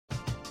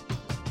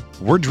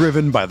We're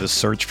driven by the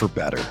search for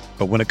better.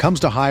 But when it comes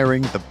to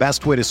hiring, the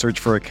best way to search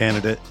for a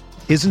candidate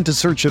isn't to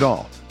search at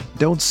all.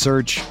 Don't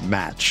search,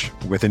 match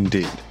with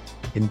Indeed.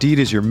 Indeed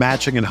is your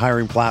matching and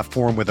hiring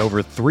platform with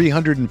over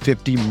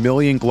 350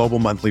 million global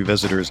monthly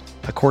visitors,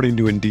 according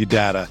to Indeed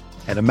data,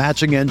 and a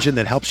matching engine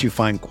that helps you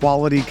find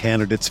quality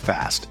candidates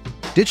fast.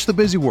 Ditch the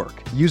busy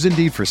work. Use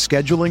Indeed for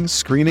scheduling,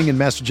 screening, and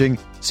messaging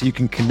so you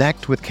can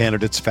connect with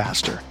candidates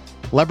faster.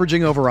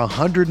 Leveraging over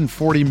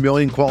 140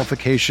 million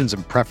qualifications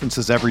and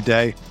preferences every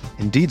day,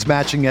 Indeed's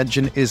matching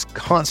engine is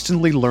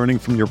constantly learning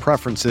from your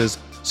preferences,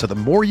 so the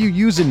more you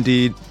use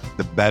Indeed,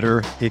 the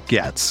better it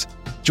gets.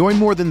 Join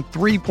more than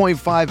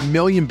 3.5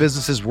 million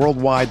businesses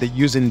worldwide that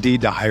use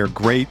Indeed to hire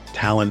great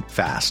talent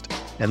fast.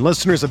 And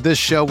listeners of this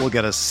show will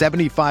get a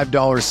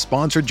 $75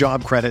 sponsored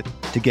job credit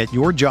to get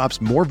your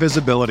jobs more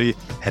visibility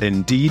at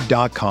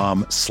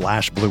Indeed.com/Blue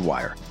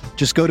Wire.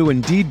 Just go to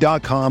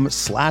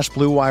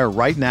Indeed.com/Blue Wire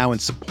right now and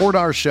support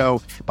our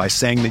show by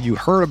saying that you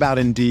heard about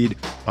Indeed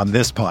on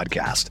this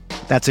podcast.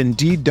 That's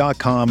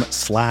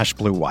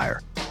Indeed.com/Blue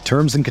Wire.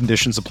 Terms and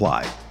conditions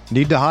apply.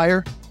 Need to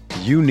hire?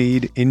 You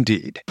need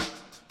Indeed.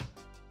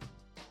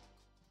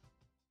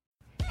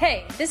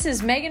 Hey, this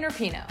is Megan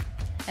Rapinoe.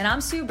 And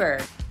I'm Sue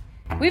Bird.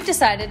 We've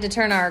decided to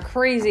turn our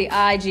crazy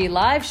IG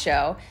live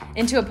show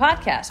into a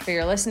podcast for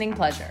your listening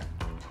pleasure.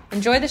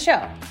 Enjoy the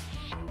show.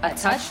 A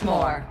Touch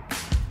More.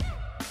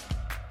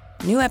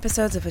 New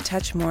episodes of A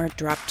Touch More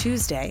drop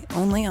Tuesday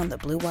only on the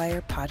Blue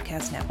Wire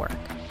Podcast Network.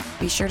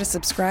 Be sure to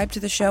subscribe to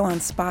the show on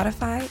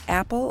Spotify,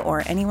 Apple,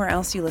 or anywhere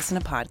else you listen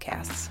to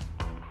podcasts.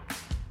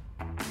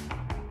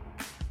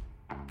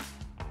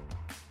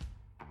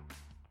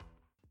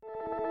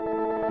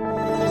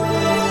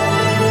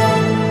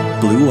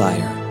 Blue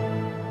Wire.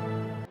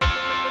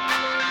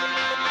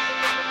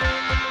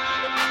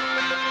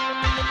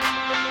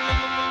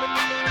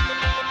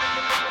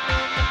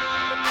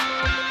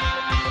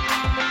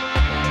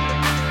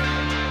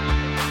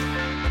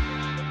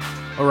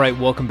 All right,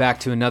 welcome back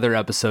to another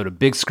episode of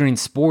Big Screen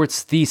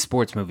Sports, the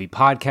sports movie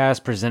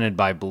podcast presented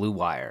by Blue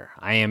Wire.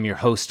 I am your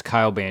host,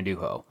 Kyle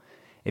Banduho.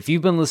 If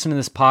you've been listening to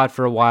this pod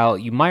for a while,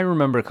 you might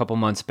remember a couple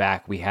months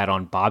back we had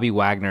on Bobby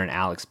Wagner and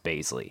Alex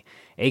Baisley,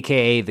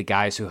 aka the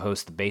guys who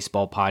host the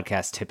baseball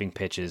podcast Tipping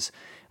Pitches.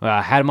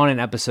 Had them on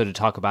an episode to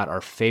talk about our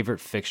favorite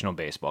fictional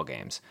baseball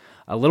games.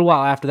 A little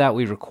while after that,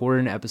 we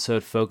recorded an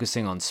episode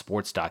focusing on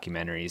sports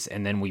documentaries,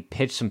 and then we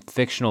pitched some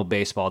fictional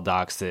baseball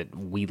docs that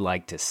we'd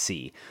like to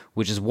see,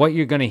 which is what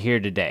you're going to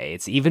hear today.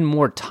 It's even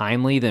more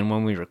timely than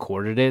when we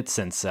recorded it,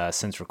 since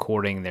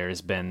recording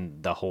there's been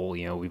the whole,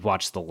 we've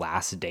watched The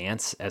Last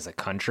Dance as a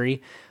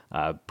country,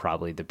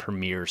 probably the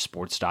premier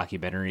sports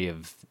documentary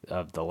of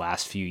the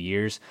last few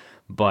years.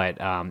 But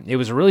it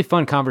was a really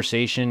fun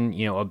conversation,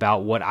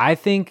 about what I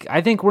think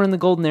we're in the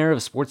golden era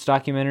of sports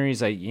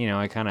documentaries.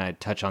 I kind of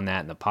touch on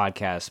that in the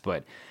podcast,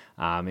 but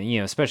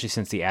especially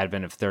since the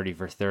advent of 30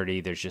 for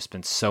 30, there's just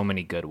been so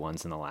many good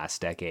ones in the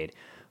last decade.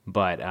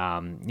 But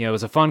it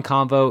was a fun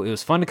convo. It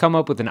was fun to come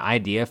up with an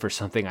idea for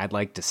something I'd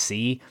like to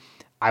see.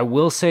 I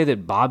will say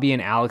that Bobby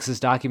and Alex's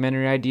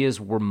documentary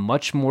ideas were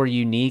much more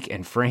unique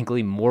and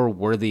frankly more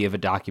worthy of a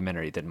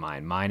documentary than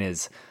mine. Mine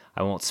is,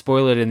 I won't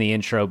spoil it in the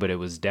intro, but it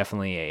was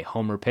definitely a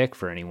homer pick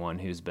for anyone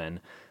who's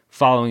been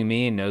following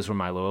me and knows where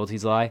my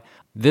loyalties lie.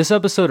 This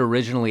episode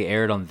originally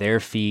aired on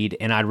their feed,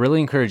 and I'd really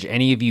encourage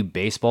any of you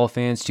baseball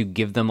fans to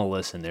give them a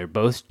listen. They're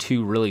both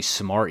two really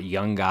smart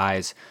young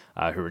guys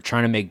who are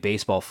trying to make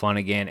baseball fun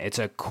again. It's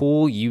a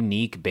cool,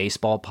 unique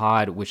baseball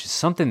pod, which is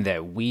something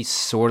that we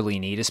sorely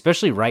need,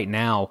 especially right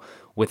now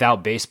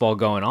without baseball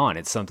going on.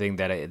 It's something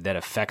that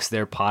affects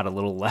their pod a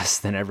little less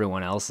than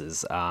everyone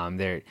else's.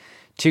 They're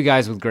two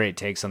guys with great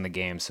takes on the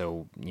game,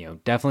 so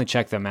definitely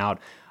check them out.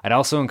 I'd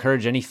also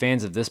encourage any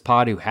fans of this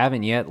pod who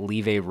haven't yet,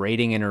 leave a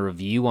rating and a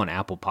review on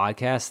Apple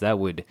Podcasts. That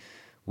would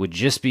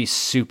just be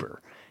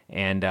super.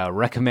 And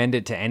recommend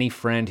it to any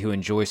friend who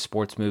enjoys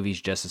sports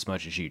movies just as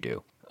much as you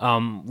do.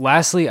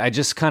 Lastly, I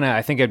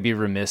think I'd be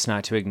remiss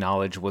not to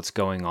acknowledge what's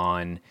going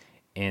on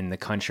in the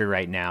country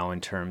right now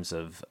in terms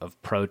of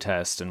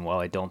protest. And while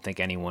I don't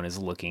think anyone is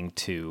looking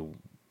to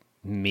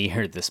me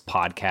or this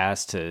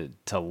podcast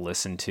to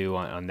listen to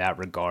on that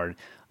regard,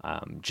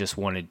 just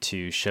wanted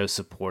to show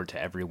support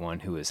to everyone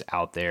who is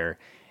out there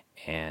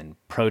and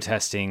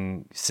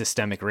protesting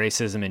systemic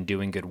racism and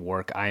doing good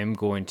work. I am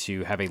going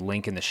to have a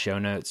link in the show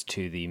notes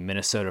to the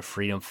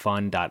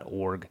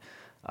MinnesotaFreedomFund.org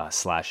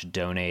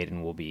 /donate,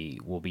 and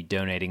we'll be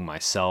donating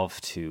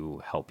myself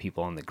to help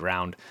people on the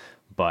ground.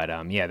 But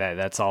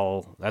that's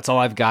all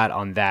I've got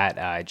on that.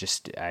 I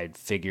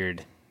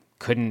figured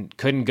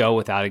couldn't go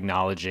without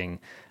acknowledging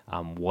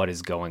what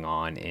is going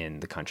on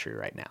in the country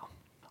right now.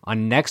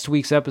 On next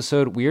week's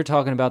episode, we are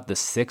talking about The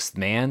Sixth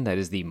Man. That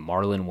is the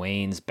Marlon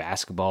Wayans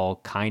basketball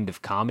kind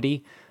of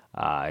comedy.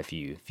 If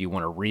you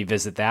want to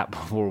revisit that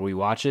before we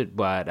watch it,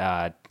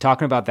 but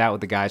talking about that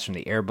with the guys from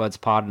the Airbuds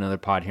Pod, another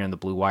pod here on the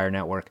Blue Wire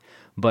Network.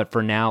 But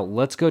for now,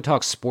 let's go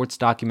talk sports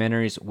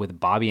documentaries with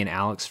Bobby and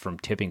Alex from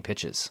Tipping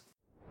Pitches.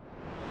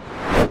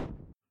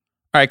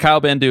 All right, Kyle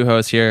Banduho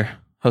is here,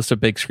 host of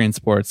Big Screen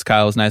Sports.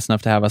 Kyle was nice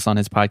enough to have us on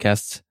his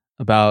podcast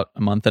about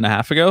a month and a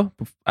half ago.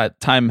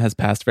 Time has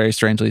passed very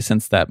strangely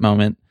since that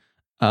moment.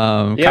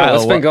 Kyle,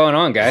 what's been going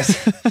on, guys?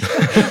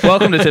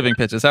 Welcome to Tipping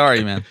Pitches. How are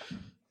you, man?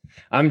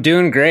 I'm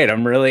doing great.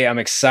 I'm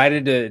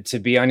excited to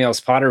be on y'all's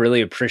pod. I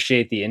really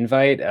appreciate the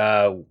invite.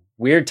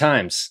 Weird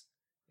times.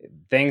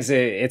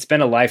 It's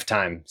been a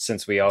lifetime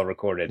since we all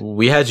recorded.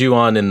 We had you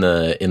on in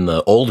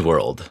the old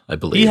world, I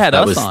believe. He had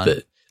us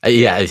on.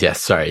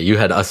 Sorry, you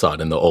had us on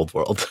in the old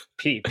world.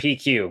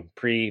 PQ,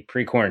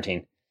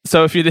 pre-quarantine.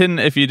 So if you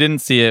didn't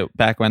see it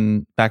back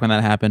when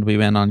that happened, we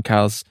went on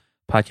Kyle's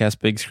podcast,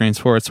 Big Screen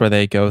Sports, where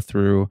they go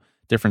through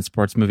different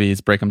sports movies,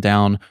 break them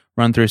down,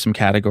 run through some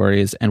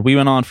categories, and we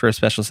went on for a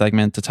special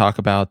segment to talk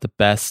about the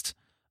best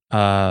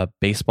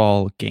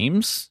baseball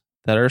games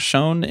that are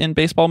shown in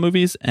baseball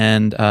movies,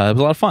 and it was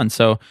a lot of fun.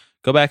 So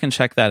go back and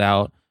check that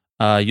out.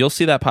 You'll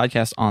see that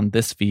podcast on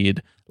this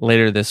feed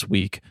later this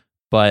week.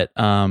 But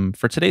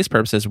for today's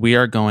purposes, we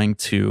are going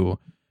to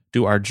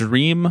do our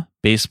dream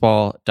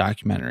baseball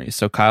documentary.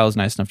 So Kyle's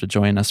nice enough to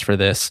join us for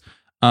this.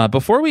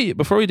 Before we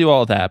do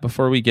all that,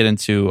 before we get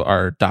into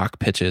our doc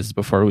pitches,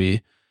 before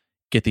we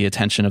get the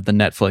attention of the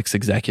Netflix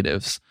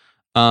executives,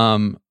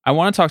 I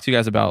want to talk to you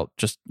guys about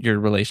just your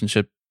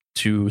relationship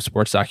to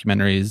sports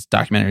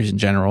documentaries in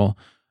general.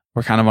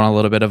 We're kind of on a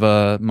little bit of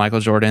a Michael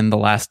Jordan, The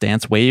Last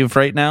Dance wave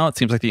right now. It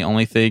seems like the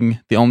only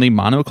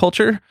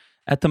monoculture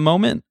at the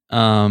moment.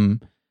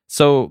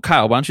 So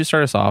Kyle, why don't you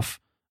start us off?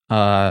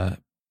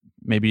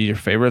 Maybe your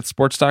favorite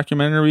sports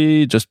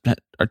documentary? Just,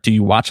 do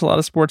you watch a lot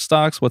of sports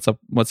docs? What's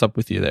up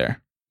with you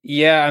there?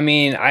 Yeah, I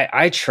mean,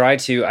 I try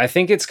to. I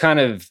think it's kind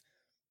of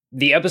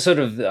the episode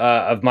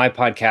of my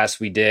podcast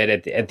we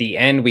did at the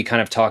end. We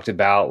kind of talked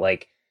about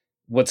like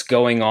what's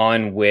going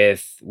on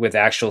with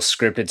actual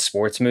scripted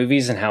sports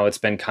movies and how it's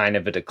been kind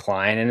of a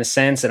decline in a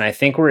sense. And I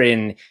think we're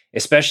in,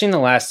 especially in the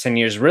last 10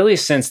 years, really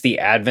since the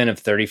advent of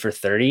 30 for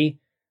 30,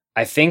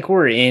 I think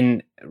we're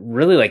in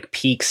really like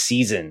peak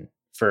season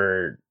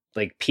for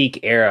like peak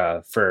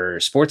era for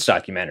sports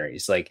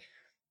documentaries. Like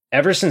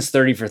ever since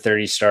 30 for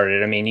 30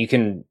 started,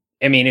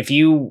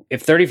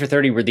 if 30 for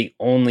 30 were the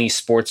only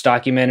sports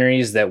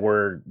documentaries that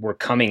were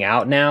coming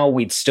out now,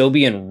 we'd still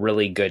be in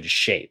really good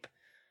shape.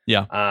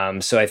 Yeah.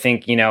 So I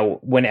think,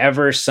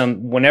 whenever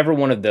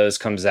one of those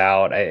comes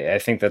out, I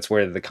think that's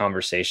where the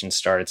conversation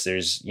starts.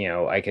 There's,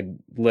 I could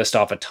list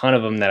off a ton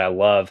of them that I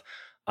love.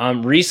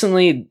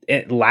 Recently,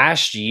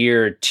 last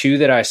year, two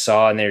that I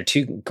saw, and they're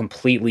two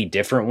completely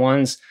different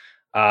ones.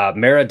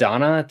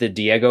 Maradona, the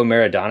Diego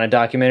Maradona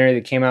documentary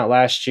that came out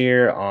last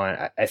year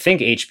on, I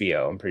think,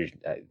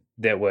 HBO.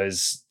 That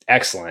was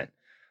excellent.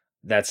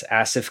 That's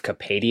Asif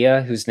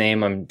Kapadia, whose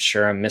name I'm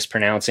sure I'm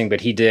mispronouncing,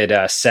 but he did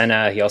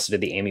Senna. He also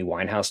did the Amy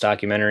Winehouse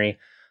documentary.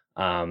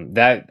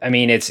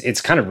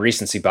 It's kind of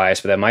recency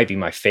bias, but that might be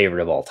my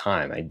favorite of all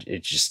time.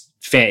 It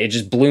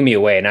just blew me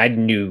away, and I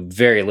knew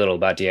very little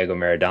about Diego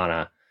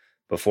Maradona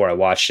before I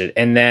watched it.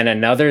 And then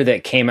another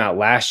that came out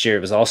last year,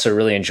 it was also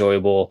really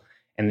enjoyable,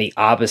 and the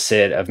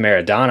opposite of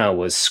Maradona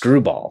was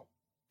Screwball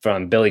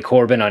from Billy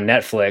Corben on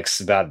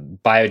Netflix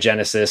about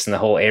biogenesis and the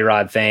whole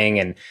A-Rod thing.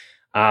 And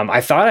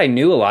I thought I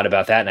knew a lot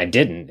about that, and I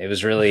didn't. It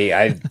was really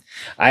I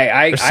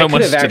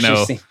could have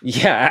actually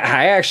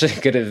I actually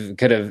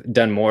could have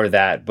done more of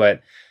that.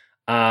 But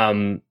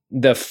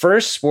the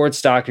first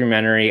sports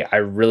documentary I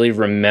really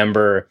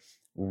remember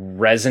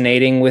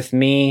resonating with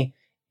me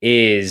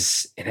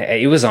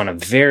it was on a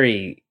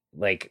very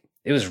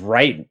it was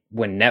right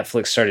when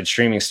Netflix started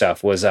streaming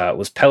stuff, was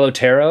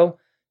Pelotero,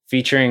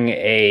 featuring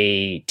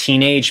a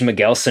teenage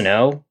Miguel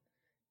Sano.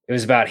 It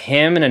was about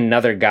him and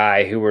another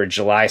guy who were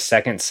July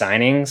 2nd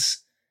signings.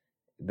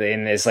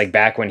 And it's like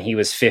back when he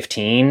was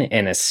 15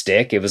 and a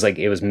stick. It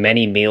was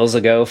many meals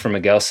ago for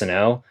Miguel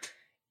Sano.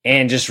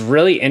 And just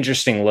really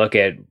interesting look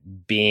at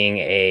being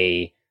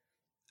a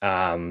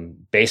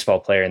baseball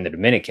player in the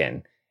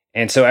Dominican.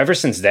 And so ever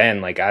since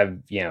then,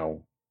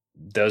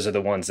 those are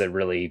the ones that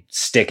really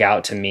stick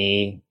out to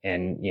me.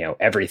 And,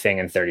 everything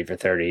in 30 for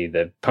 30,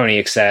 the Pony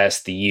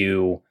Excess, the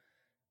U,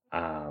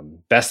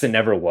 Best That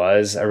Never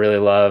Was, I really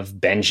love.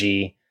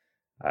 Benji.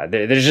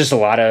 There's just a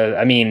lot of,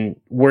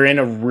 we're in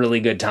a really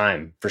good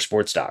time for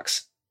sports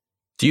docs.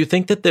 Do you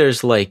think that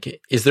there's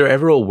is there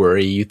ever a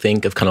worry you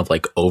think of kind of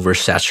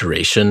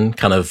oversaturation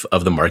kind of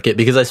the market?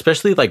 Because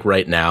especially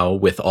right now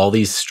with all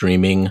these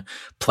streaming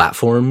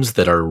platforms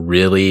that are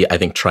really, I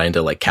think, trying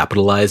to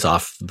capitalize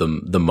off the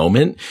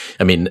moment.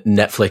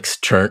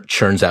 Netflix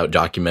churns out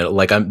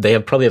they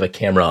probably have a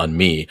camera on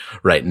me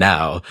right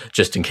now,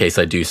 just in case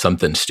I do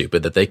something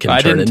stupid that they can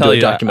turn into a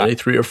documentary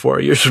 3 or 4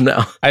 years from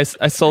now. I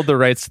sold the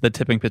rights to the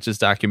Tipping Pitches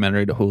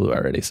documentary to Hulu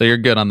already. So you're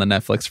good on the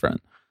Netflix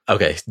front.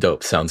 Okay,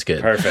 dope. Sounds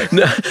good. Perfect.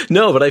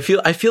 No, but I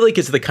feel like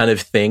it's the kind of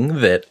thing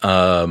that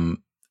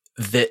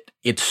that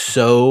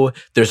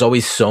there's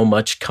always so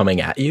much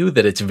coming at you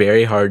that it's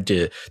very hard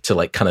to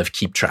kind of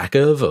keep track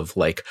of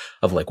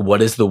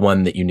what is the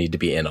one that you need to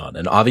be in on.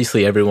 And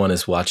obviously everyone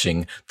is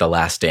watching The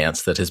Last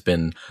Dance that has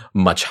been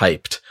much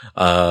hyped.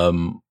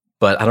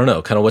 But I don't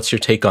know, kind of what's your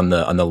take on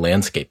the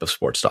landscape of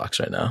sports docs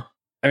right now?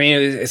 I mean,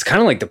 it's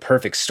kind of like the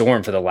perfect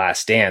storm for The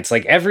Last Dance.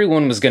 Like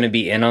everyone was going to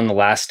be in on The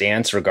Last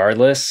Dance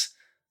regardless,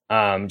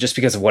 just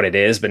because of what it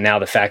is. But now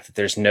the fact that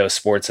there's no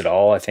sports at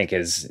all, I think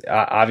is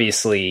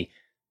obviously,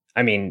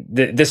 I mean,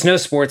 this no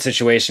sports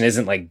situation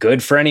isn't like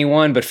good for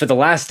anyone, but for The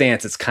Last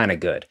Dance, it's kind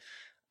of good.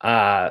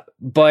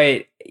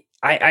 But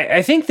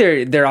I think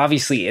there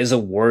obviously is a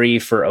worry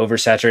for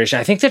oversaturation.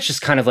 I think that's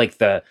just kind of like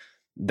the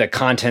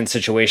content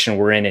situation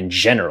we're in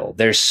general.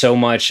 There's so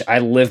much. I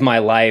live my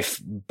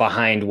life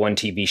behind one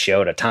TV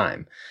show at a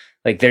time.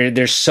 Like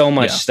there's so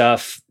much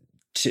stuff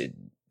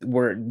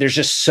where there's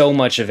just so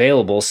much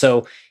available.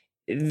 So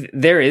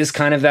there is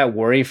kind of that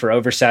worry for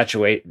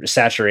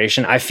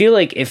oversaturation. I feel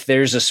like if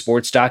there's a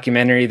sports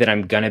documentary that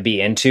I'm going to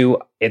be into,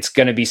 it's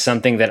going to be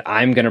something that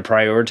I'm going to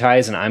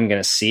prioritize and I'm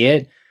going to see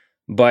it.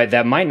 But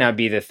that might not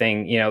be the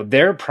thing. You know,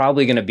 there are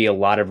probably going to be a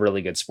lot of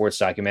really good sports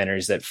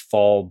documentaries that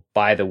fall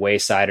by the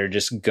wayside or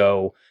just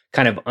go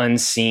kind of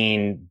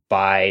unseen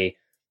by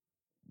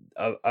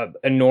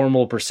a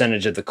normal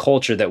percentage of the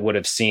culture that would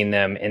have seen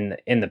them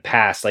in the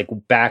past, like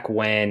back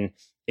when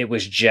it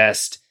was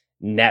just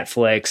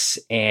Netflix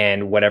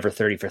and whatever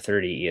 30 for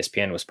 30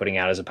 ESPN was putting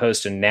out, as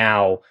opposed to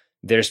now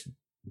there's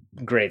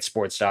great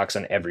sports docs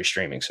on every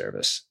streaming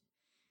service.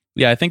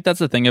 Yeah, I think that's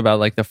the thing about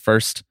like the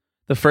first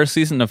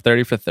season of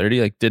 30 for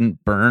 30 like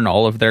didn't burn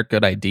all of their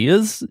good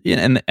ideas,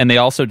 and they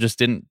also just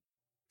didn't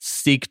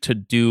seek to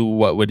do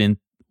what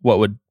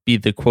would be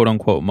the quote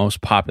unquote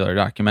most popular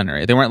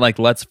documentary. They weren't like,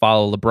 let's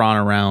follow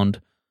LeBron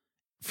around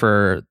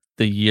for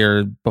the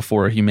year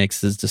before he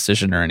makes his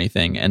decision or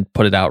anything and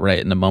put it out right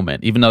in the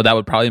moment, even though that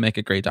would probably make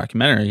a great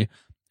documentary,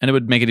 and it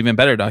would make it even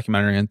better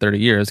documentary in 30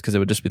 years because it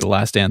would just be The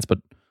Last Dance but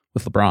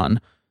with LeBron.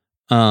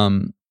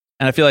 And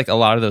I feel like a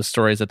lot of those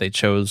stories that they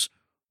chose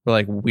were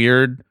like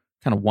weird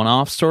kind of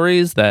one-off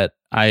stories that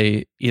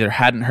I either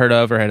hadn't heard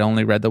of or had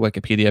only read the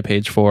Wikipedia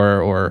page for,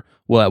 or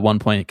will at one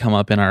point come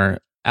up in our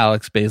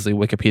Alex Baisley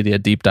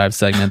Wikipedia deep dive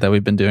segment that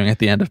we've been doing at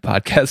the end of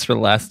podcasts for the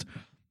last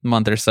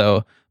month or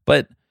so.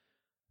 But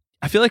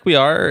I feel like we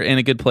are in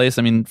a good place.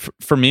 I mean,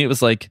 for me, it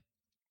was like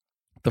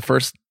the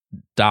first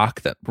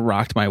doc that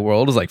rocked my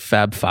world was like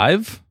Fab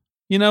Five,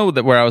 you know,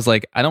 that where I was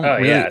like, I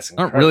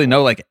don't really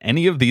know like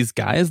any of these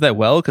guys that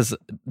well, because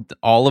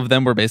all of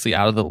them were basically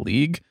out of the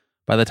league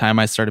by the time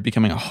I started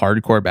becoming a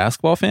hardcore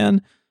basketball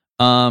fan.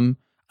 I don't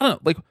know,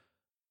 like,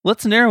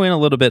 let's narrow in a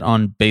little bit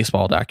on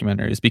baseball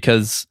documentaries,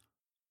 because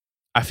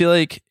I feel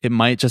like it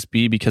might just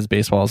be because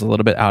baseball is a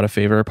little bit out of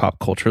favor, pop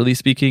culturally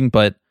speaking,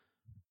 but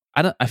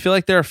I feel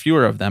like there are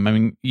fewer of them. I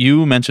mean,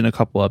 you mentioned a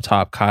couple up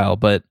top, Kyle,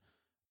 but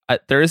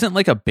there isn't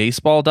like a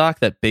baseball doc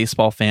that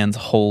baseball fans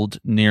hold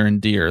near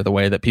and dear the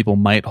way that people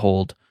might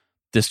hold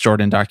this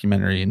Jordan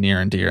documentary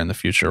near and dear in the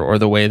future, or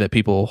the way that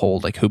people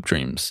hold like Hoop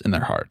Dreams in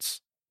their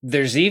hearts.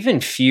 There's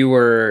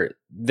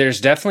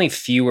definitely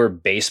fewer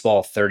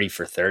baseball 30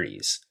 for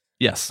 30s.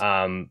 Yes.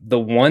 The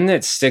one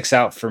that sticks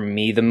out for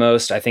me the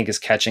most, I think, is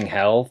Catching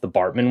Hell, the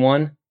Bartman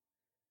one.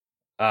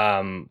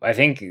 I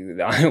think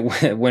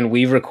when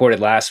we recorded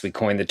last, we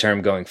coined the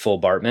term going full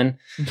Bartman.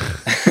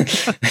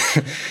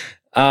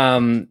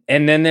 And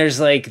then there's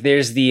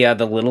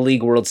the Little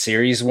League World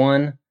Series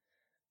one.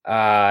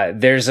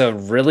 There's a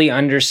really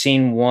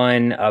underseen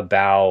one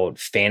about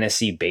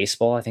fantasy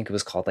baseball. I think it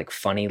was called like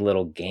Funny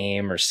Little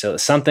Game or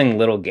something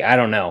little. I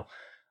don't know.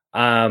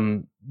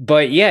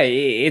 But yeah,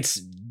 it's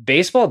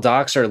baseball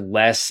docs are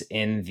less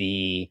in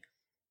the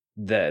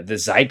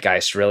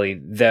zeitgeist, really.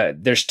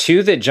 There's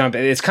two that jump.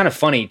 It's kind of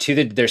funny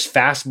too. There's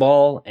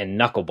Fastball and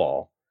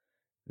Knuckleball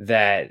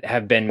that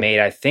have been made.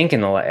 I think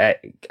in the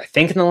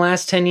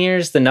last 10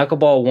 years. The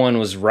Knuckleball one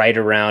was right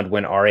around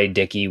when R.A.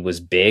 Dickey was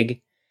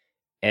big.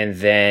 And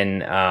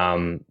then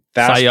Fastball,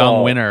 Cy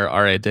Young winner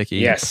R.A. Dickey.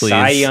 Yes, please.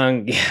 Cy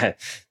Young. Yeah,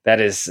 that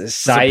is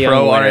Cy Young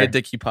pro winner. R.A.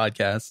 Dickey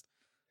podcast.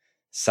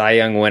 Cy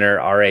Young winner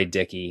R.A.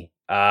 Dickey.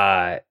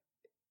 Man,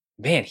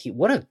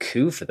 what a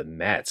coup for the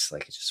Mets.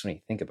 Like, just when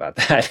you think about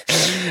that,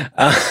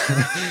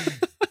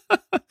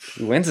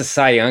 he wins a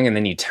Cy Young, and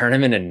then you turn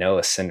him into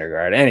Noah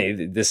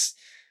Syndergaard.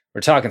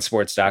 We're talking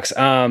sports docs.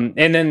 And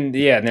then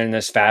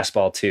there's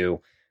Fastball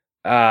too.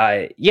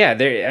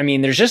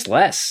 There's just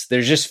less.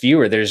 There's just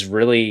fewer. There's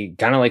really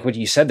kind of like what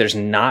you said. There's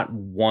not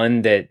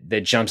one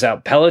that jumps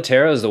out.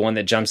 Pelotero is the one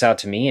that jumps out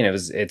to me, and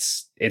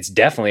it's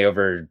definitely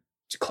over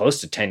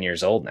close to 10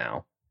 years old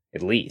now,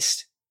 at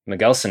least.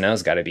 Miguel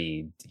Sano's got to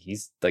be,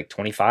 he's like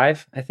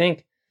 25, I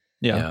think.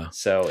 Yeah.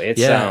 So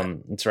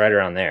it's right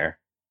around there.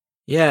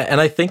 Yeah,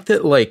 and I think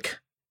that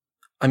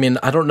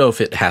I don't know if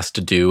it has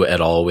to do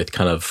at all with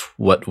kind of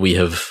what we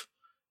have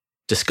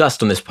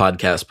discussed on this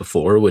podcast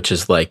before, which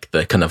is like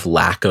the kind of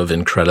lack of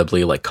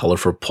incredibly like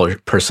colorful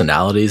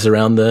personalities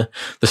around the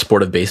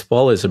sport of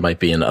baseball as it might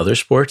be in other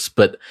sports.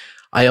 But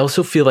I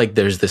also feel like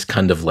there's this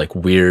kind of like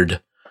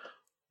weird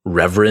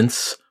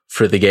reverence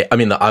for the game. I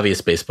mean, the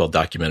obvious baseball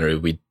documentary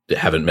we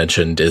haven't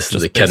mentioned is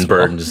the Ken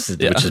Burns,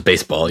 which is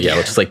baseball. Yeah,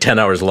 which is like 10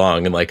 hours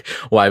long. And like,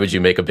 why would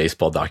you make a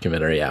baseball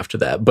documentary after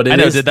that? But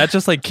did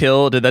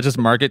that just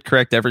market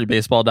correct every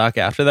baseball doc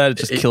after that? It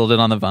just killed it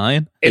on the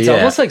vine? It's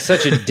almost like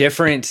such a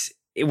different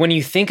when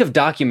you think of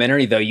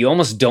documentary, though, you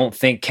almost don't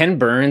think Ken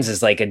Burns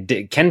is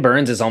Ken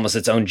Burns is almost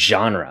its own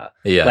genre.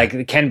 Yeah.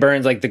 Like Ken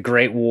Burns, like the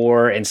Great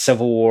War and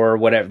Civil War,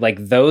 whatever, like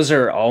those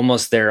are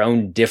almost their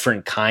own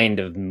different kind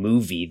of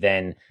movie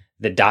than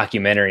the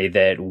documentary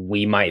that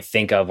we might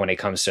think of when it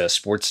comes to a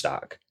sports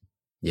doc.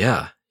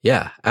 Yeah.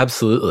 Yeah,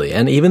 absolutely.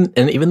 And even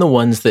the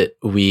ones that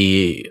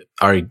we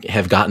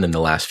have gotten in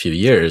the last few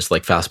years,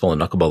 like Fastball and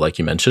Knuckleball, like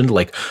you mentioned,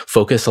 like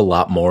focus a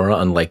lot more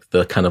on like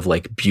the kind of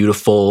like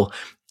beautiful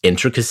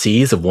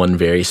intricacies of one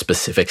very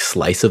specific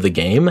slice of the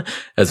game,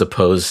 as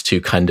opposed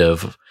to kind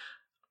of,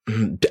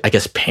 I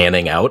guess,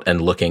 panning out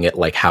and looking at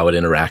like how it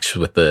interacts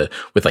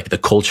with like the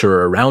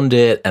culture around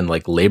it and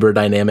like labor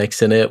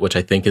dynamics in it, which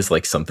I think is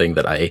like something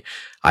that I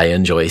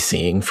enjoy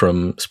seeing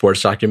from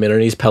sports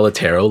documentaries.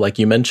 Pelotero, like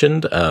you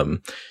mentioned,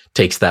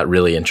 takes that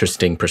really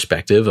interesting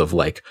perspective of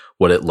like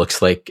what it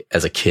looks like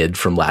as a kid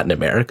from Latin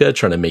America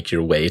trying to make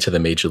your way to the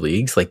major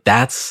leagues. Like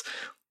that's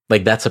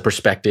a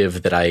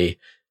perspective that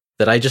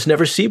I just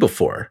never see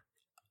before.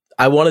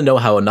 I want to know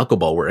how a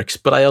knuckleball works,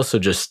 but I also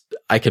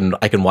I can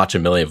watch a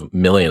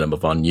million of them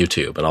on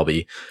YouTube and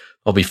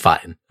I'll be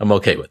fine. I'm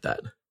okay with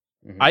that.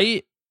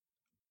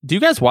 Do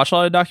you guys watch a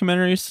lot of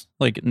documentaries?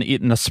 Like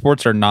in the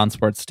sports or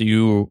non-sports, do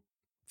you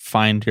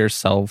find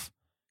yourself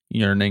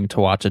yearning to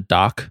watch a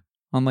doc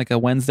on like a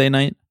Wednesday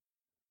night?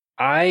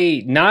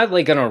 Not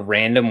like on a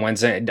random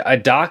Wednesday. A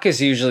doc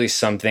is usually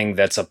something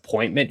that's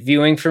appointment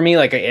viewing for me.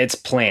 Like it's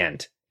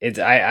planned.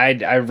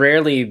 I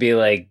rarely be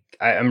like,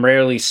 I'm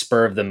rarely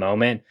spur of the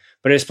moment,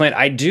 but it's planned.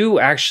 I do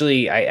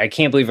actually, I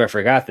can't believe I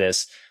forgot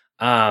this.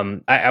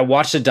 I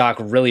watched a doc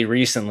really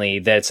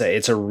recently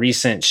it's a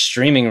recent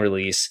streaming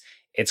release.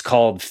 It's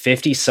called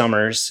 50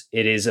 Summers.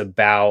 It is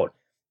about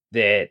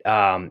that.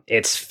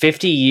 It's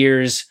 50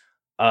 years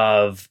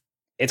of,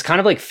 it's kind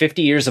of like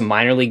 50 years of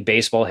minor league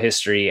baseball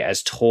history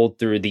as told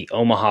through the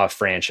Omaha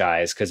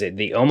franchise, because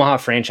the Omaha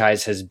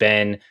franchise has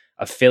been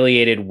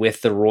affiliated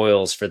with the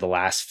Royals for the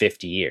last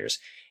 50 years.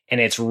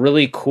 And it's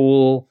really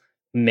cool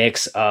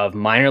mix of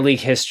minor league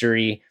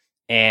history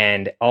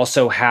and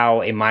also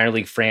how a minor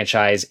league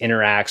franchise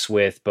interacts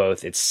with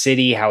both its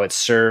city, how it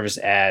serves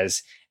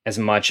as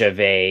much of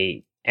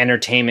a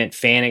entertainment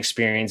fan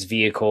experience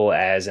vehicle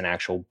as an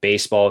actual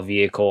baseball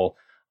vehicle.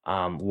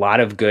 A lot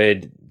of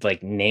good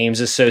like names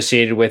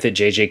associated with it.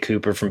 JJ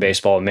Cooper from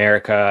Baseball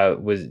America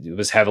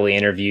was heavily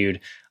interviewed.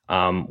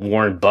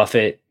 Warren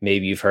Buffett,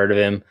 maybe you've heard of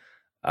him.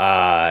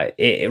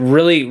 It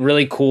really,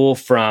 really cool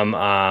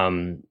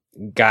from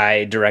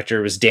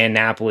director was Dan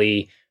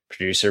Napoli,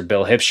 producer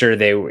Bill Hipsher.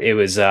 It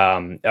was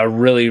a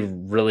really,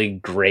 really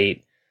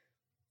great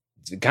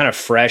kind of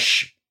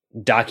fresh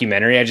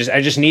documentary. I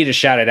just need to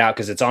shout it out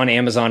because it's on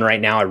Amazon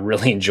right now. I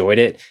really enjoyed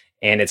it.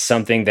 And it's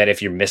something that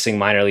if you're missing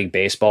minor league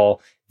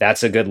baseball,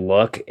 that's a good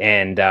look.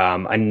 And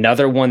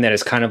another one that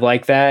is kind of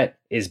like that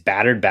is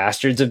Battered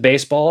Bastards of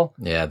Baseball.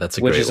 Yeah, that's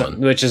a great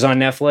one. Which is on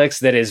Netflix.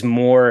 That is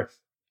more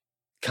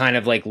kind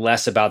of like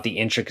less about the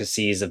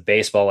intricacies of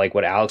baseball, like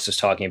what Alex was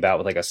talking about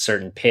with like a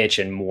certain pitch,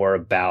 and more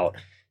about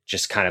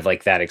just kind of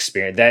like that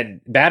experience.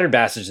 That Battered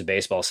Bastards of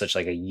Baseball is such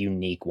like a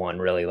unique one,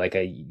 really, like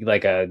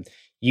a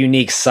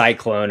unique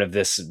cyclone of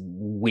this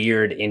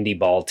weird indie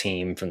ball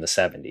team from the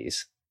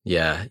 70s.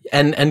 Yeah.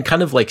 And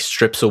kind of like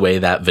strips away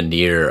that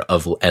veneer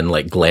of and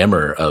like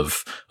glamour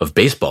of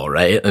baseball,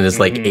 right? And it's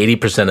like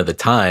 80% of the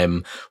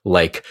time,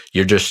 like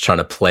you're just trying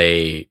to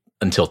play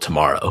until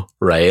tomorrow,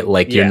 right?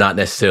 Like you're not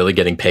necessarily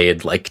getting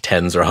paid like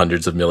tens or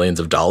hundreds of millions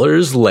of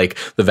dollars. Like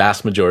the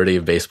vast majority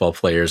of baseball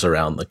players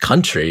around the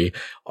country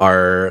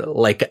are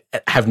like,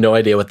 have no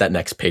idea what that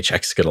next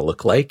paycheck's going to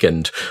look like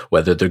and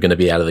whether they're going to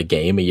be out of the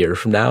game a year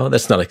from now.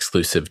 That's not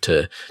exclusive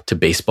to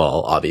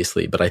baseball,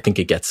 obviously, but I think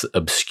it gets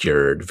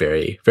obscured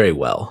very, very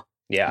well.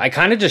 Yeah. I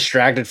kind of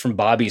distracted from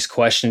Bobby's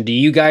question. Do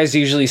you guys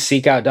usually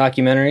seek out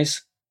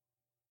documentaries?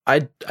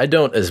 I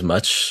don't as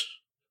much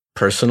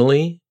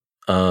personally.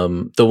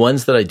 The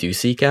ones that I do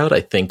seek out,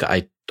 I think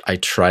I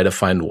try to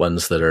find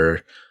ones that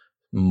are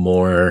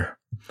more,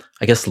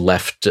 I guess,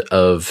 left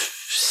of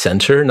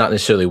center, not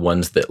necessarily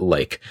ones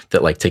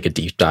that take a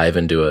deep dive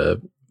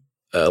into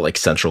a like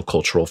central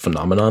cultural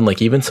phenomenon.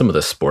 Like even some of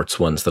the sports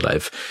ones that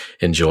I've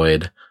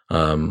enjoyed,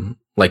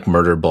 like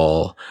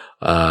Murderball,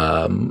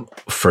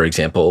 for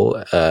example,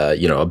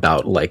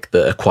 about like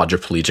the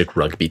quadriplegic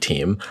rugby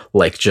team,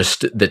 like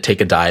just that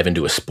take a dive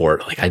into a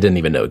sport like I didn't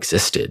even know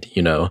existed,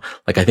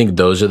 like I think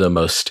those are the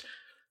most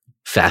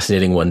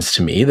fascinating ones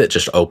to me that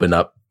just open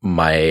up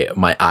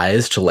my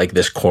eyes to like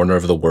this corner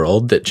of the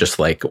world that just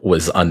like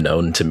was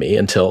unknown to me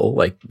until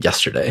like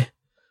yesterday.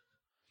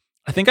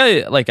 I think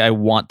I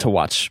want to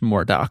watch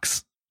more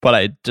docs, but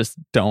I just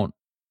don't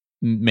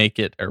make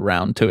it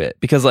around to it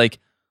because like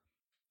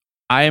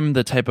I'm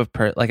the type of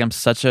I'm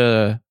such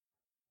a,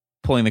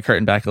 pulling the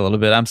curtain back a little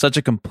bit, I'm such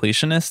a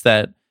completionist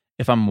that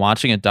if I'm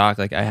watching a doc,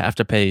 like I have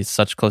to pay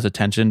such close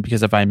attention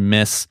because if I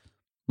miss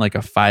like a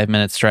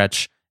 5-minute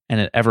stretch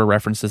and it ever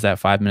references that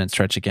 5-minute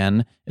stretch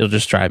again, it'll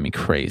just drive me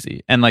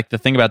crazy. And like the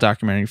thing about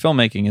documentary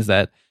filmmaking is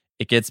that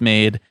it gets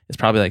made, it's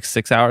probably like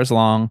 6 hours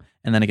long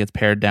and then it gets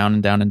pared down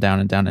and down and down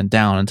and down and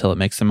down until it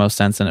makes the most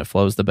sense and it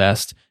flows the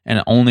best,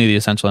 and only the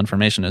essential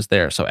information is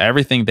there. So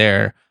everything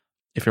there,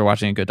 if you're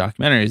watching a good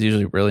documentary, is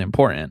usually really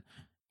important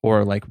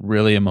or like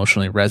really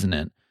emotionally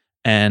resonant.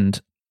 And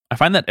I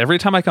find that every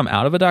time I come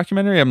out of a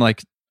documentary, I'm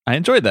like, I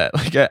enjoyed that.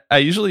 Like I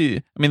usually,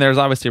 I mean, there's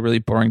obviously really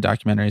boring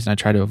documentaries and I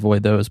try to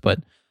avoid those, but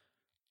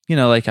you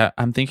know, like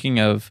I'm thinking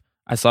of,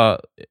 I saw,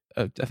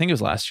 I think it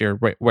was last year,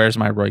 Where's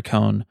My Roy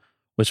Cohn,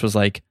 which was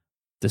like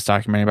this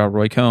documentary about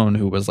Roy Cohn,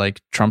 who was like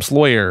Trump's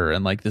lawyer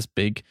and like this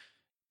big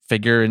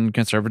figure in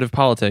conservative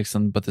politics,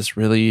 but this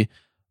really,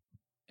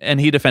 and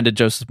he defended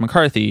Joseph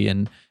McCarthy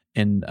and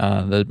in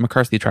the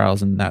McCarthy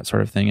trials and that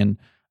sort of thing. And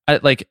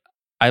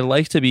I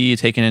like to be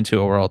taken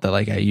into a world that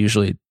like I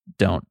usually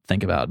don't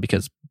think about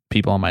because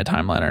people on my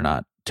timeline are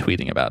not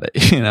tweeting about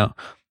it, you know.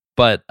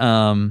 But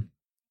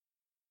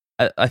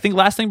I think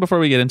last thing before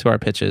we get into our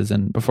pitches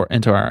and before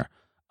into our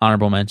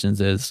honorable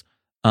mentions is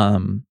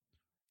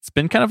it's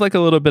been kind of like a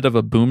little bit of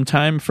a boom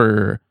time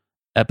for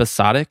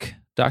episodic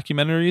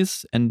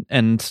documentaries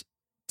and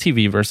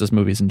TV versus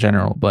movies in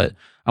general. But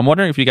I'm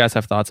wondering if you guys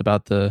have thoughts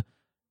about the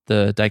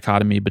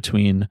dichotomy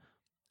between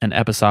an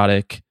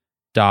episodic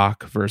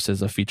doc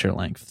versus a feature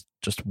length,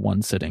 just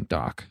one sitting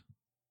doc.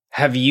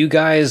 Have you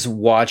guys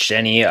watched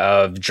any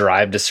of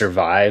Drive to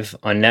Survive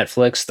on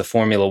Netflix, the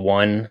Formula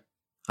One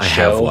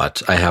show?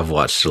 I have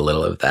watched a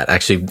little of that.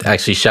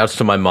 Actually, shouts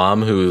to my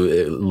mom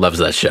who loves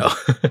that show.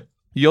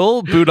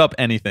 You'll boot up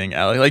anything,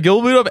 Alec. Like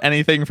you'll boot up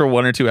anything for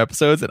 1 or 2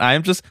 episodes, and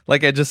I'm just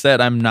like I just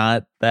said, I'm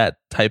not that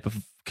type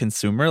of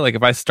consumer. Like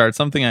if I start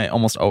something, I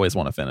almost always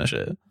want to finish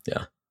it.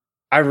 Yeah.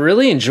 I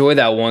really enjoy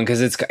that one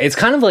because it's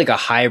kind of like a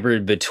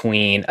hybrid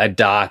between a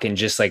doc and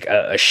just like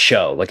a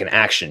show, like an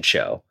action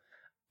show.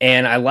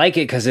 And I like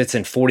it because it's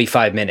in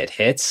 45-minute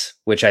hits,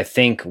 which I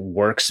think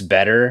works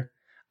better.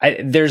 I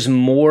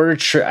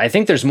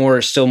think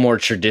there's still more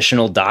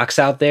traditional docs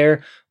out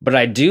there, but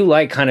I do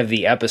like kind of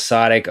the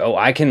episodic. Oh,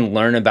 I can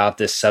learn about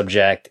this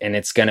subject, and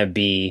it's gonna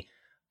be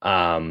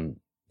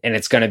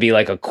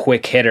like a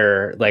quick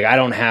hitter. Like I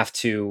don't have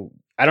to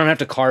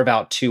carve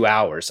out 2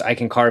 hours. I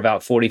can carve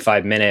out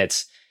 45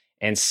 minutes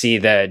and see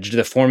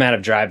the format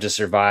of Drive to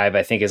Survive.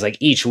 I think is like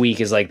each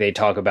week is like they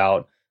talk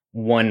about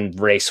one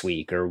race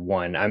week or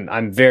one.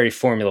 I'm very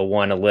Formula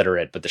One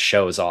illiterate, but the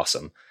show is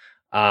awesome.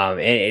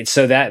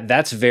 So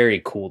that's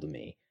very cool to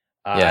me.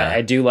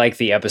 I do like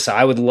the episode.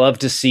 I would love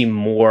to see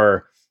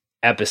more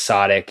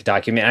episodic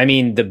document. I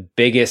mean, the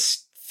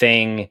biggest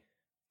thing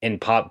in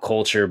pop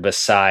culture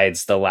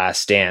besides The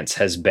Last Dance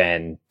has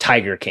been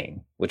Tiger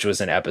King, which was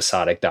an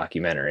episodic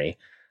documentary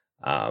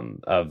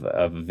of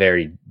a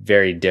very,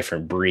 very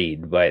different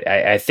breed. But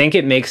I think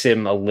it makes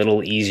him a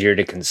little easier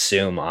to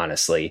consume,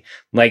 honestly.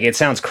 Like, it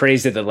sounds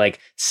crazy that like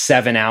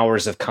 7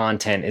 hours of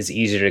content is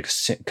easier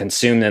to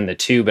consume than the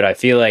 2, but I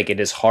feel like it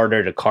is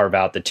harder to carve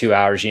out the 2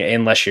 hours,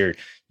 unless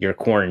you're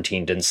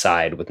quarantined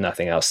inside with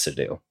nothing else to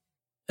do.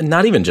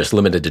 Not even just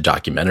limited to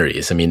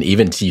documentaries. I mean,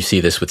 even you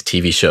see this with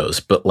TV shows,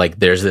 but like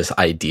there's this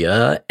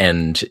idea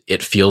and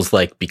it feels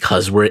like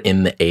because we're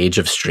in the age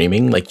of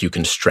streaming, like you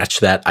can stretch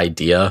that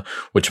idea,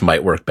 which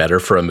might work better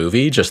for a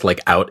movie, just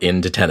like out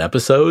into 10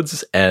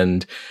 episodes.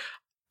 And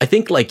I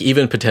think like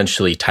even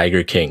potentially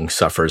Tiger King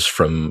suffers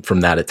from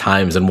that at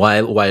times. And why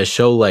a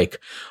show like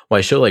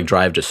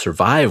Drive to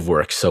Survive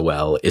works so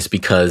well is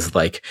because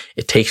like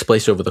it takes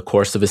place over the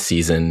course of a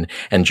season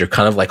and you're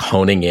kind of like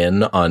honing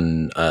in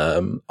on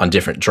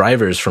different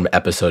drivers from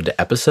episode to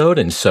episode.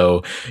 And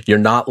so you're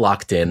not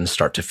locked in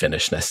start to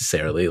finish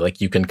necessarily. Like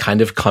you can kind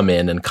of come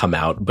in and come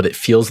out, but it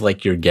feels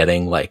like you're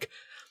getting like,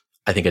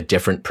 I think, a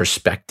different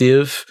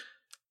perspective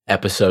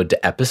episode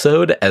to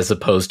episode, as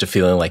opposed to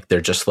feeling like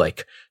they're just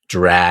like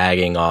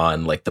dragging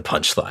on like the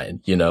punchline,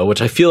 you know, which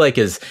I feel like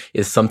is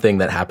something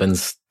that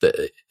happens.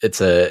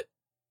 It's a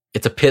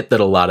pit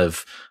that a lot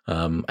of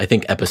I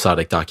think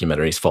episodic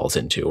documentaries falls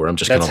into, where I'm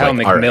just kind of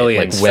like, McMillian all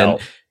right, like when,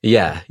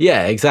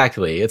 yeah,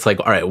 exactly. It's like,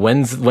 all right,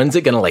 when's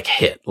it gonna like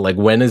hit? Like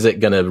when is it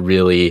gonna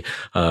really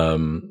I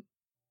don't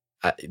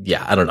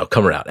know,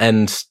 come around?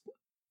 And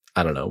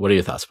I don't know. What are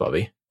your thoughts,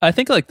 Bobby? I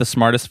think like the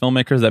smartest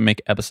filmmakers that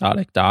make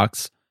episodic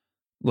docs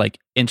like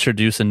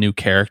introduce a new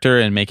character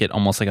and make it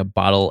almost like a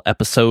bottle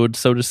episode,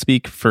 so to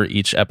speak, for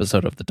each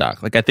episode of the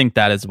doc. Like I think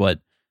that is what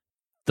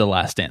The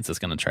Last Dance is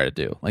going to try to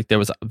do. Like there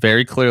was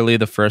very clearly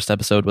the first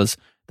episode was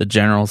the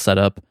general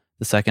setup.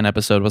 The second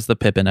episode was the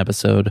Pippen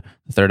episode.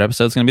 The third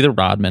episode is going to be the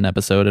Rodman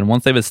episode. And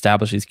once they've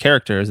established these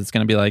characters, it's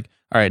going to be like,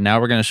 all right, now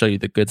we're going to show you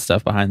the good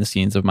stuff behind the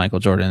scenes of Michael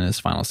Jordan in his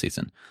final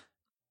season.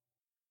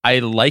 I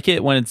like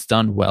it when it's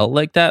done well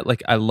like that.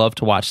 Like I love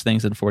to watch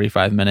things in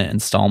 45-minute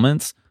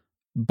installments,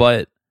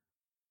 but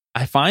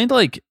I find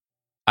like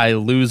I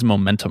lose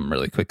momentum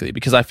really quickly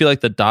because I feel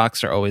like the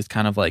docs are always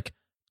kind of like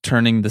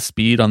turning the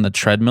speed on the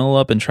treadmill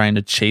up and trying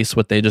to chase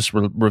what they just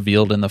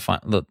revealed in the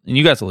final. And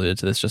you guys alluded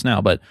to this just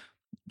now, but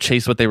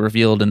chase what they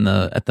revealed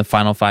at the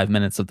final 5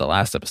 minutes of the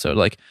last episode.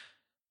 Like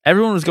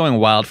everyone was going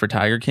wild for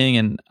Tiger King,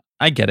 and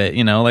I get it.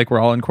 You know, like we're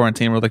all in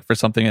quarantine. We're looking for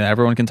something that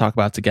everyone can talk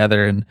about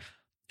together, and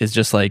it's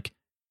just like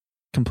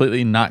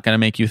completely not going to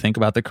make you think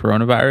about the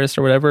coronavirus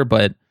or whatever,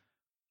 but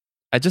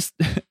I just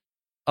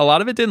a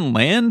lot of it didn't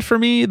land for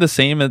me the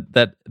same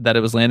that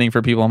it was landing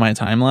for people on my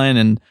timeline.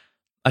 And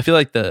I feel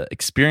like the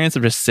experience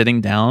of just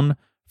sitting down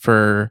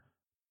for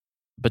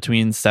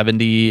between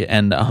 70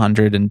 and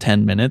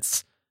 110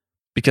 minutes,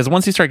 because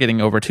once you start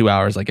getting over 2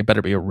 hours, like it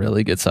better be a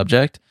really good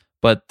subject.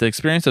 But the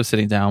experience of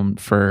sitting down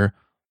for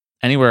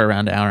anywhere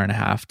around an hour and a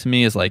half to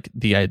me is like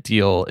the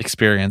ideal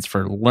experience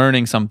for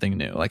learning something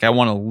new. Like I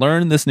want to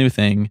learn this new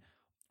thing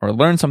or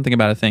learn something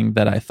about a thing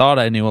that I thought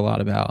I knew a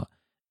lot about.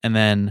 And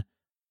then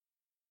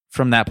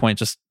from that point,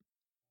 just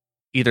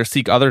either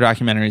seek other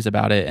documentaries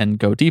about it and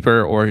go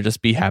deeper, or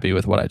just be happy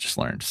with what I just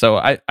learned. So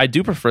I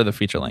do prefer the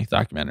feature length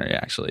documentary,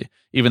 actually,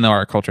 even though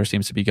our culture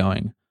seems to be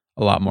going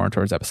a lot more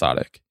towards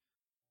episodic.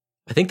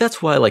 I think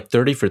that's why like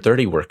 30 for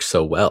 30 works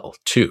so well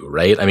too,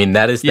 right? I mean,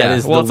 that is well, the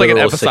it's like an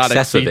literal episodic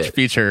success of it.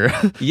 feature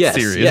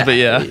series, yeah,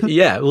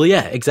 but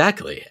yeah,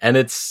 exactly. And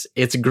it's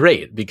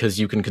great because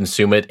you can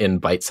consume it in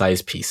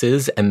bite-sized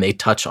pieces, and they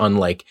touch on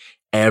like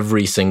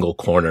every single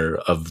corner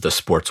of the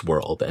sports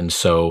world. And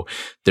so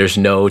there's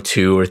no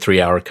 2 or 3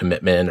 hour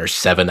commitment or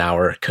 7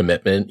 hour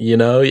commitment. You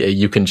know,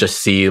 you can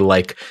just see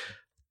like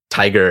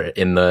Tiger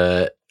in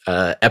the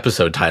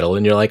episode title,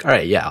 and you're like, all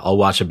right, yeah, I'll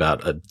watch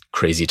about a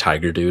crazy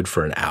tiger dude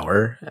for an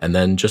hour and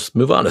then just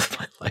move on with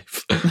my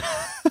life.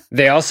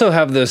 They also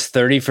have those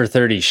 30 for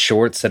 30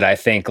 shorts that I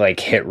think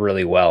like hit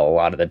really well a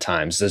lot of the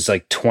times. There's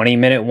like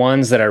 20-minute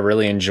ones that I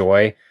really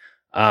enjoy.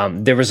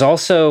 There was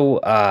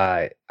also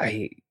I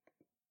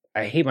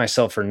hate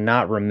myself for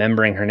not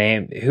remembering her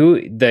name.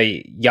 Who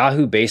the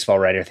Yahoo baseball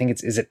writer? I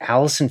think is it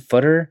Allison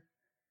Footer?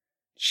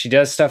 She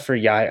does stuff for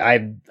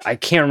Yahoo. I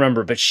can't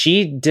remember, but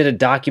she did a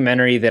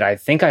documentary that I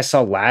think I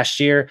saw last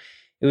year.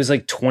 It was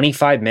like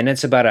 25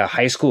 minutes about a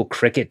high school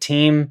cricket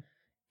team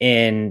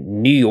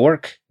in New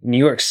York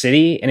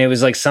City. And it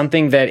was like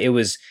something that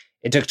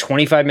it took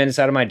 25 minutes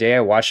out of my day. I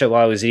watched it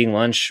while I was eating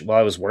lunch, while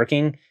I was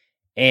working,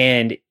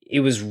 and it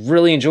was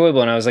really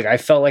enjoyable. And I was like, I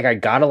felt like I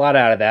got a lot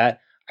out of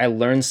that. I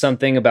learned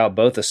something about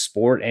both a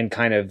sport and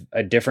kind of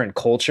a different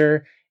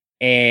culture.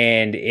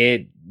 And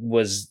it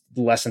was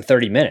less than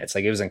 30 minutes.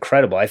 Like, it was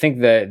incredible. I think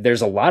that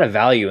there's a lot of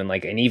value in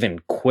like an even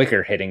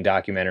quicker hitting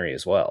documentary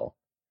as well.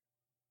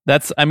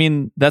 That's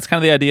kind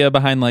of the idea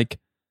behind like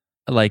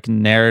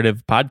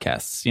narrative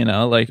podcasts, you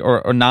know, like,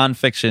 or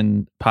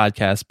nonfiction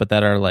podcasts, but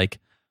that are like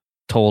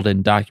told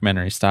in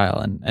documentary style.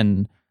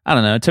 And I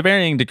don't know, to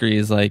varying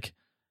degrees, like,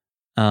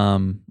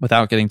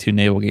 without getting too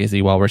navel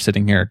gazy while we're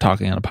sitting here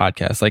talking on a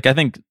podcast. Like, I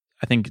think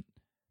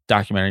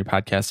documentary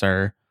podcasts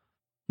are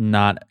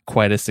not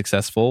quite as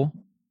successful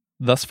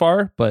thus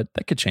far, but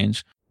that could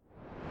change.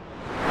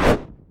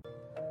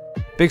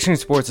 Big Screen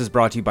Sports is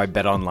brought to you by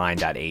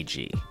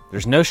BetOnline.ag.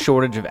 There's no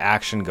shortage of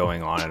action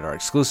going on at our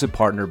exclusive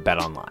partner,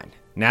 BetOnline.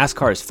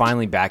 NASCAR is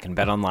finally back, and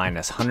BetOnline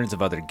has hundreds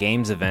of other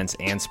games, events,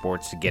 and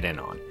sports to get in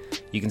on.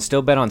 You can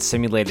still bet on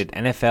simulated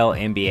NFL,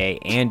 NBA,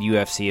 and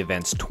UFC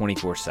events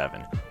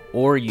 24/7.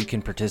 Or you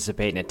can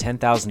participate in a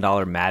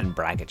 $10,000 Madden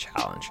Bracket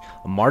Challenge,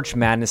 a March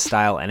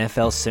Madness-style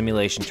NFL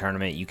simulation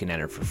tournament you can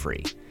enter for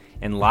free.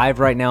 And live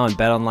right now on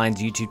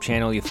BetOnline's YouTube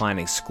channel, you'll find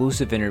an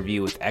exclusive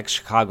interview with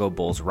ex-Chicago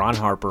Bulls Ron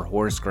Harper,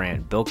 Horace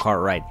Grant, Bill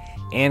Cartwright,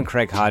 and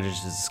Craig Hodges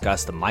to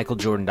discuss the Michael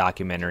Jordan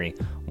documentary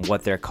and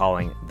what they're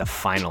calling The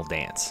Final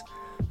Dance.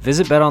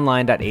 Visit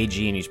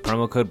betonline.ag and use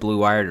promo code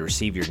BlueWire to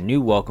receive your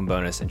new welcome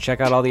bonus and check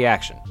out all the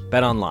action.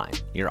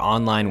 BetOnline, your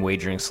online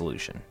wagering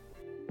solution.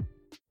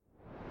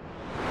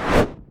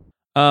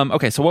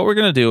 Okay, so what we're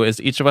going to do is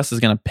each of us is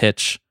going to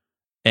pitch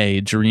a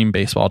dream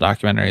baseball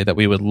documentary that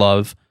we would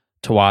love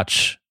to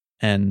watch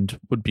and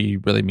would be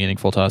really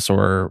meaningful to us,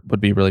 or would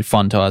be really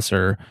fun to us,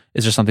 or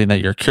is there something that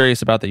you're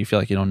curious about that you feel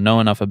like you don't know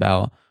enough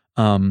about?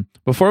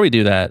 Before we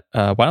do that,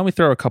 why don't we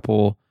throw a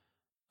couple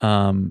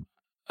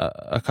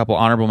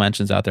honorable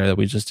mentions out there that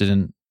we just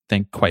didn't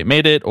think quite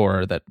made it,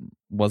 or that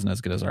wasn't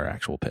as good as our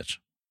actual pitch.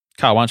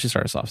 Kyle, why don't you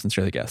start us off since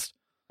you're the guest?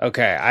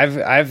 Okay,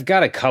 I've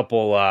got a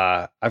couple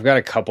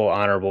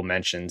honorable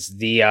mentions.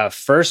 The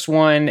first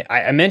one,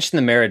 I mentioned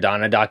the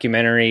Maradona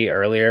documentary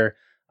earlier.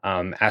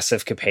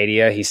 Asif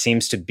Kapadia, he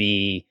seems to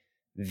be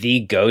the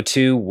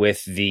go-to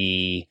with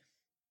the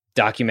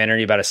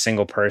documentary about a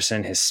single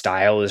person. His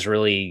style is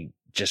really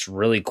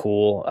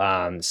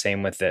cool.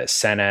 Same with the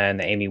Senna and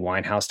the Amy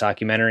Winehouse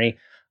documentary.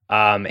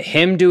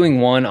 Him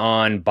doing one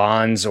on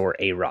Bonds or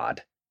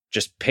A-Rod.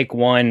 Just pick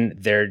one.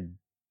 They're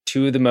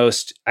two of the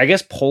most, I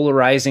guess,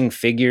 polarizing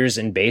figures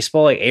in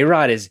baseball. Like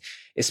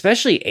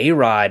especially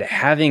A-Rod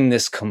having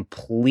this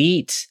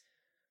complete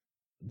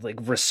like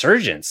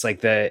resurgence, like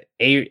the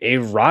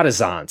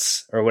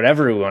A-Rodizance or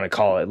whatever we want to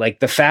call it. Like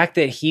the fact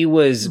that he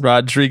was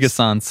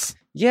Rodriguezance.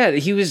 Yeah,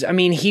 he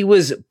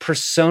was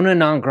persona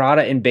non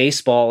grata in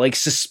baseball, like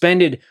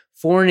suspended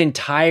for an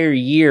entire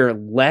year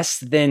less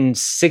than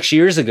 6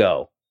 years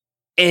ago.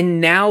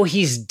 And now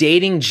he's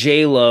dating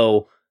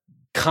J-Lo,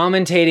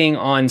 commentating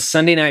on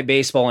Sunday Night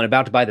Baseball and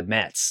about to buy the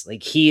Mets.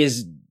 Like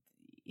he's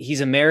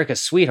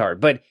America's sweetheart,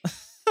 but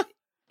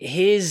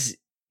his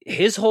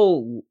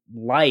whole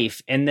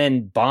life, and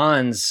then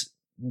Bonds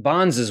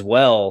Bonds as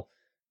well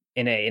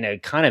in a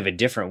kind of a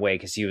different way,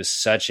 because he was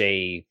such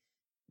a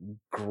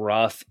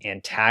gruff,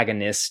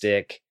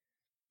 antagonistic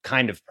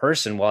kind of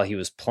person while he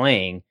was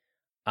playing.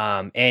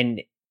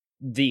 And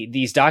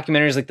these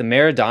documentaries, like the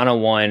Maradona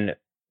one,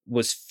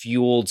 was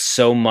fueled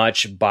so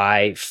much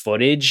by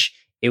footage.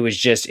 It's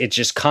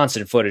just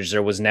constant footage.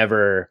 There was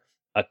never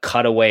a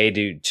cutaway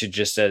to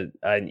just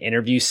an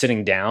interview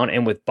sitting down.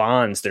 And with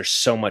Bonds, there's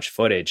so much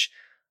footage.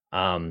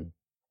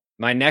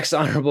 My next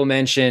honorable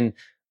mention,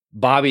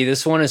 Bobby,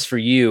 this one is for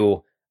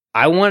you.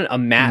 I want a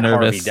Matt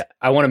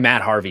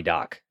Harvey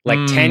doc.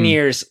 Like 10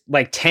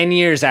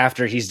 years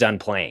after he's done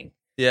playing.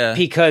 Yeah.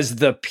 Because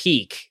the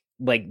peak,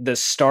 like the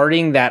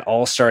starting that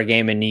All-Star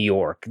game in New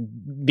York,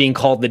 being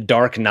called the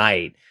Dark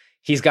Knight,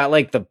 he's got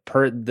like the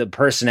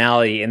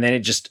personality, and then it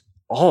just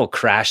all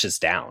crashes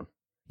down.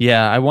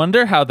 Yeah, I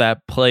wonder how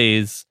that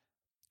plays,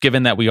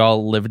 given that we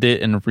all lived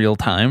it in real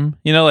time.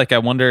 You know, like I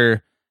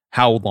wonder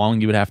how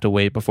long you would have to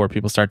wait before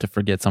people start to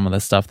forget some of the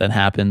stuff that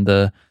happened,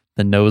 the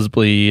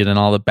nosebleed and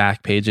all the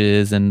back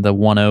pages and the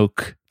One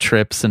Oak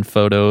trips and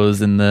photos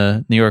and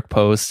the New York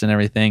Post and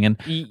everything. And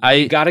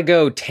you got to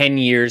go 10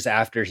 years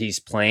after he's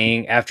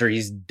playing, after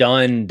he's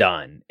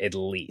done at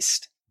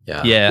least.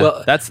 Yeah.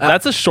 Well, that's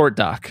a short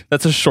doc.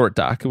 That's a short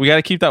doc. We got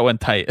to keep that one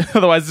tight.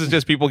 Otherwise, it's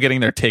just people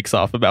getting their takes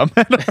off about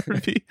Matt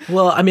Harvey.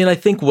 Well, I mean, I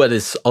think what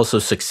is also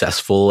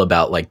successful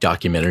about like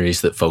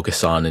documentaries that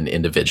focus on an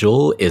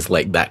individual is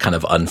like that kind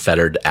of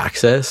unfettered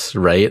access,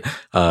 right?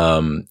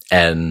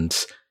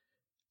 And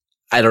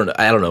I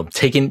don't know,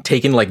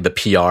 taking like the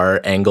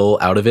PR angle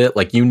out of it,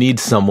 like you need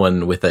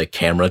someone with a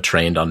camera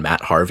trained on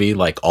Matt Harvey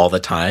like all the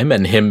time,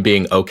 and him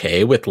being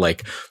okay with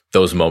like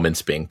those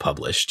moments being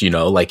published, you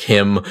know, like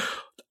him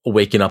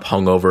waking up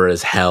hungover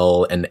as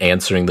hell and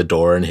answering the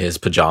door in his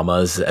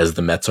pajamas as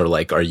the Mets are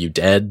like, "Are you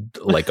dead?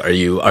 Like, are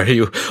you,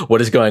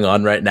 what is going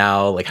on right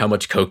now? Like, how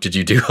much coke did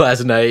you do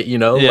last night?" You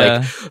know,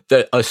 like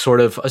a sort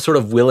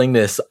of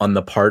willingness on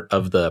the part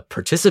of the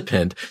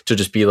participant to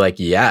just be like,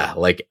 yeah,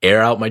 like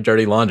air out my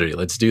dirty laundry.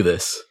 Let's do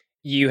this.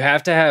 You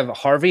have to have,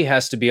 Harvey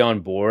has to be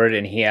on board,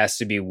 and he has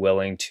to be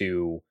willing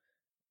to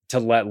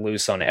let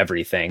loose on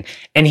everything.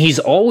 And he's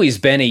always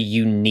been a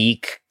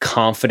unique,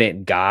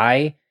 confident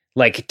guy.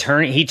 Like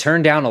he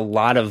turned down a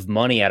lot of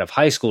money out of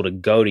high school to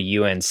go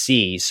to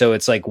UNC. So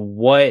it's like,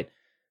 what,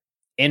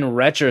 in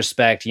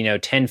retrospect,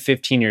 10,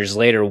 15 years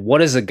later,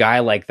 what is a guy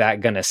like that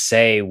going to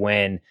say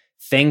when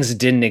things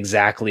didn't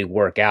exactly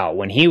work out?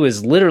 When he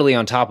was literally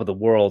on top of the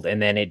world,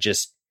 and then it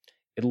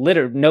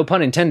literally, no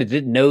pun intended,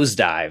 it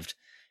nosedived.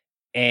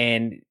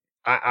 And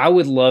I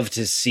would love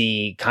to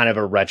see kind of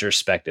a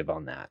retrospective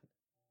on that.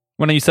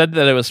 When you said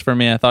that it was for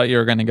me, I thought you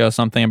were going to go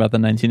something about the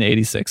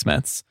 1986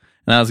 Mets.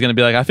 And I was going to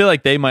be like, I feel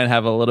like they might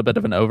have a little bit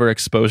of an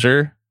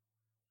overexposure.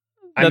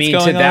 I mean,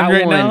 to that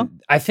right one, now.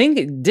 I think,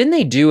 didn't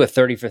they do a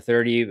 30 for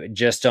 30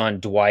 just on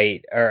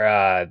Dwight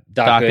or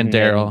Doc and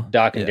Daryl?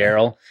 Doc and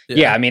Daryl.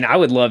 Yeah, I mean, I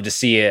would love to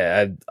see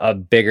a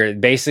bigger,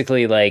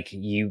 basically like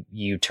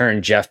you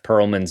turn Jeff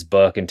Pearlman's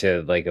book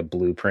into like a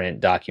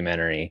blueprint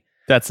documentary.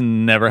 That's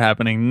never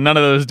happening. None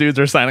of those dudes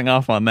are signing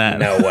off on that.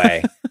 No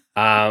way.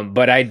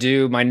 But I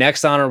do. My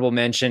next honorable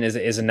mention is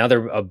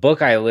a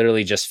book I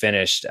literally just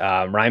finished.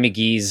 Ryan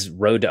McGee's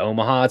Road to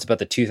Omaha. It's about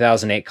the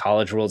 2008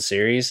 College World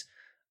Series.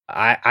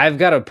 I've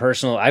got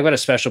a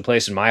special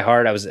place in my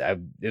heart. It was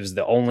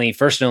the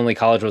first and only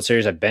College World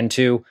Series I've been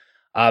to.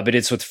 But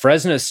it's with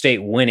Fresno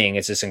State winning.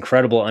 It's this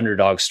incredible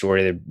underdog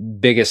story.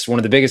 One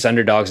of the biggest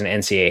underdogs in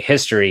NCAA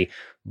history.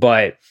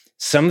 But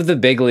some of the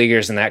big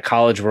leaguers in that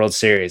College World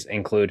Series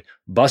include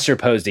Buster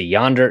Posey,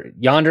 Yonder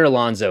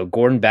Alonso,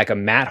 Gordon Beckham,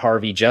 Matt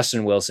Harvey,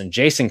 Justin Wilson,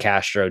 Jason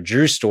Castro,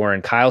 Drew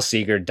Storen, Kyle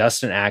Seager,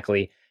 Dustin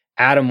Ackley,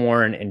 Adam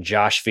Warren, and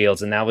Josh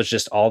Fields. And that was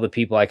just all the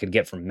people I could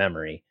get from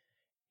memory.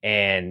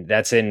 And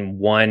that's in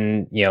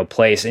one,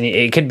 place. And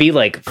it could be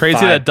like crazy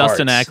that parts.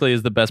 Dustin Ackley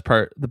is the best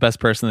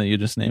person that you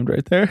just named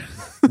right there.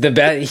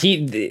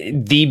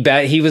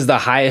 He was the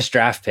highest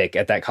draft pick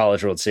at that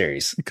College World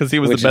Series because he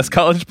was the best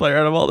college player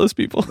out of all those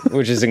people,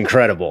 which is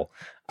incredible.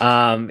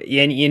 And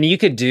you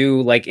could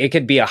do like, it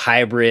could be a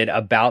hybrid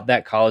about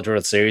that College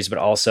World Series, but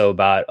also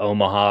about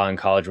Omaha and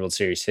College World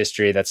Series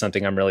history. That's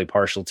something I'm really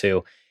partial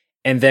to.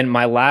 And then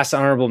my last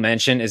honorable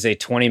mention is a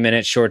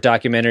 20-minute short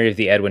documentary of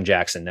the Edwin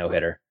Jackson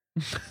no-hitter.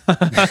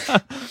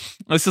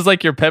 This is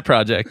like your pet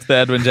project, the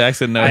Edwin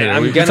Jackson no-hitter.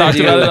 We talked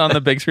about it on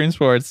the Big Screen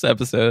Sports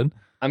episode.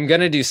 I'm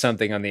gonna do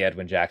something on the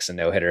Edwin Jackson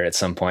no-hitter at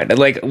some point.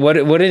 Like what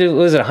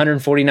was it?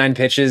 149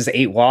 pitches,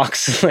 8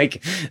 walks.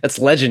 Like that's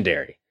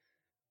legendary.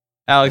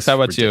 Alex, how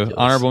about ridiculous. You?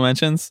 Honorable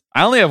mentions?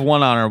 I only have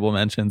one honorable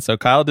mention, so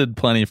Kyle did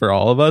plenty for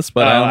all of us.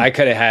 But I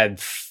could have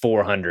had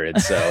 400.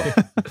 So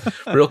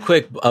real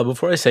quick,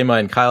 before I say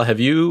mine, Kyle,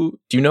 do you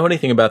know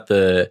anything about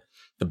the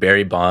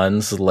Barry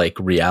Bonds like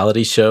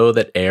reality show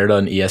that aired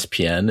on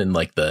ESPN in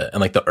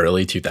the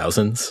early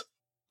 2000s?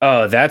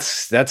 Oh,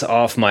 that's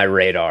off my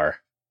radar.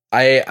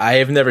 I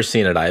have never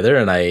seen it either,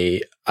 and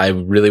I I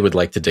really would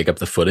like to dig up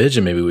the footage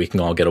and maybe we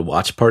can all get a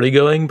watch party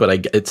going.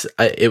 But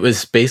it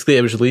was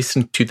released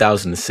in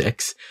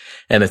 2006,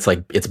 and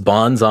it's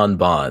Bonds on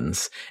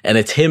Bonds, and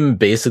it's him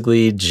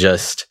basically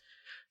just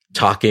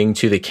talking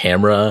to the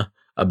camera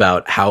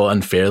about how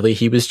unfairly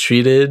he was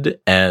treated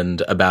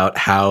and about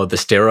how the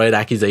steroid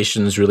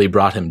accusations really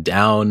brought him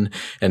down,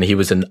 and he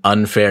was an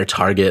unfair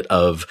target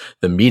of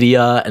the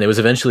media. And it was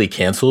eventually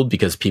canceled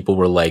because people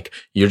were like,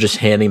 you're just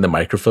handing the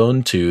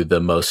microphone to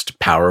the most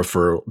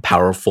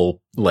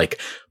powerful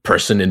like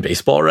person in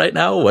baseball right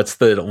now.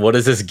 What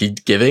is this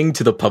giving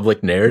to the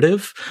public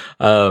narrative?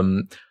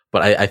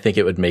 But I think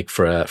it would make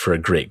for a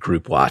great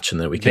group watch, and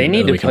then we can. They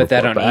need to put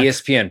that on back.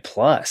 ESPN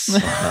Plus.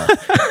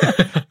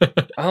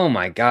 Oh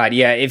my God!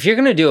 Yeah, if you're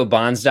gonna do a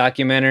Bonds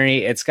documentary,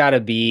 it's got to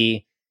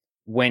be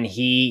when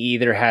he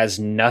either has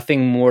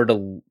nothing more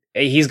to.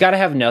 He's got to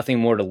have nothing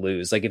more to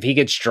lose. Like if he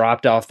gets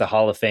dropped off the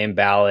Hall of Fame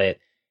ballot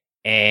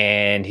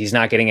and he's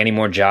not getting any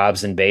more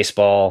jobs in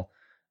baseball,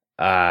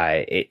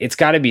 it's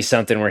got to be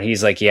something where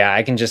he's like, yeah,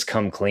 I can just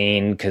come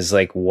clean because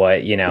like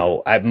what,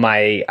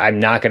 I'm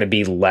not going to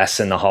be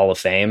less in the Hall of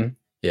Fame.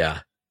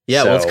 Yeah.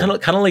 Yeah, well, it's kind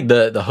of like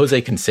the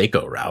Jose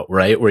Canseco route,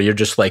 right? Where you're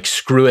just like,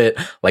 screw it,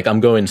 like I'm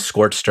going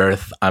scorched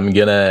earth. I'm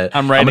gonna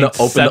open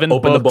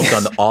the book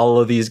on all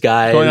of these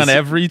guys, going on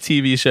every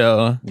TV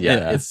show.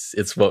 Yeah.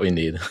 It's what we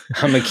need.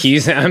 I'm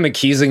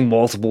accusing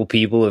multiple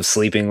people of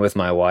sleeping with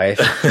my wife.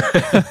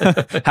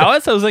 How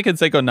has Jose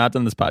Canseco not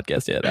done this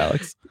podcast yet,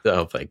 Alex?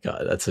 Oh my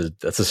God, that's a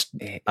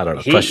I don't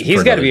know.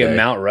 He's got to be a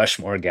Mount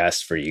Rushmore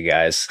guest for you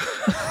guys.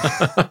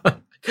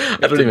 I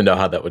don't even know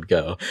how that would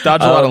go.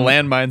 Dodge a lot of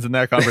landmines in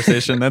that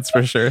conversation, that's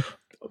for sure.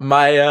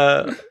 My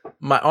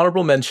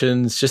honorable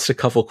mentions, just a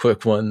couple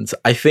quick ones.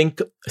 I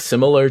think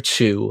similar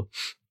to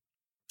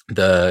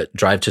the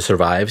Drive to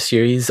Survive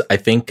series, I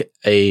think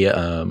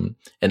an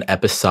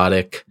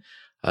episodic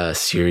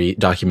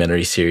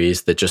documentary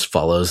series that just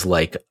follows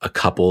like a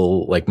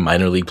couple like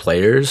minor league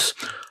players,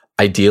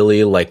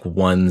 ideally like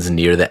ones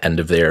near the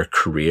end of their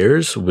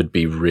careers, would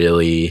be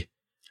really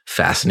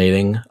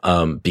fascinating,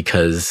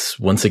 because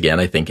once again,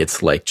 I think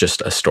it's like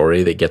just a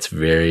story that gets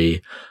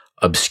very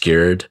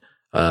obscured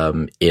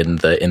in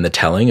the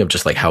telling of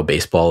just like how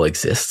baseball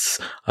exists.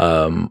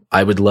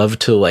 I would love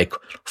to like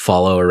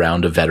follow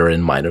around a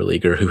veteran minor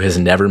leaguer who has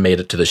never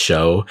made it to the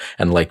show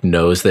and like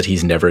knows that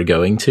he's never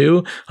going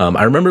to.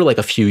 I remember like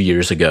a few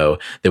years ago,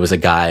 there was a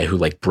guy who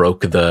like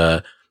broke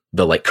the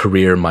like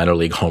career minor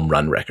league home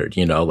run record,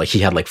 like he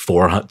had like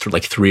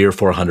 300 or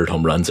 400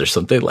 home runs or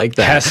something like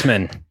that.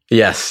 Hessman.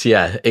 Yes.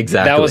 Yeah,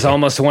 exactly. That was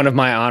almost one of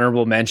my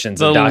honorable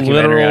mentions, a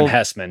documentary on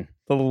Hessman.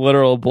 The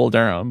literal Bull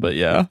Durham, but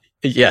yeah.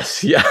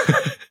 Yes. Yeah.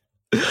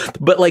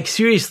 But like,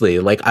 seriously,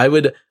 like I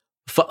want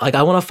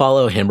to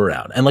follow him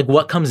around and like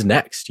what comes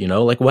next,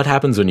 like what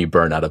happens when you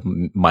burn out of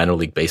minor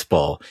league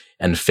baseball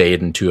and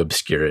fade into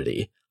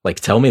obscurity? Like,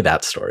 tell me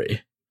that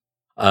story.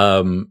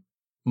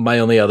 My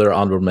only other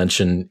honorable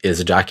mention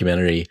is a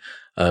documentary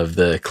of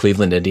the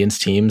Cleveland Indians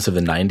teams of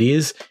the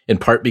 90s, in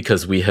part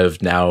because we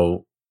have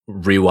now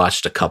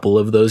rewatched a couple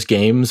of those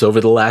games over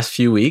the last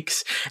few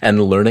weeks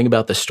and learning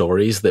about the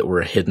stories that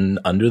were hidden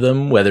under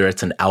them, whether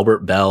it's an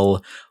Albert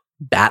Bell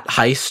bat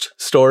heist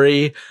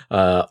story,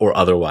 or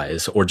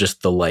otherwise, or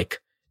just the like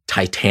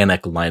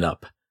Titanic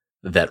lineup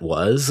that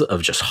was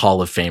of just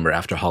Hall of Famer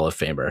after Hall of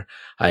Famer.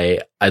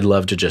 I'd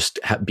love to just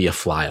be a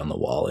fly on the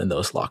wall in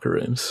those locker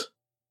rooms.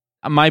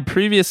 My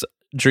previous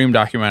dream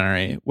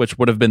documentary, which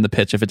would have been the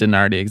pitch if it didn't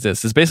already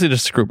exist, is basically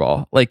just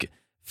Screwball. Like,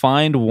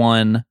 find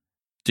one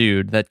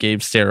dude that gave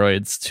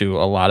steroids to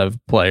a lot of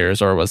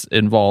players or was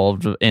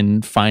involved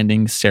in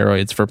finding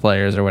steroids for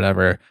players or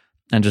whatever,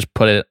 and just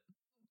put it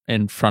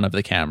in front of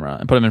the camera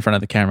and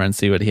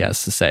see what he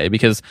has to say.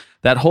 Because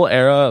that whole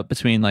era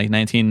between like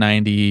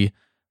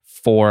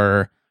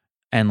 1994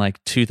 and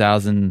like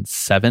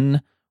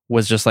 2007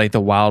 was just like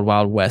the wild,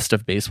 wild west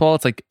of baseball.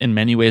 It's like in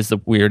many ways the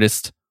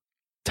weirdest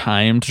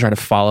time to try to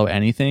follow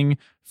anything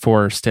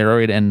for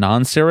steroid and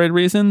non-steroid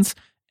reasons.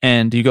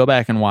 And you go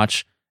back and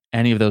watch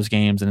any of those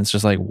games and it's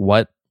just like,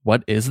 what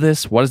is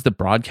this? What is the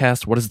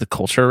broadcast? What is the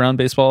culture around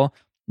baseball?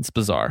 It's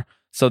bizarre.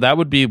 So that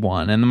would be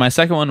one. And then my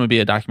second one would be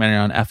a documentary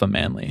on Effa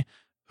Manley,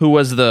 who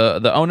was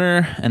the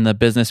owner and the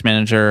business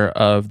manager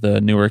of the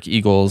Newark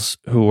Eagles,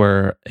 who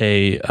were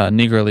a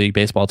Negro League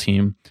baseball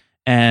team.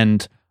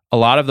 And a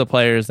lot of the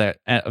players that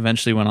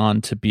eventually went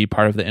on to be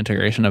part of the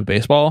integration of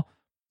baseball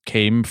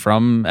came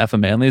from Effa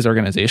Manley's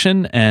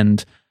organization.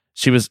 And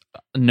she was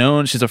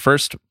known, she's the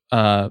first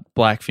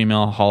Black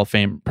female Hall of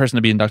Fame person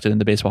to be inducted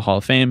into Baseball Hall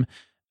of Fame,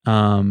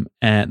 and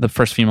the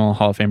first female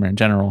Hall of Famer in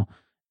general.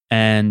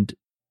 And,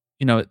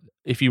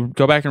 if you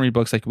go back and read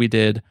books like we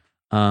did,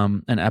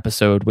 an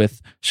episode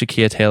with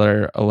Shakia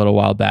Taylor a little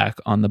while back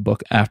on the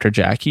book After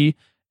Jackie.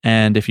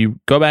 And if you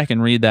go back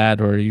and read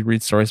that, or you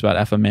read stories about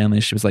Effa Manley,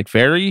 she was like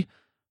very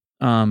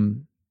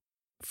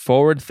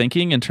forward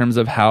thinking in terms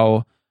of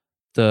how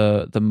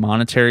the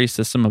monetary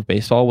system of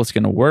baseball was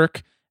going to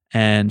work.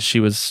 And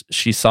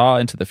she saw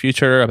into the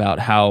future about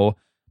how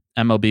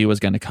MLB was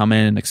going to come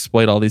in and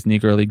exploit all these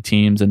Negro League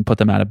teams and put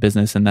them out of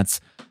business. And that's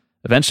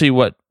eventually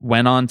what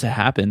went on to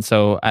happen.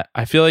 So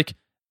I feel like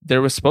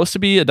there was supposed to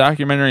be a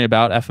documentary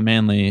about Effa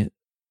Manley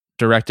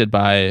directed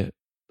by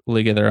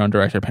League of Their Own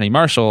director Penny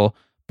Marshall,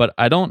 but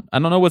I don't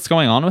know what's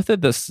going on with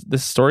it. This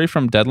story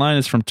from Deadline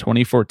is from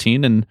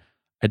 2014, and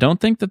I don't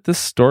think that this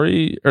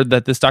story or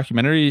that this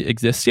documentary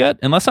exists yet,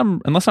 unless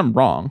I'm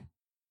wrong.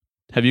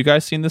 Have you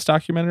guys seen this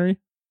documentary?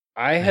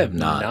 I have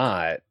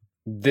not.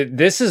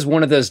 This is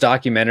one of those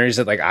documentaries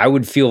that like I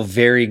would feel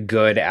very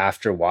good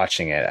after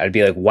watching it. I'd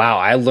be like, wow,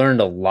 I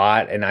learned a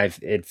lot, and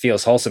it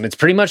feels wholesome. It's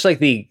pretty much like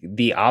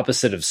the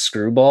opposite of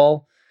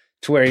Screwball,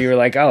 to where you're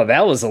like, oh,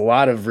 that was a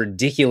lot of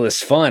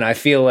ridiculous fun. I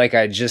feel like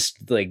I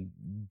just like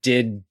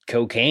did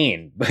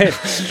cocaine, but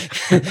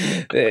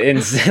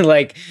and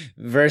like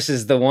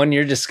versus the one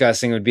you're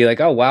discussing would be like,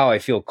 oh wow, I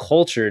feel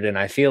cultured, and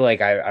I feel like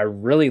I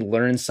really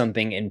learned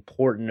something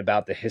important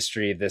about the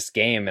history of this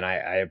game, and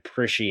I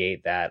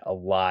appreciate that a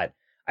lot.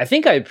 I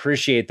think I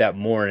appreciate that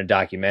more in a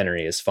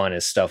documentary, as fun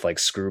as stuff like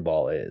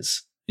Screwball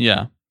is.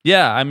 Yeah.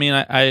 I mean,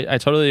 I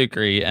totally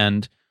agree,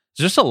 and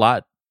there's just a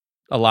lot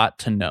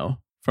to know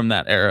from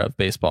that era of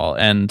baseball,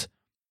 and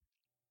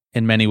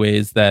in many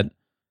ways that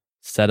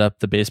set up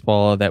the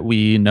baseball that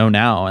we know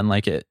now, and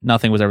like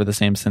nothing was ever the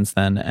same since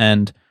then,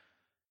 and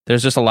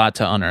there's just a lot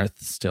to unearth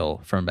still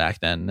from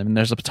back then. I mean,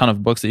 there's a ton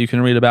of books that you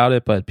can read about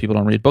it, but people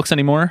don't read books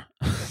anymore.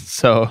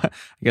 So I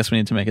guess we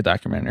need to make a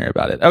documentary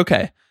about it.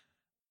 Okay,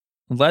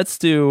 let's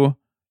do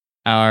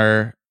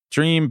our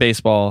dream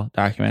baseball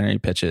documentary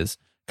pitches.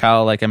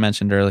 Kyle, like I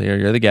mentioned earlier,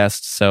 you're the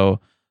guest, so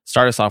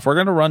start us off. We're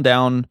going to run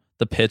down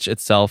the pitch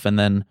itself, and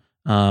then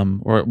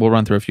we'll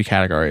run through a few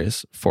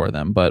categories for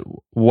them. But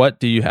what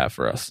do you have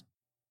for us?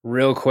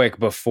 Real quick,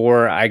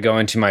 before I go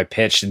into my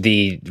pitch,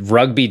 the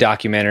rugby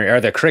documentary or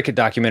the cricket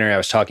documentary I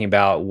was talking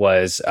about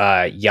was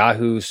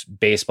Yahoo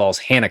Baseball's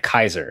Hannah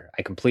Kaiser.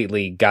 I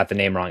completely got the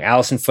name wrong.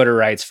 Allison Footer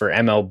writes for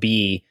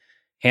MLB.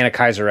 Hannah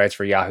Kaiser writes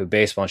for Yahoo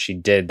Baseball, and she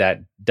did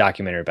that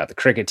documentary about the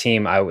cricket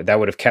team. That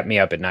would have kept me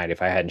up at night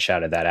if I hadn't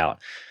shouted that out.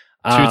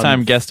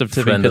 Two-time guest of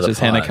Tipping Pitches,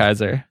 Hannah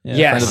Kaiser.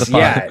 Yes,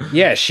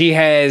 yeah. She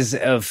has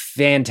a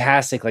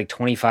fantastic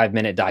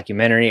 25-minute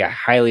documentary. I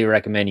highly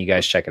recommend you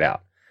guys check it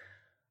out.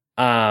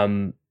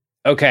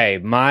 Okay,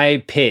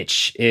 my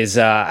pitch is,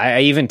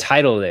 I even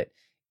titled it.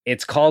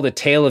 It's called A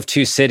Tale of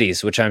Two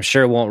Cities, which I'm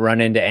sure won't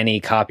run into any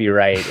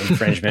copyright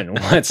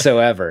infringement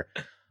whatsoever.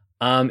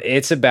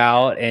 It's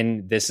about,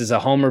 and this is a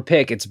homer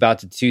pick, it's about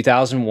the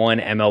 2001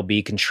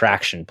 MLB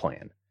contraction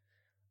plan.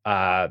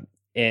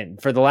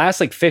 And for the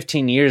last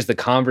 15 years, the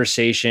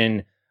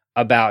conversation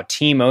about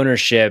team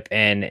ownership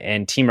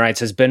and team rights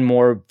has been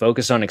more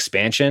focused on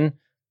expansion,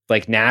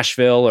 like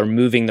Nashville or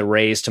moving the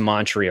Rays to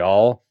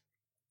Montreal.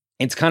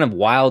 It's kind of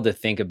wild to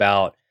think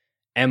about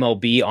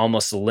MLB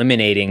almost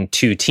eliminating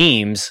two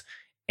teams.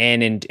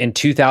 And in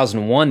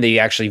 2001, they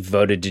actually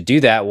voted to do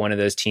that. One of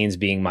those teams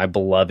being my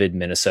beloved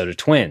Minnesota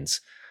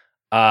Twins.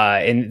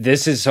 And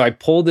this is, so I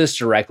pulled this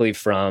directly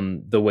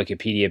from the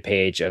Wikipedia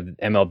page of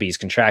MLB's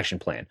contraction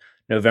plan.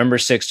 November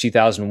 6,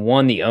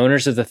 2001, the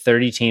owners of the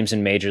 30 teams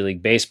in Major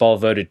League Baseball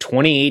voted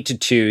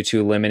 28-2 to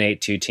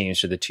eliminate two teams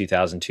for the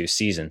 2002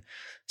 season.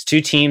 As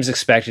two teams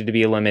expected to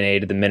be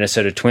eliminated, the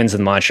Minnesota Twins and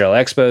the Montreal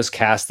Expos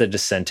cast the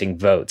dissenting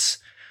votes.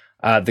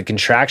 The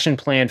contraction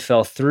plan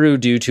fell through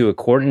due to a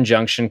court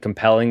injunction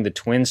compelling the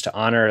Twins to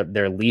honor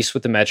their lease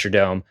with the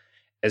Metrodome,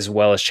 as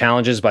well as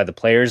challenges by the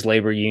Players'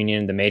 Labor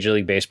Union, the Major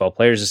League Baseball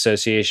Players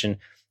Association.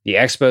 The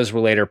Expos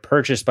were later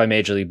purchased by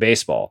Major League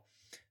Baseball.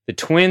 The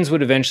Twins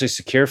would eventually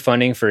secure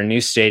funding for a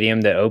new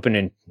stadium that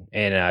opened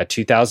in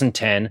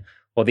 2010,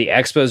 while the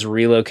Expos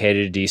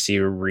relocated to D.C.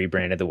 or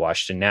rebranded the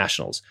Washington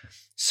Nationals.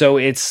 So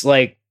it's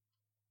like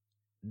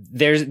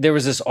there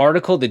was this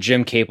article that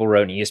Jim Capel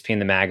wrote in ESPN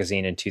the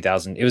magazine in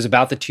 2000. It was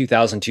about the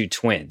 2002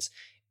 Twins.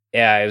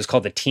 It was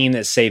called The Team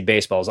That Saved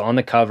Baseball. It was on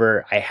the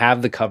cover. I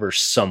have the cover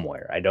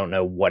somewhere. I don't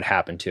know what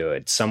happened to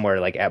it.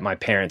 Somewhere at my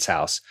parents'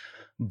 house.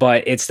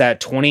 But it's that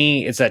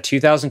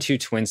 2002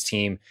 Twins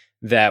team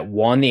that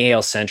won the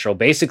AL Central.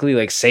 Basically,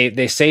 they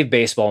saved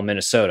baseball in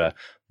Minnesota.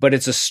 But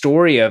it's a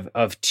story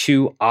of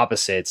two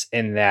opposites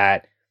in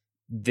that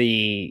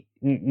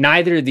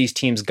neither of these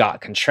teams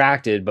got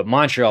contracted, but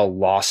Montreal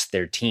lost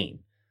their team,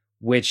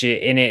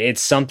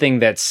 it's something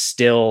that's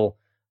still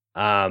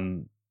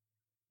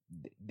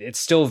it's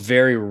still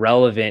very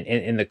relevant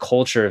in the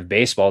culture of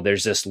baseball.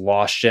 There's this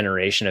lost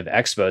generation of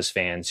Expos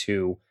fans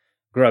who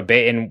grew up,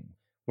 and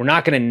we're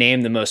not going to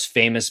name the most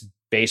famous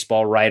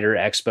baseball writer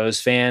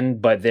Expos fan,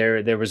 but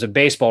there was a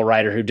baseball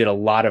writer who did a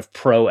lot of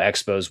pro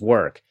Expos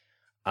work.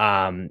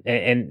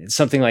 And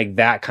something like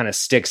that kind of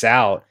sticks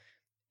out.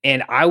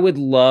 And I would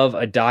love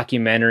a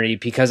documentary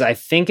because I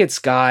think it's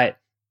got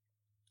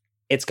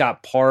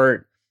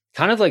part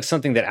kind of like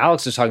something that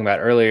Alex was talking about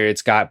earlier.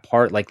 It's got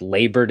part like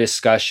labor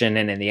discussion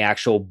and in the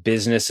actual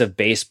business of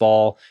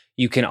baseball.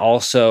 You can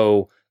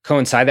also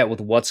coincide that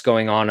with what's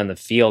going on in the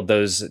field.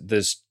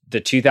 The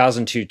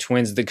 2002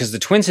 Twins, because the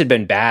Twins had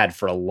been bad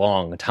for a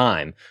long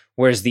time,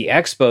 whereas the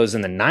Expos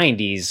in the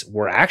 90s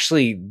were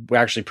actually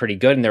pretty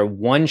good. And their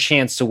one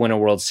chance to win a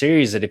World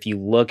Series that, if you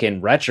look in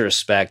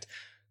retrospect,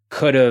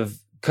 could have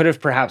could have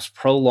perhaps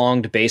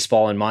prolonged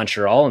baseball in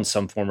Montreal in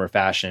some form or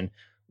fashion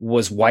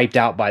was wiped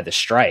out by the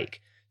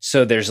strike.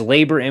 So there's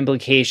labor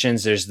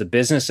implications. There's the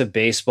business of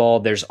baseball.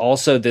 There's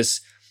also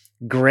this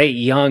great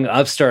young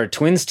upstart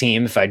Twins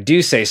team, if I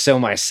do say so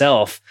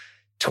myself.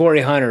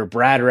 Torrey Hunter,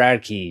 Brad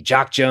Radke,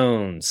 Jock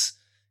Jones.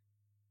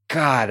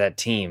 God, that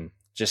team.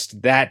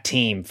 Just that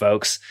team,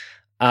 folks.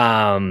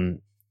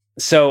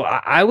 So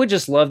I would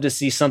just love to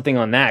see something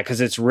on that, because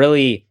it's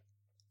really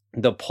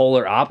the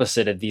polar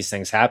opposite of these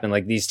things happen.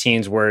 Like these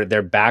teams where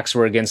their backs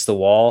were against the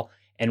wall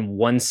and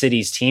one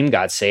city's team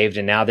got saved,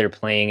 and now they're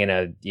playing in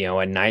a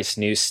nice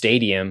new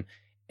stadium,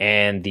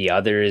 and the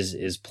other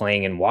is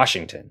playing in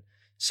Washington.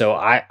 So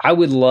I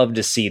would love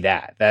to see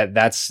that.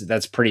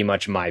 That's pretty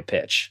much my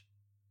pitch.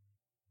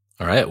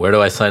 All right, where do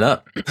I sign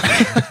up?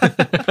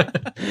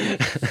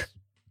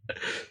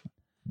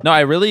 No,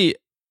 I really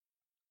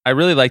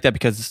like that,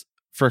 because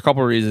for a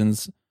couple of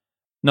reasons.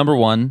 Number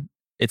one,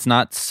 it's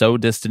not so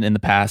distant in the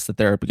past that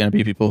there are going to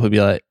be people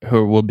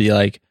who will be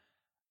like,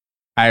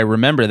 I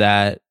remember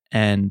that,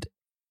 and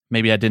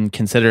maybe I didn't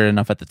consider it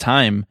enough at the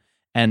time.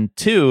 And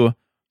two,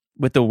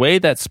 with the way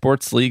that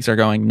sports leagues are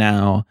going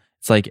now,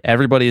 it's like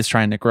everybody is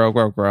trying to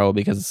grow,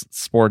 because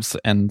sports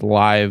and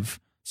live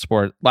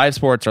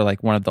sports are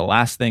like one of the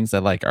last things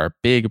that like are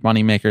big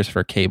money makers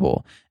for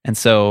cable. And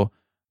so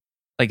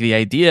like the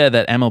idea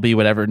that MLB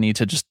would ever need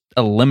to just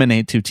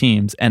eliminate two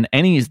teams, and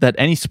any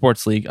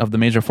sports league of the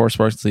major four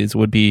sports leagues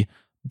would be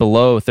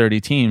below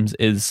 30 teams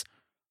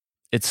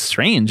it's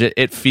strange.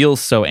 It feels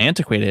so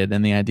antiquated,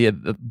 and the idea,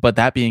 but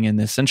that being in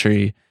this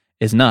century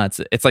is nuts.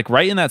 It's like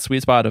right in that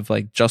sweet spot of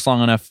like just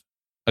long enough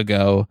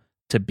ago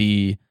to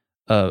be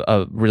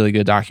a really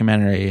good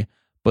documentary,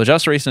 but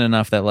just recent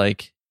enough that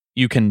like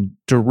you can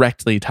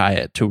directly tie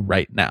it to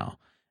right now.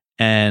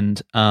 And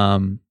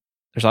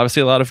there's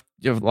obviously a lot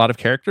of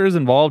characters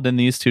involved in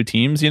these two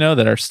teams,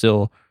 that are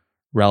still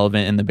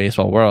relevant in the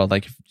baseball world.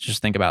 Like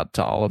just think about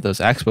to all of those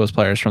Expos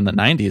players from the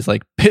 90s.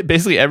 Like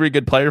basically every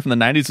good player from the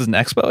 90s was an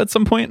Expo at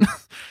some point.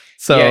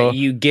 So yeah,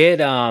 you get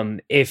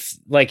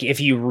if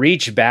you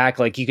reach back,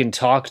 like you can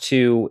talk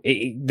to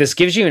this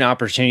gives you an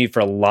opportunity for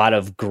a lot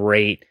of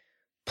great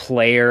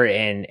player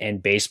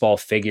and baseball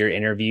figure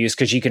interviews,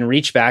 because you can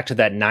reach back to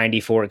that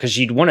 94, because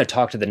you'd want to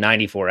talk to the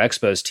 94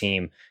 Expos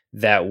team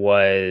that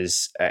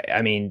was,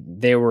 I mean,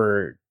 they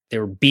were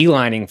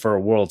beelining for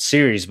a World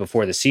Series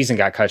before the season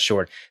got cut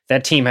short.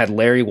 That team had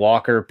Larry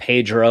Walker,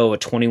 Pedro, a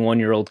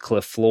 21-year-old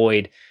Cliff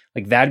Floyd.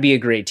 Like that'd be a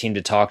great team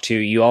to talk to.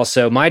 You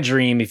also, my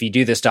dream, if you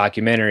do this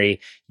documentary,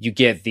 you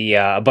get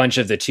a bunch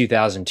of the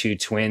 2002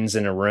 Twins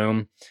in a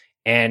room,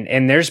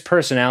 and there's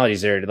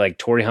personalities there like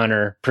Torrey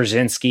Hunter,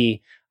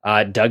 Przinsky,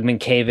 Doug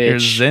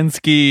Minkiewicz.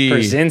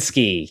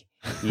 Przinsky.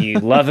 You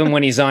love him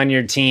when he's on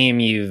your team.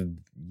 You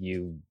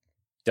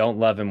don't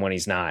love him when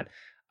he's not.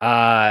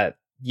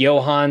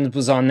 Johan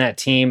was on that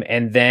team.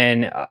 And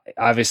then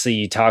obviously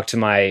you talk to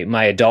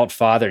my adult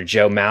father,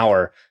 Joe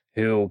Mauer,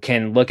 who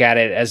can look at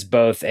it as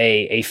both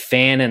a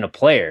fan and a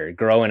player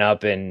growing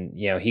up. And,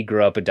 he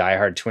grew up a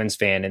diehard Twins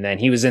fan, and then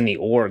he was in the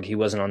org. He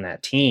wasn't on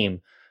that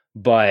team.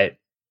 But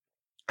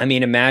I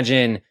mean,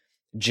 imagine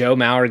Joe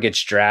Mauer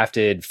gets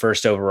drafted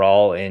first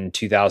overall in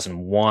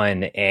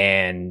 2001.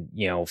 And,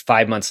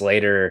 5 months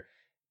later,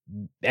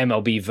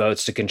 MLB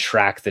votes to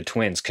contract the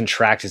Twins,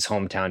 contract his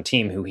hometown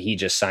team, who he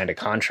just signed a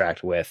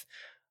contract with.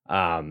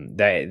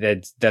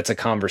 That's a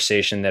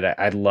conversation that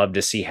I'd love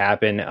to see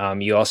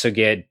happen. You also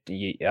get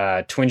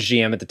Twins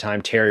GM at the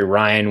time, Terry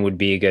Ryan, would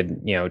be a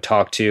good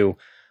talk to.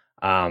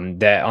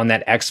 That on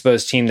that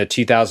Expos team, the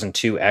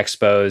 2002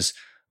 Expos,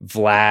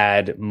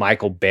 Vlad,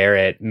 Michael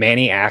Barrett,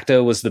 Manny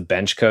Acta was the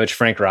bench coach.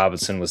 Frank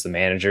Robinson was the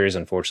manager. He's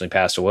unfortunately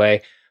passed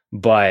away.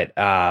 But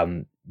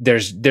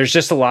there's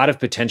just a lot of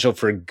potential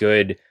for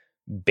good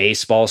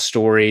baseball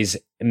stories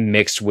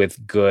mixed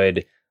with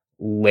good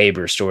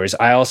labor stories.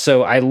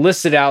 I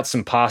listed out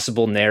some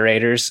possible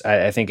narrators.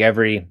 I think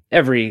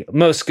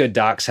most good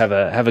docs have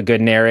a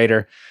good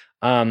narrator.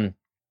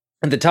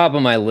 At the top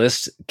of my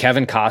list,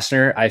 Kevin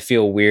Costner. I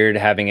feel weird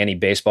having any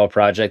baseball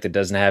project that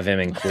doesn't have him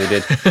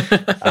included.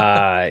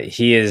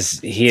 He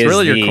is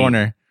really your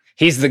corner.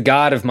 He's the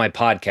god of my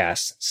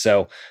podcast.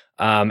 So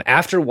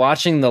after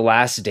watching The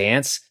Last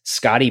Dance,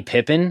 Scottie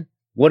Pippen,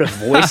 what a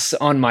voice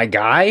on my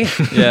guy.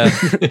 Yeah.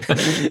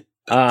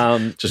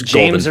 Just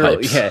James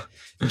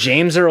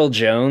Earl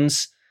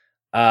Jones,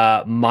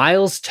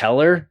 Miles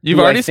Teller. You've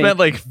already spent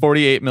like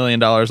 $48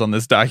 million on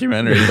this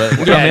documentary, but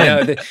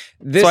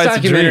this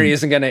documentary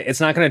it's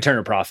not gonna turn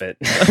a profit.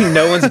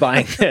 No one's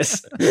buying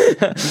this.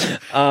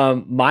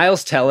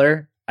 Miles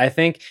Teller, I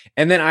think.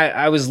 And then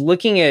I was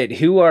looking at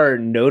who are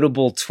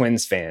notable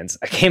Twins fans.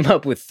 I came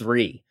up with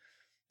 3.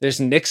 There's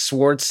Nick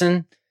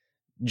Swartzen,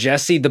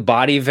 Jesse the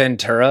Body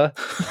Ventura,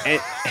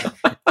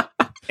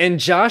 and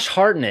Josh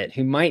Hartnett,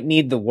 who might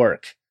need the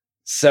work.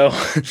 So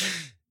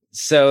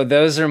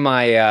those are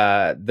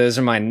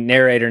my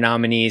narrator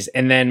nominees.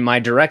 And then my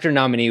director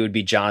nominee would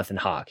be Jonathan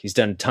Hawk. He's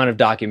done a ton of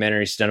documentaries.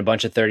 He's done a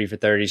bunch of 30 for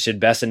 30. He did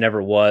Best It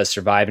Never Was,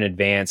 Survive and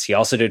Advance. He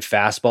also did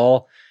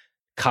Fastball.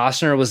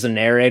 Costner was the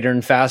narrator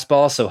in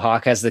Fastball, so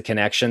Hawk has the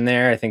connection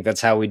there. I think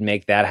that's how we'd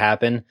make that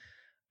happen.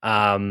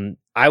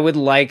 I would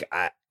like,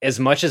 as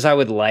much as I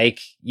would like,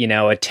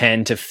 a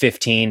 10 to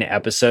 15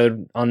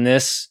 episode on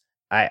this,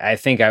 I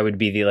think I would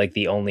be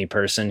the only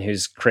person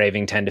who's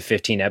craving 10 to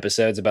 15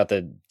 episodes about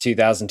the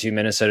 2002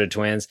 Minnesota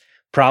Twins.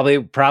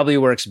 Probably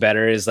works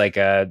better as like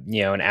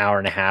an hour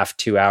and a half,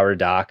 2 hour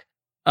doc.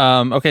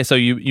 Okay, so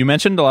you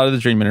mentioned a lot of the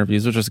dream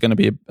interviews, which was going to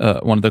be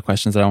one of the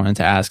questions that I wanted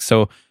to ask.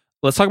 So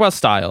let's talk about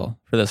style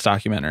for this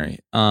documentary.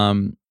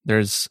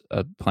 There's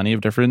plenty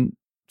of different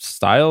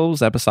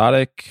styles,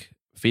 episodic,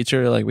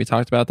 feature, like we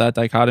talked about that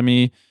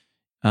dichotomy.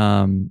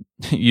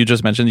 You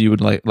just mentioned you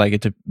would like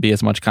it to be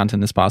as much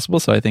content as possible,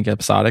 so I think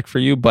episodic for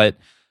you. But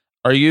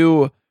are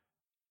you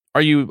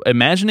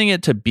imagining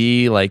it to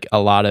be like a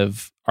lot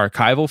of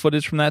archival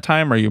footage from that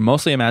time? Or are you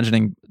mostly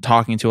imagining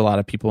talking to a lot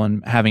of people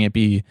and having it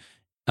be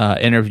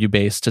interview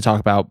based to talk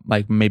about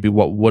like maybe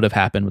what would have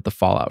happened with the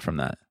fallout from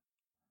that?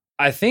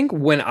 I think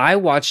when I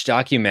watch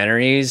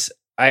documentaries,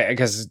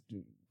 because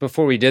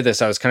before we did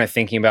this, I was kind of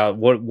thinking about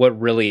what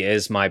really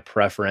is my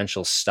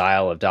preferential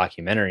style of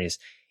documentaries.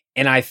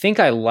 And I think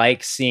I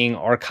like seeing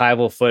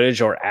archival footage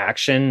or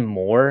action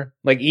more.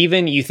 Like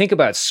even you think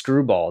about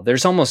Screwball,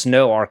 there's almost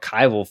no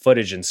archival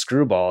footage in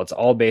Screwball. It's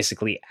all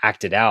basically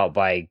acted out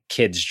by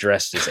kids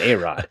dressed as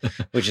A-Rod,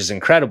 which is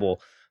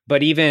incredible.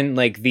 But even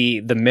like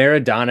the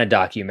Maradona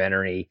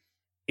documentary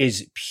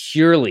is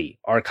purely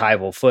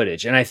archival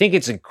footage. And I think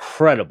it's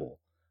incredible.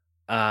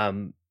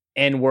 And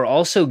we're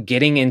also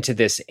getting into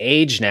this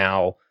age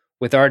now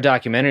with our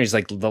documentaries,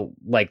 like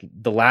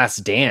the Last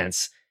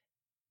Dance.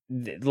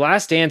 The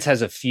Last Dance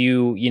has a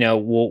few,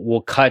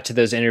 we'll cut to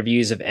those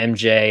interviews of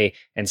MJ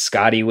and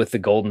Scotty with the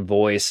golden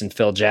voice and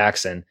Phil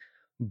Jackson.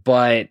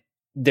 But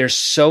there's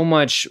so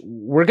much,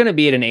 we're going to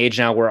be at an age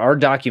now where our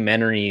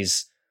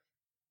documentaries,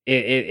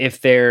 if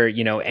they're,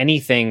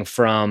 anything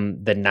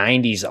from the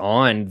 90s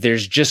on,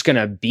 there's just going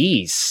to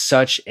be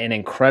such an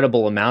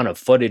incredible amount of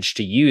footage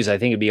to use. I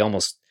think it'd be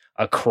almost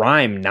a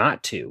crime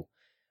not to.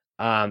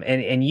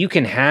 And you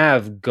can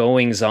have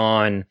goings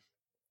on.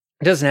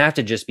 It doesn't have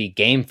to just be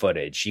game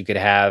footage. You could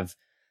have,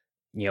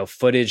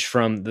 footage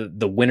from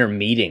the winter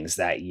meetings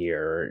that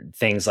year, or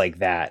things like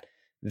that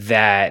you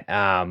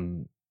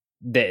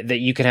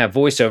can have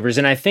voiceovers.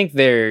 And I think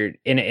there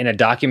in a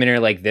documentary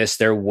like this,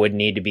 there would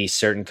need to be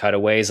certain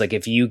cutaways. Like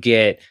if you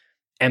get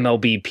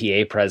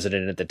MLBPA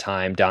president at the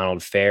time,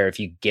 Donald Fair,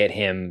 if you get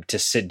him to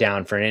sit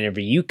down for an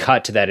interview, you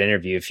cut to that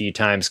interview a few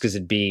times, because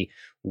it'd be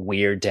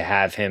weird to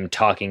have him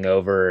talking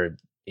over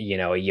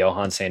a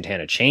Johan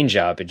Santana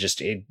changeup.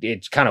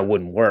 It kind of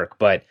wouldn't work.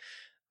 But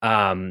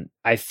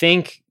I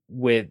think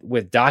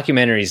with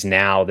documentaries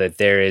now that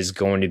there is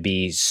going to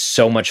be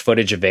so much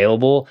footage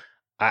available,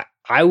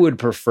 I would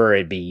prefer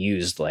it be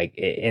used like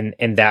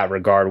in that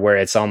regard, where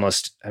it's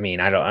almost, I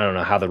don't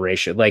know how the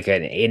ratio, like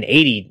an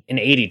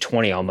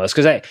 80-20 almost.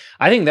 Cause I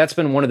think that's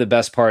been one of the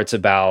best parts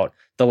about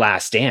The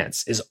Last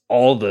Dance is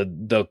all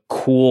the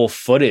cool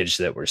footage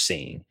that we're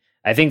seeing.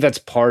 I think that's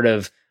part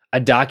of a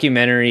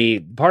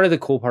documentary. Part of the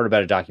cool part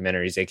about a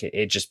documentary is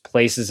it just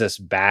places us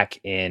back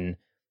in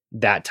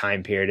that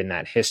time period, in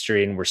that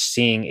history. And we're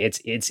seeing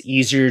it's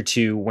easier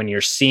to, when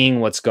you're seeing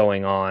what's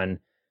going on,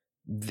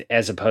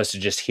 as opposed to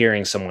just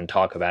hearing someone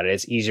talk about it,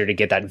 it's easier to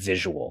get that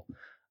visual.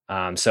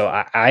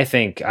 So I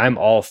think I'm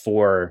all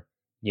for,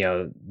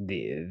 the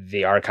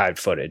archived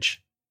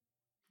footage.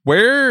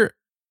 Where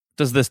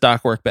does this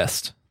doc work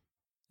best?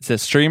 Is it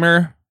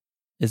streamer?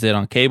 Is it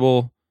on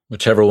cable?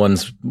 Whichever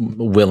one's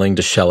willing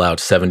to shell out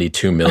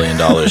 $72 million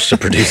to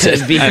produce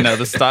it. I know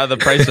the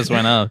price just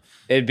went up.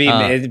 It'd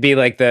be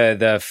like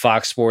the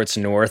Fox Sports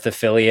North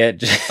affiliate,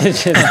 just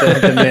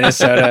the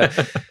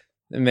Minnesota.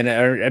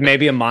 Or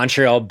maybe a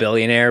Montreal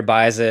billionaire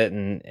buys it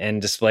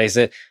and displays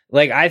it.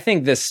 Like, I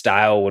think this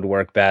style would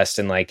work best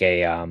in like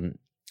a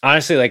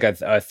honestly like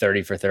a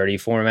 30 for 30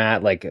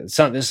 format, like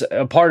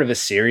a part of a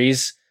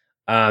series.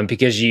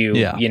 Because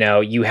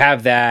you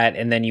have that,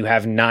 and then you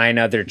have 9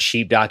 other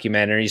cheap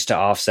documentaries to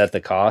offset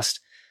the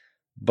cost.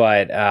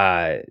 But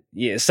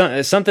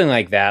something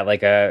like that.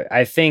 Like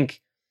I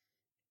think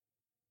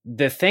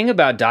the thing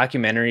about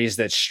documentaries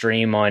that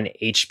stream on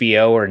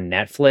HBO or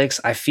Netflix,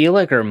 I feel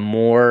like are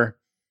more,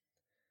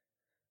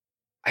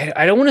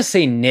 I don't want to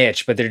say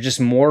niche, but they're just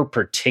more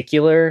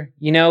particular,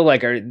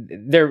 like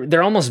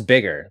they're almost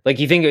bigger. Like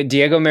you think of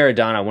Diego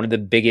Maradona, one of the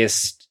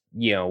biggest,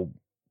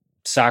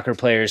 soccer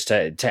players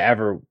to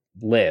ever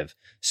live.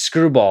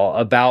 Screwball,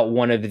 about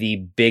one of the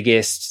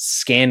biggest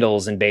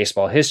scandals in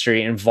baseball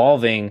history,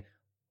 involving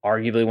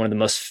arguably one of the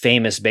most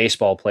famous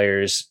baseball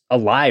players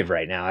alive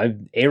right now.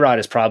 A-Rod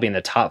is probably in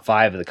the top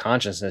 5 of the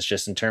consciousness,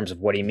 just in terms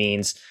of what he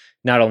means,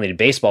 not only to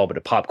baseball, but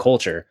to pop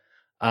culture.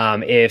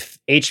 If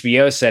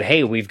HBO said,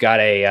 hey, we've got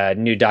a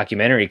new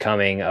documentary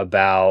coming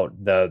about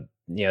the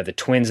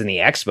Twins and the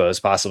Expos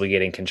possibly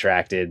getting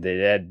contracted,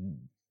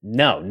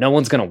 no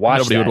one's going to watch.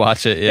 Nobody would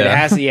watch it. Yeah. It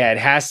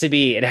has to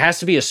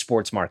be a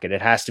sports market.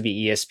 It has to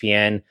be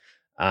ESPN,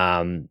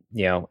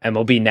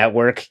 MLB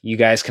Network. You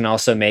guys can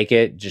also make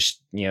it,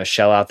 just,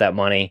 shell out that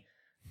money.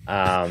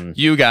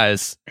 You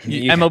guys,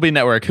 MLB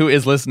Network, who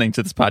is listening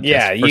to this podcast?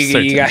 Yeah,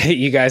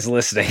 you guys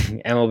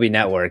listening, MLB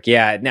Network.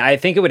 Yeah, now, I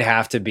think it would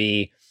have to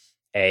be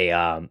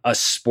a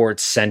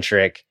sports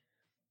centric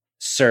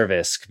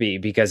service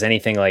because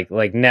anything like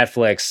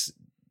Netflix.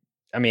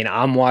 I mean,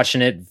 I'm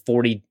watching it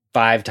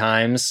 45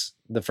 times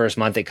the first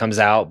month it comes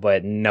out,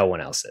 but no one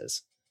else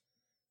is.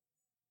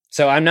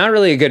 So I'm not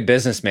really a good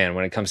businessman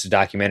when it comes to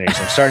documentaries.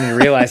 I'm starting to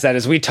realize that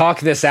as we talk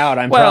this out,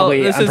 I'm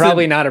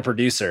probably not a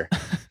producer.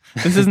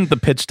 This isn't the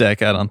pitch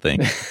deck, I don't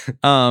think.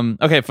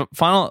 Okay,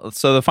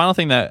 So the final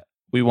thing that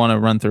we want to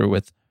run through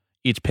with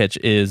each pitch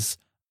is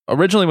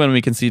originally when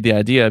we conceived the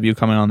idea of you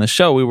coming on this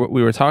show, we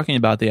were talking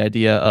about the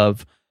idea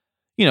of,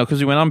 because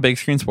we went on Big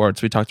Screen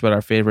Sports, we talked about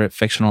our favorite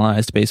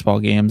fictionalized baseball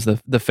games, the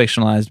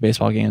fictionalized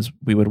baseball games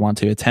we would want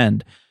to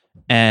attend,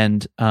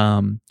 and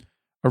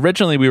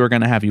originally we were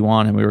going to have you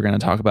on and we were going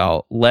to talk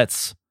about,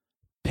 let's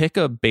pick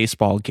a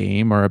baseball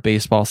game or a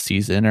baseball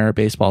season or a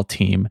baseball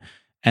team,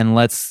 and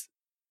let's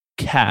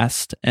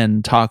cast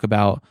and talk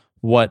about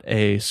what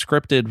a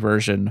scripted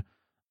version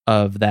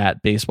of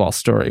that baseball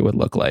story would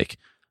look like.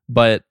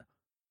 But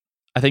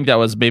I think that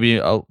was maybe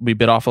we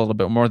bit off a little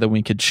bit more than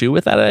we could chew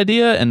with that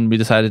idea, and we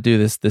decided to do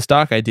this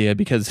doc idea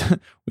because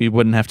we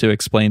wouldn't have to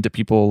explain to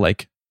people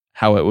like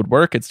how it would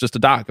work. It's just a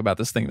doc about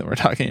this thing that we're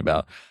talking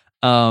about.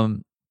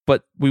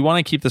 But we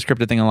want to keep the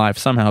scripted thing alive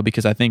somehow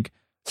because I think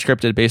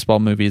scripted baseball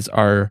movies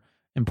are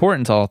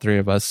important to all three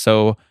of us.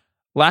 So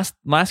last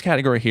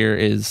category here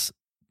is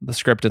the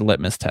scripted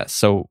litmus test.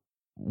 So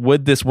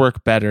would this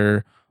work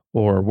better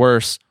or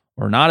worse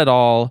or not at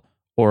all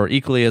or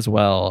equally as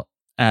well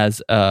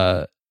as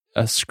a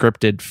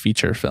scripted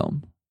feature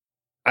film?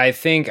 I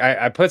think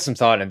I put some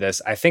thought into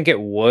this. I think it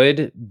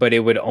would, but it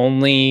would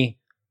only,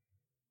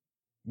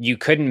 you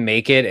couldn't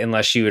make it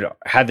unless you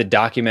had the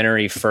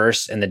documentary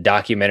first and the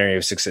documentary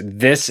of success.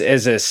 This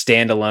is a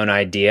standalone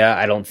idea.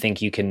 I don't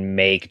think you can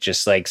make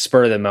just like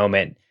spur of the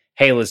moment,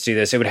 hey, let's do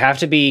this. It would have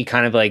to be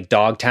kind of like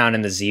Dogtown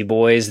and the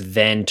Z-Boys,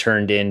 then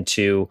turned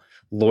into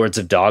Lords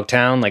of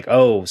Dogtown. Like,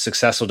 oh,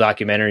 successful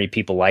documentary,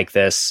 people like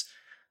this.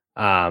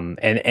 And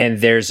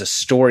there's a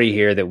story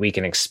here that we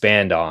can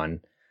expand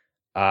on.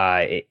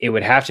 It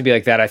would have to be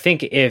like that. I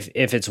think if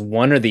it's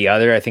one or the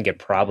other, I think it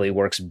probably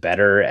works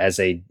better as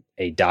a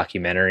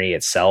documentary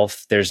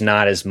itself. There's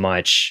not as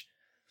much,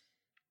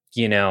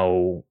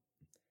 you'd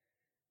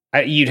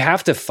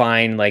have to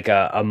find like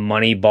a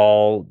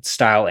Moneyball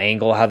style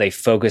angle, how they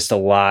focused a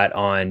lot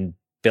on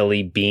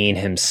Billy Beane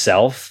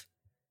himself,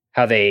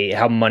 how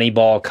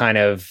Moneyball kind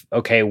of,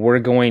 okay, we're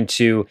going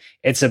to,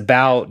 it's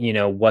about,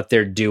 what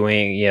they're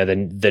doing,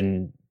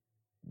 the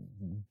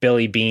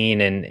Billy Beane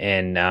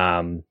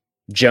and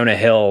Jonah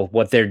Hill,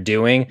 what they're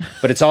doing,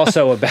 but it's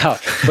also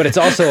about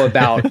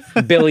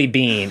Billy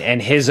Beane and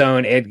his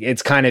own,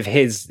 it's kind of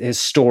his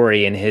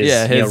story and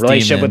his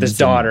relationship with his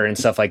daughter and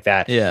stuff like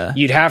that. Yeah.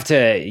 You'd have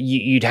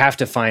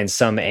to find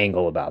some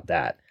angle about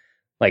that,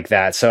 like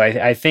that. So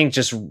I think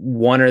just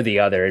one or the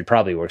other, it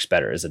probably works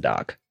better as a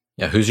doc.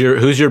 Yeah. Who's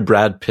your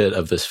Brad Pitt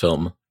of this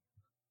film?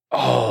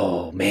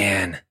 Oh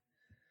man.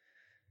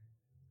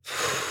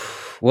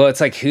 Well,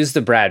 it's like, who's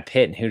the Brad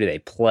Pitt and who do they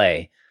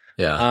play?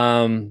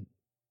 Yeah.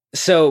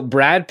 So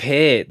Brad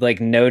Pitt,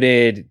 like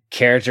noted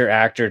character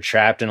actor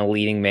trapped in a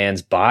leading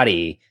man's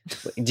body.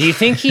 Do you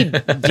think he'd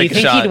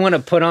want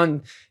to put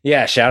on?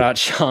 Yeah, shout out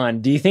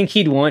Sean. Do you think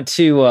he'd want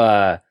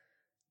to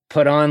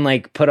put on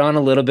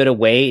a little bit of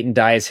weight and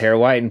dye his hair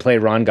white and play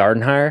Ron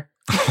Gardenhire?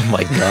 Oh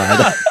my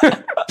god.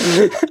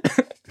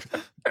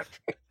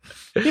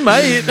 He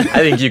might.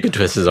 I think you could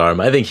twist his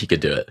arm. I think he could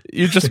do it.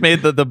 You just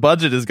made the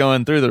budget is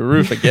going through the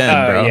roof again,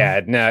 bro.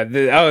 Yeah, no.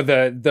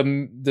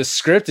 The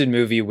scripted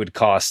movie would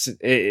cost.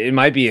 It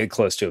might be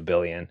close to $1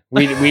 billion.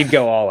 We'd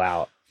go all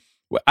out.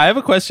 I have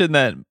a question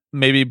that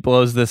maybe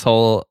blows this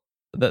whole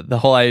the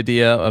whole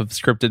idea of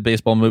scripted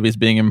baseball movies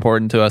being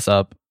important to us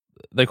up.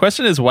 The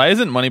question is, why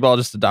isn't Moneyball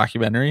just a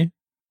documentary?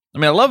 I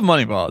mean, I love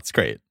Moneyball. It's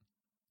great.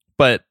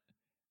 But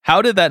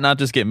how did that not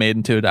just get made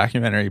into a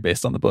documentary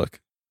based on the book?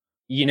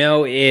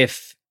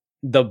 If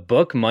the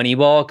book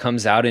Moneyball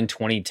comes out in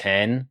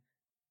 2010,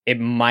 it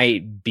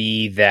might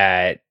be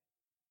that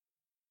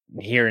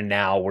here and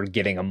now we're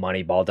getting a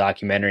Moneyball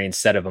documentary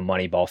instead of a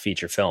Moneyball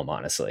feature film,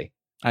 honestly.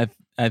 I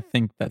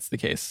think that's the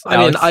case. I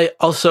mean, I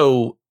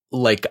also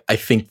I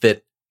think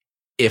that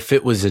if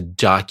it was a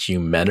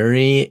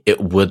documentary, it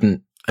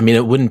wouldn't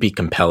be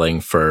compelling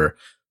for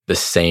the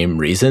same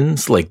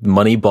reasons. Like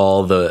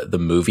Moneyball, the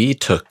movie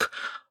took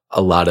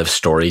a lot of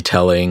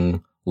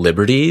storytelling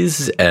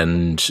liberties,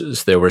 and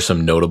there were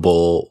some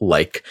notable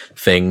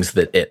things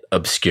that it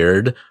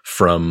obscured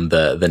from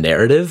the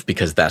narrative,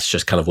 because that's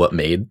just kind of what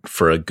made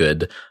for a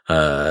good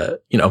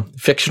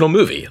fictional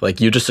movie. Like,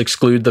 you just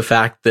exclude the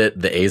fact that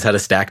the A's had a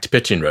stacked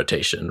pitching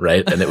rotation,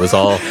 right? And it was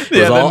all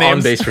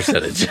on base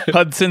percentage.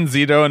 Hudson,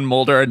 Zito, and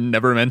Mulder are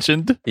never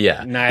mentioned.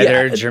 Yeah,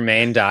 neither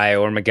Jermaine Dye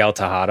or Miguel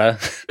Tejada.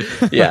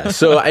 Yeah,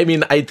 so I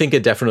mean, I think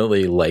it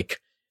definitely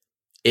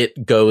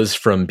it goes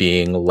from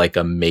being like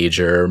a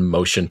major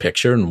motion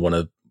picture and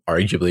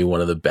arguably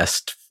one of the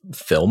best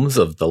films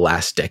of the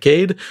last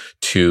decade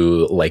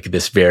to like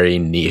this very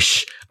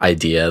niche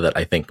idea that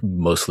I think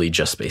mostly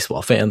just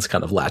baseball fans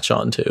kind of latch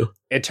on to.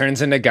 It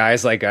turns into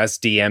guys like us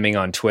DMing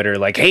on Twitter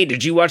like, hey,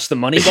 did you watch the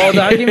Moneyball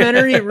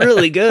documentary?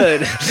 Really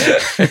good.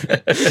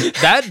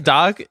 That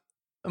doc,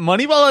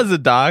 Moneyball as a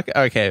doc,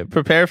 okay,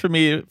 prepare for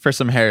me for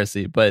some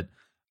heresy, but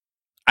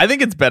I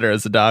think it's better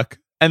as a doc.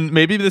 And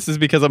maybe this is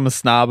because I'm a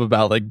snob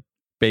about like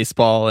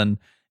baseball and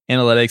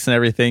analytics and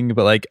everything,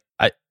 but like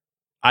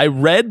I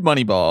read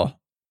Moneyball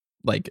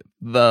like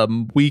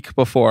the week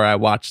before I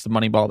watched the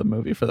Moneyball the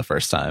movie for the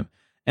first time,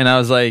 and I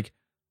was like,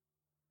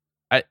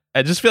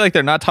 I just feel like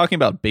they're not talking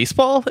about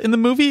baseball in the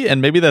movie,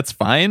 and maybe that's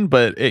fine,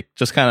 but it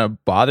just kind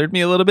of bothered me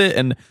a little bit.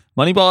 And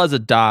Moneyball as a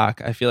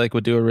doc, I feel like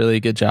would do a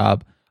really good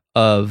job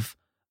of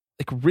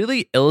like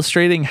really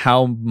illustrating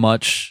how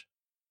much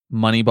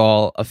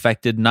Moneyball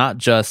affected not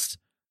just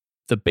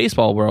the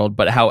baseball world,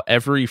 but how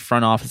every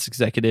front office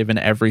executive in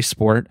every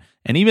sport,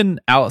 and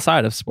even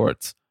outside of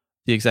sports,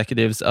 the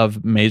executives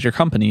of major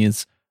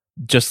companies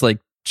just like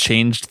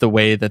changed the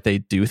way that they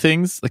do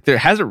things. Like there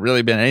hasn't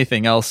really been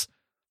anything else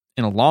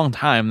in a long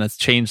time that's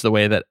changed the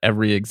way that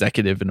every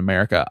executive in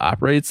America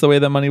operates the way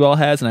that Moneyball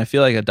has. And I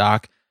feel like a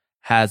doc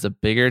has a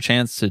bigger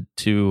chance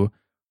to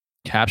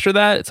capture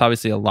that. It's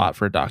obviously a lot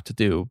for a doc to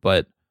do,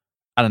 but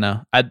I don't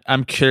know.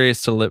 I'm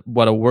curious to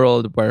what a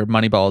world where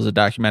Moneyball as a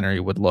documentary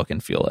would look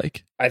and feel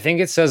like. I think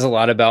it says a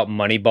lot about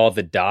Moneyball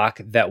the doc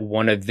that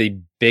one of the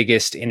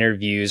biggest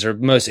interviews or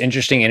most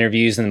interesting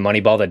interviews in the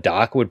Moneyball the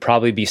doc would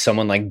probably be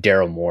someone like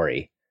Daryl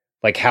Morey.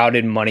 Like, how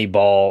did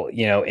Moneyball,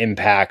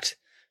 impact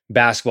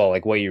basketball?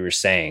 Like what you were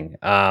saying.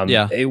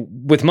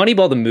 With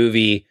Moneyball the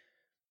movie,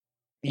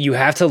 you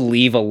have to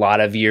leave a lot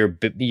of your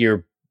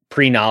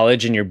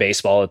pre-knowledge and your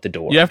baseball at the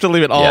door. You have to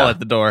leave it all at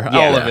the door,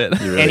 all of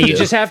it. You really and you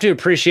just have to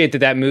appreciate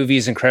that movie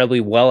is incredibly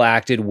well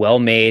acted, well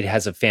made,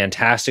 has a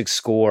fantastic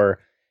score.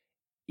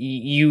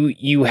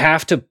 You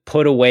have to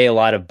put away a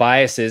lot of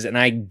biases, and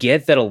I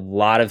get that a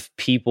lot of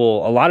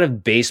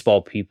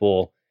baseball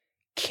people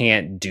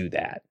can't do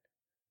that.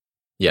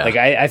 Yeah. Like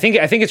I think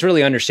it's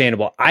really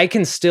understandable. I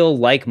can still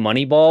like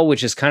Moneyball,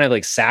 which is kind of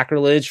like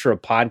sacrilege for a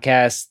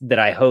podcast that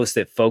I host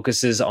that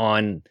focuses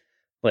on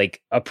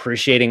like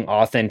appreciating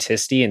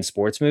authenticity in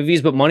sports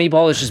movies, but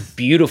Moneyball is just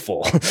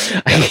beautiful.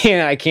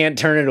 I can't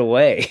turn it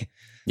away.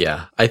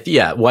 Yeah.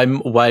 Why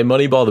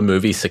Moneyball the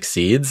movie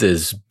succeeds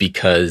is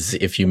because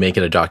if you make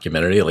it a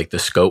documentary, like the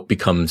scope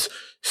becomes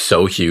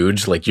so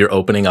huge, like you're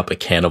opening up a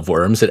can of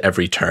worms at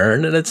every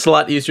turn, and it's a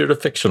lot easier to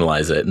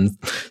fictionalize it and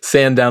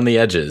sand down the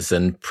edges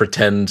and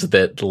pretend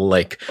that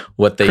like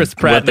Chris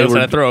Pratt knows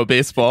how to throw a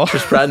baseball.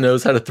 Chris Pratt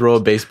knows how to throw a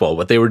baseball.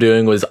 What they were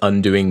doing was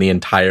undoing the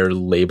entire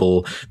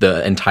labor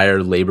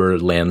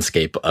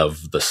landscape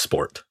of the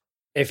sport.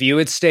 If you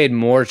had stayed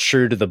more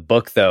true to the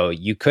book, though,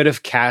 you could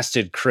have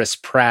casted Chris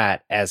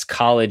Pratt as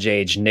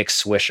college-age Nick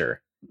Swisher,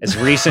 as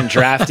recent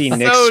draftee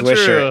Nick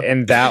Swisher,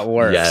 and that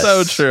works. Yes.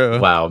 So true.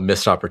 Wow,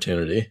 missed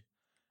opportunity.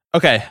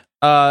 Okay.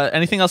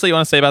 Anything else that you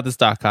want to say about this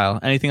doc, Kyle?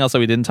 Anything else that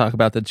we didn't talk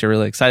about that you're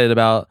really excited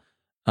about?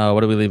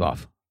 What do we leave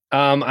off?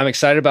 I'm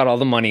excited about all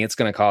the money it's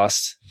going to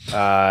cost,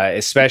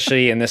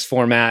 especially in this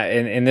format,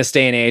 in this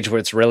day and age where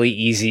it's really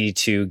easy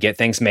to get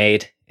things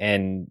made.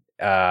 And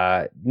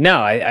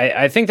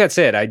I think that's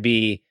it.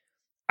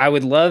 I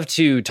would love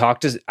to talk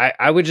to,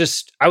 I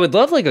would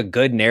love like a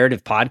good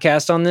narrative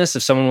podcast on this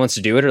if someone wants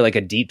to do it, or like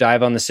a deep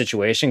dive on the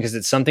situation. Cause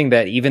it's something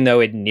that even though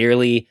it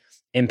nearly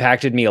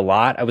impacted me a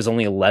lot, I was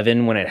only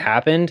 11 when it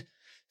happened.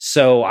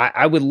 So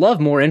I would love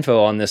more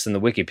info on this in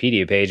the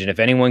Wikipedia page. And if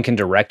anyone can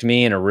direct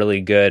me in a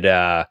really good,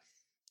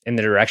 in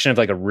the direction of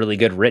like a really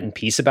good written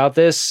piece about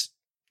this,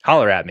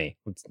 holler at me.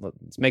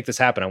 Let's make this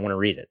happen. I want to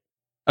read it.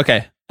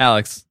 Okay.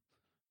 Alex,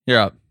 you're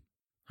up.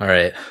 All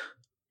right.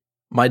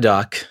 My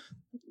doc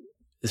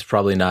is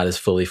probably not as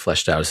fully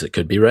fleshed out as it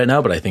could be right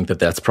now, but I think that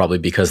that's probably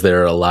because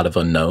there are a lot of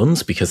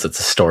unknowns, because it's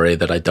a story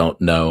that I don't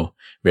know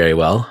very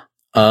well.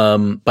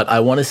 But I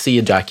want to see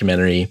a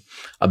documentary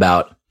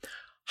about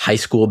high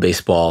school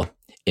baseball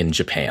in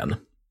Japan.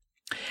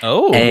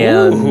 Oh,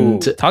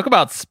 and talk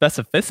about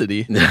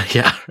specificity.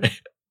 Yeah. Right.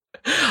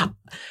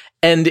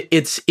 And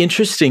it's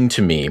interesting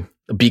to me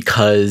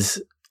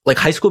because like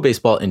high school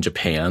baseball in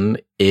Japan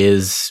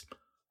is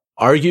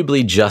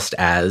arguably just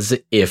as,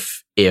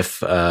 if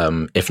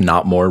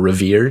not more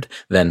revered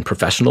than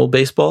professional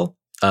baseball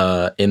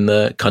in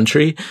the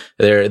country.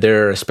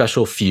 There are a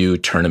special few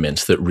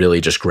tournaments that really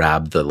just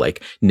grab the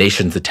like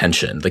nation's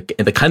attention,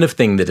 the kind of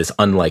thing that is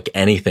unlike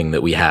anything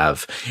that we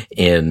have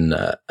in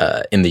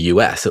the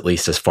US, at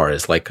least as far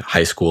as like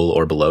high school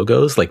or below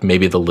goes. Like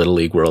maybe the Little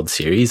League World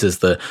Series is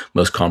the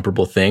most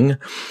comparable thing.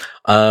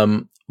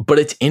 But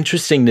it's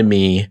interesting to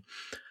me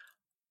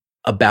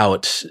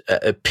about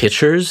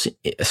pitchers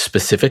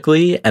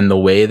specifically, and the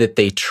way that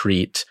they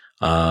treat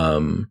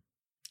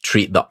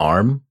the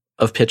arm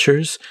of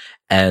pitchers,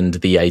 and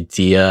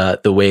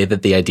the way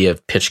that the idea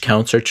of pitch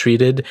counts are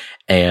treated,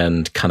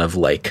 and kind of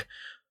like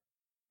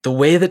the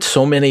way that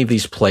so many of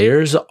these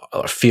players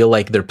feel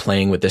like they're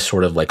playing with this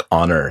sort of like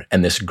honor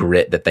and this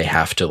grit that they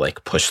have to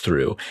like push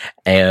through.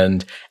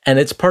 And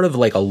it's part of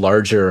like a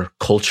larger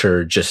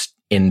culture just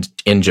in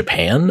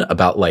Japan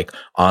about like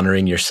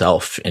honoring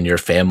yourself and your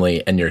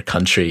family and your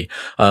country.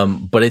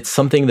 But it's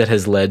something that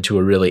has led to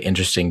a really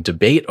interesting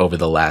debate over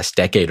the last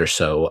decade or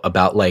so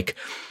about like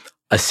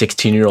a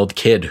 16-year-old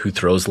kid who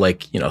throws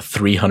like,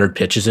 300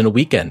 pitches in a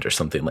weekend or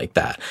something like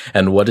that.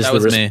 And what is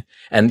me.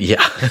 And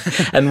yeah.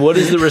 And what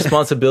is the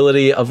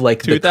responsibility of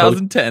like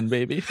 2010,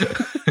 baby.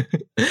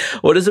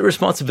 What is the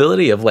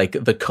responsibility of like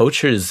the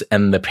coaches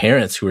and the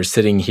parents who are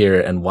sitting here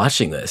and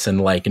watching this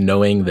and like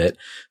knowing that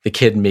the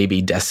kid may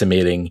be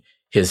decimating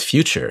his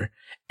future?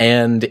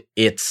 And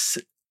it's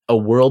a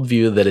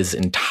worldview that is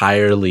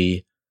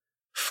entirely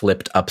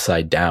flipped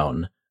upside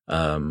down,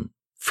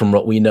 from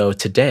what we know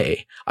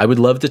today. I would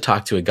love to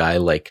talk to a guy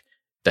like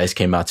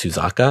Daisuke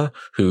Matsuzaka,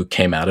 who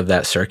came out of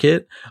that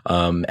circuit,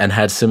 and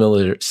had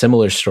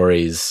similar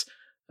stories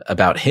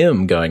about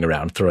him going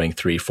around throwing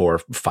 300,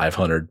 400,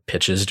 500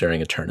 pitches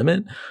during a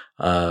tournament.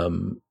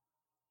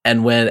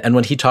 And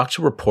when he talked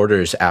to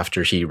reporters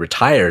after he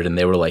retired, and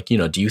they were like,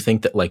 do you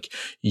think that like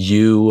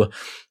you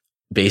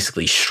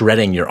basically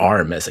shredding your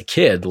arm as a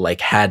kid,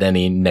 like had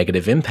any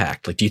negative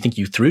impact? Like, do you think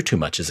you threw too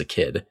much as a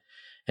kid?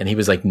 And he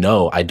was like,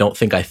 no, I don't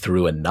think I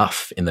threw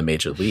enough in the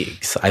major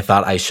leagues. I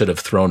thought I should have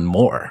thrown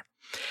more.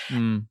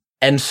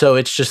 And so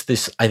it's just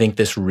this, I think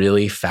this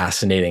really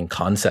fascinating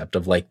concept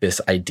of like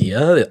this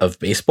idea of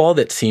baseball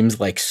that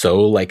seems like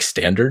so like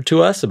standard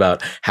to us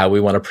about how we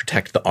want to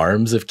protect the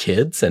arms of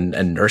kids and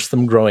nurse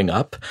them growing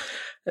up.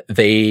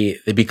 They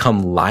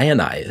become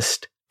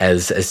lionized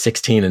as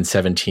 16 and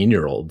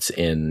 17-year-olds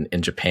in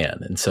Japan.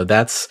 And so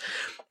that's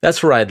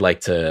where I'd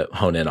like to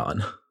hone in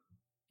on.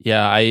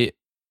 Yeah, I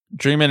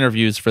dream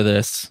interviews for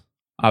this.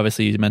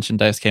 Obviously, you mentioned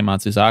Daisuke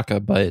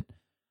Matsuzaka, but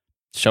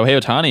Shohei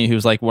Ohtani,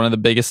 who's like one of the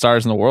biggest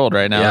stars in the world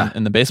right now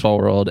in the baseball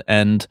world.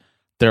 And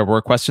there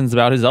were questions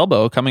about his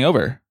elbow coming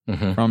over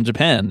from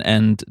Japan.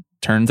 And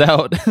turns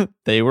out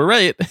they were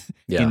right.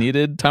 Yeah. He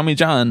needed Tommy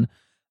John.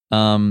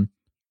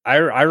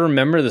 I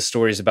remember the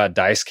stories about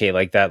Daisuke,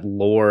 like that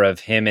lore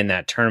of him in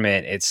that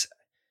tournament. It's,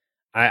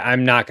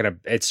 I'm not going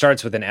to, it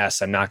starts with an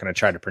S. I'm not going to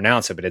try to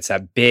pronounce it, but it's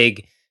that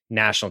big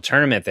national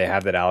tournament they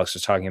have that Alex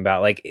was talking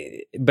about. Like,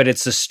 but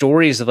it's the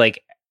stories of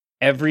like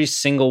every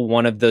single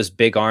one of those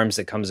big arms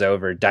that comes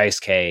over,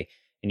 Daisuke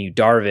and Yu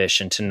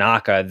Darvish and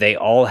Tanaka, they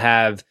all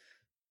have,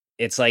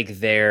 it's like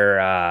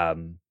their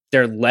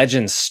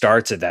legend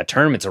starts at that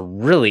tournament. It's a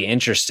really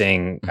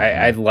interesting,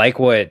 I like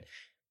what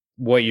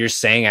you're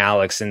saying,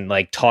 Alex, and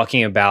like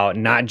talking about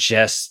not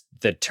just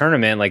the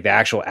tournament, like the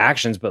actual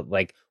actions, but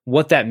like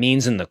what that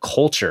means in the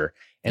culture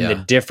and the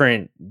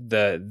different,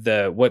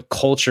 the what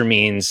culture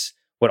means,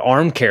 what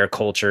arm care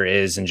culture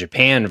is in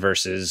Japan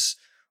versus,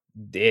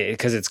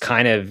 because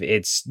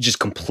it's just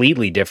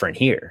completely different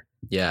here.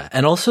 Yeah.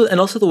 And also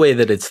the way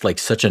that it's like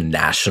such a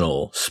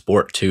national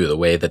sport too, the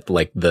way that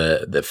like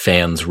the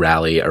fans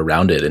rally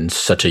around it in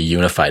such a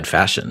unified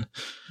fashion.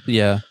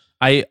 Yeah.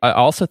 I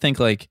also think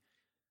like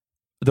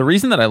the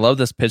reason that I love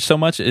this pitch so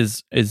much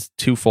is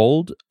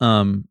twofold.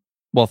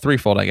 Well,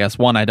 threefold, I guess.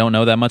 One, I don't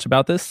know that much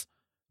about this.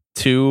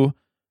 Two,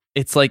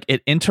 it's like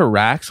it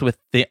interacts with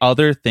the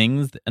other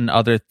things and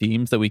other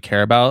themes that we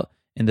care about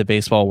in the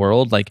baseball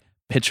world. Like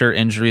pitcher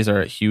injuries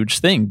are a huge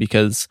thing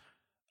because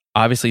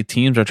obviously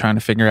teams are trying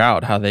to figure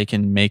out how they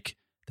can make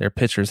their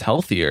pitchers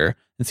healthier.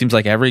 It seems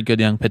like every good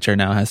young pitcher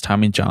now has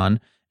Tommy John,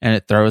 and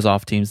it throws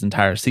off teams'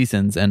 entire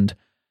seasons. And,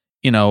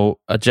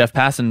 Jeff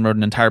Passan wrote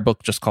an entire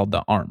book just called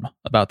The Arm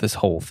about this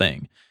whole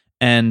thing.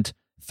 And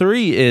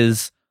three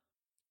is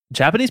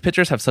Japanese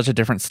pitchers have such a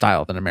different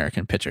style than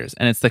American pitchers.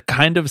 And it's the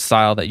kind of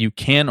style that you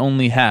can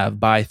only have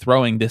by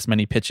throwing this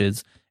many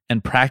pitches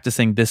and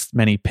practicing this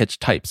many pitch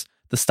types.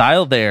 The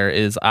style there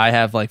is I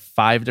have like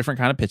 5 different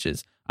kind of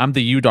pitches. I'm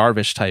the Yu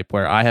Darvish type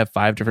where I have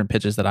 5 different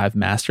pitches that I've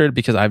mastered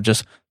because I've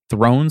just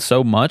thrown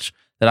so much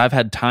that I've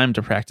had time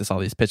to practice all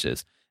these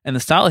pitches. And the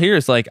style here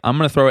is like, I'm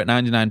going to throw it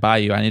 99 by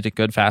you. I need a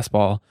good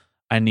fastball.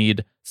 I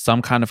need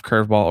some kind of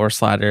curveball or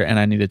slider, and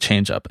I need a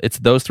changeup. It's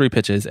those 3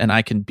 pitches, and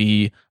I can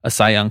be a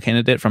Cy Young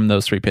candidate from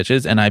those 3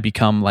 pitches, and I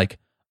become like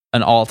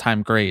an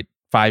all-time great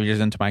 5 years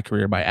into my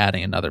career by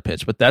adding another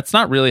pitch. But that's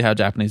not really how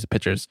Japanese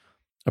pitchers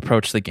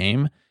approach the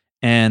game.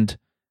 And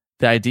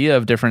the idea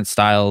of different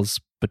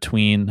styles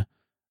between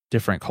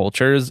different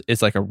cultures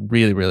is like a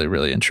really, really,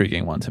 really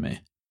intriguing one to me.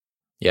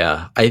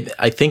 Yeah,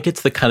 I think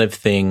it's the kind of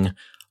thing,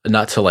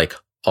 not to like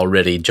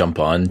already jump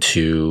on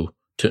to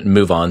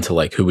move on to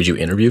like who would you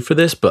interview for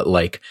this, but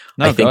like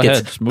I think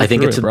it's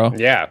bro.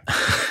 Yeah.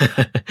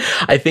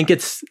 I think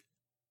it's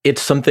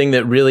something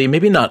that really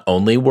maybe not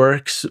only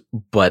works,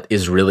 but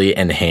is really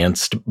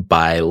enhanced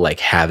by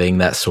like having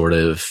that sort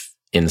of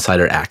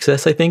insider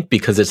access, I think,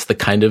 because it's the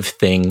kind of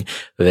thing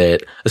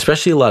that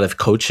especially a lot of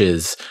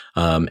coaches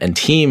and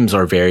teams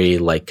are very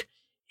like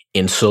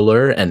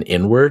insular and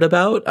inward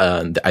about.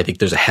 I think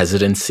there's a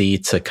hesitancy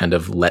to kind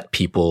of let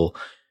people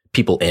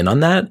in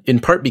on that,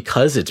 in part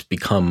because it's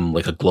become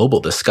like a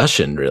global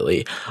discussion,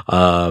 really.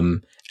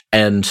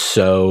 And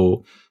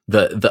so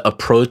the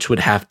approach would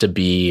have to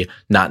be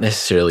not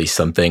necessarily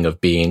something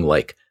of being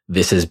like,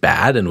 this is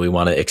bad and we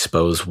want to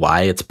expose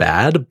why it's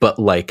bad, but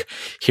like,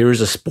 here's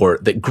a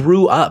sport that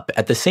grew up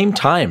at the same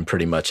time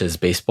pretty much as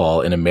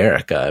baseball in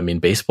America. I mean,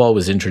 baseball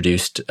was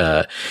introduced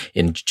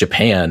in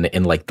Japan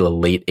in like the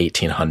late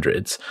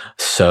 1800s.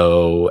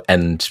 So,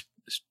 and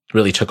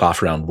really took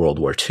off around World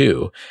War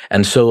II.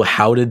 And so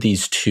how did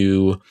these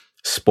two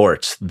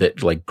sports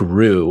that like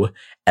grew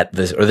at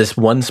this, or this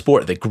one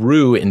sport that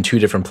grew in two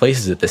different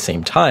places at the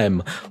same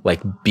time,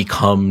 like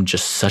become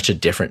just such a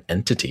different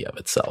entity of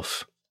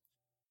itself?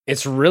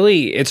 It's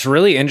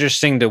really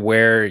interesting to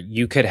where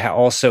you could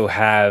also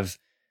have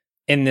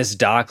in this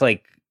doc,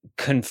 like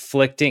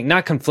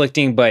not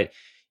conflicting, but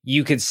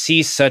you could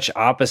see such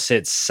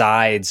opposite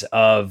sides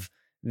of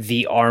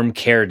the arm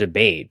care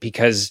debate,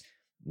 because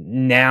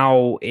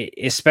now,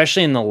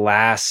 especially in the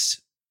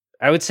last,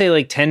 I would say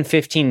like 10,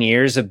 15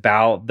 years,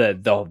 about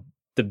the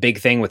big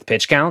thing with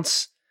pitch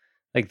counts,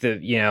 like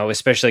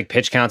especially like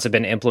pitch counts have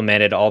been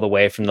implemented all the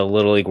way from the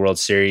Little League World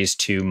Series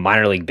to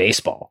minor league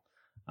baseball.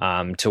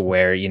 To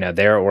where,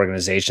 there are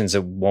organizations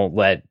that won't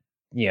let,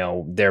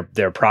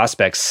 their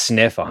prospects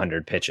sniff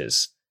 100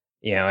 pitches,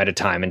 at a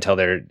time until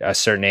they're a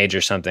certain age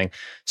or something.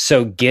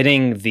 So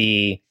getting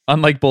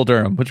unlike Bull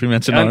Durham, which we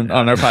mentioned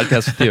on our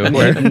podcast with you,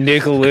 where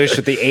Nick LaLoosh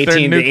with the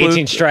 18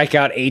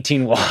 strikeout,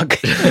 18 walk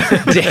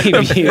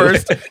debut.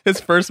 His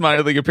first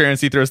minor league appearance,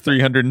 he throws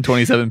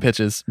 327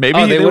 pitches.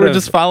 Maybe they were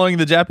just following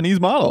the Japanese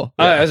model.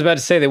 I was about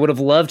to say they would have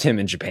loved him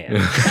in Japan.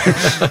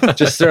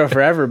 Just throw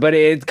forever. But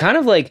it's kind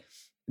of like,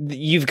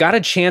 you've got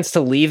a chance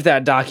to leave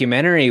that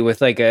documentary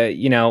with like a,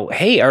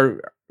 hey,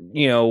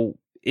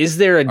 is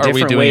there a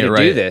different way to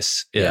do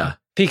this? Yeah.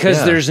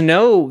 Because there's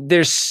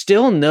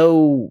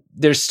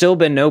still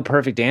been no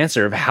perfect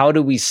answer of how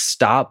do we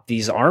stop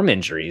these arm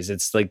injuries.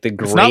 It's like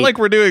it's not like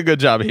we're doing a good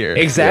job here.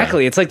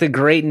 Exactly. Yeah. It's like the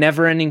great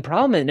never ending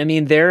problem. And I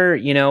mean, they're,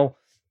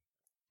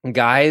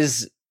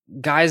 guys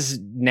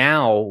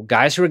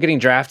who are getting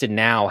drafted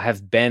now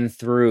have been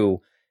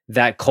through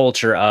that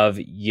culture of,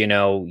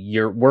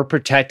 we're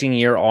protecting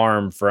your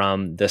arm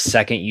from the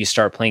second you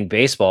start playing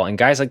baseball, and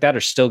guys like that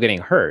are still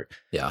getting hurt.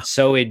 Yeah.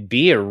 So it'd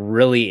be a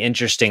really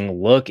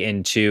interesting look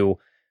into,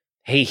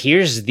 hey,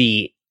 here's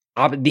the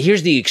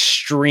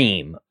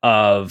extreme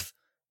of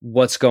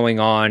what's going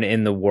on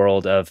in the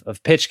world of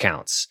pitch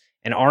counts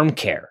and arm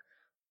care.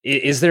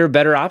 Is there a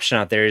better option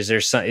out there? Is there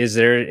something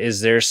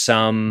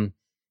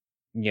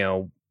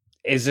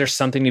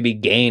to be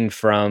gained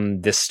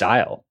from this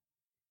style?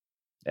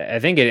 I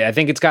think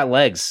it's got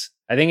legs.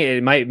 I think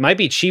it might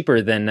be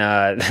cheaper than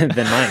mine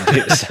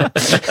too. So.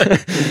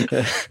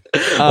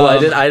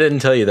 Well, I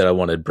didn't tell you that I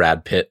wanted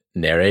Brad Pitt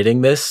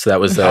narrating this.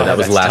 That was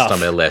last tough on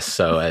my list,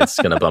 so it's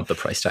going to bump the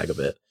price tag a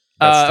bit.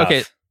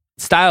 Okay,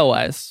 style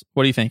wise,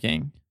 what are you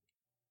thinking?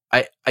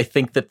 I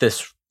think that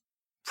this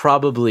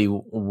probably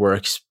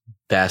works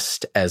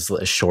best as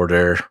a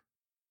shorter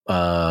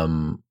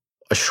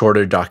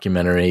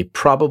documentary,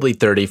 probably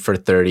 30 for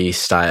 30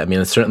 style. I mean,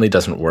 it certainly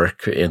doesn't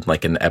work in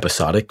like an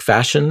episodic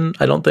fashion,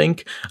 I don't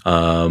think.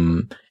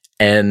 And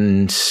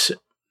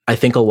I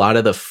think a lot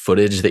of the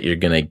footage that you're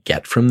going to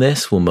get from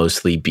this will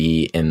mostly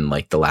be in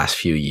like the last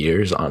few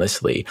years,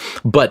 honestly,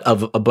 but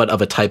of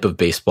a type of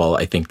baseball,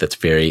 I think that's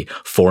very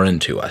foreign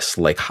to us.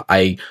 Like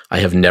I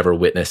have never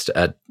witnessed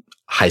a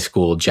high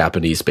school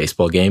Japanese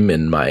baseball game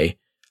in my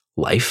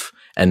life.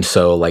 And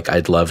so like,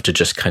 I'd love to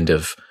just kind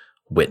of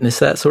witness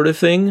that sort of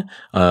thing.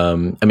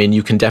 I mean,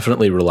 you can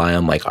definitely rely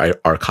on like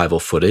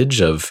archival footage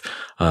of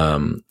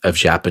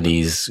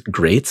Japanese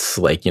greats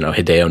like,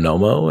 Hideo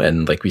Nomo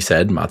and, like we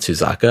said,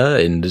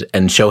 Matsuzaka and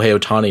Shohei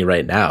Ohtani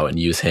right now, and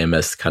use him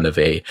as kind of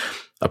a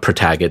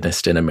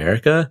protagonist in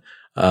America.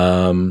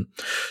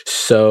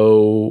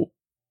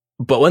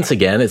 But once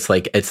again, it's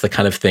the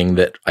kind of thing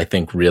that I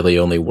think really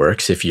only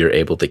works if you're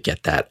able to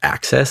get that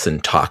access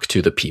and talk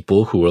to the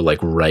people who are like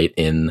right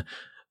in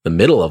the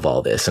middle of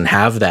all this, and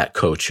have that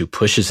coach who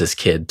pushes his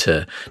kid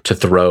to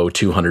throw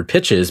 200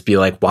 pitches be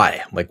like,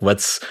 why? Like,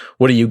 what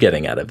are you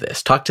getting out of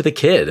this? Talk to the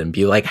kid and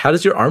be like, how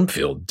does your arm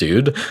feel,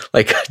 dude?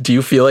 Like, do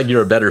you feel like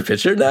you're a better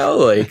pitcher now?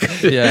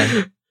 Like,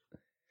 yeah.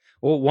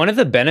 Well, one of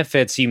the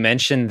benefits you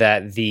mentioned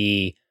that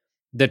the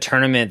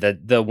tournament,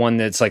 that the one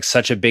that's like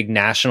such a big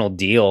national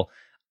deal,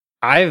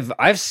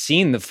 I've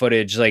seen the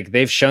footage, like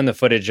they've shown the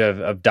footage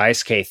of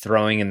Daisuke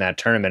throwing in that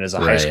tournament as a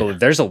high schooler.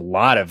 There's a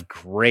lot of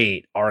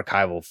great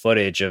archival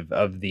footage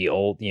of the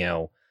old,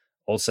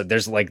 also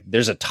there's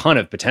a ton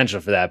of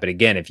potential for that. But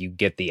again, if you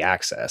get the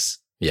access.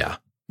 Yeah.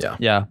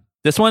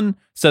 This one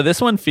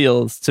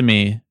feels to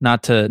me,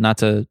 not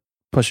to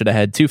push it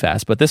ahead too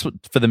fast, but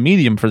for the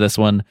medium for this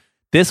one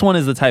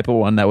is the type of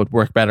one that would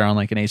work better on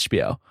like an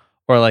HBO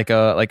or like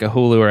a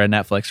Hulu or a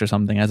Netflix or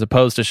something, as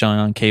opposed to showing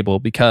on cable,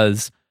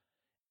 because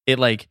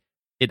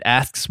it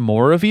asks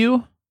more of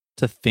you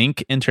to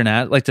think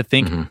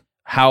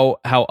how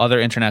other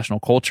international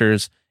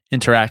cultures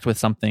interact with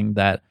something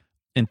that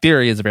in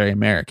theory is very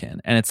American.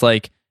 And it's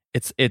like,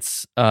 it's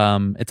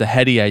a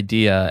heady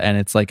idea, and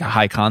it's like a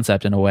high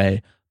concept in a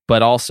way,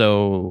 but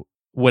also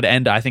would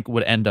end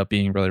up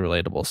being really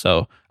relatable.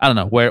 So I don't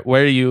know, where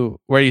are you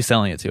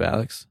selling it to,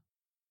 Alex?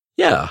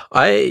 Yeah,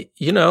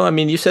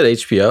 you said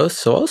HBO,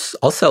 so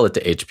I'll sell it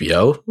to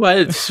HBO.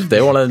 If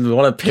they want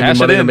to pay me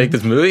money to make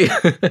this movie.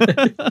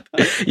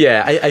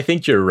 Yeah, I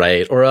think you're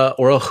right, or a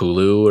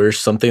Hulu or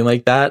something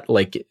like that.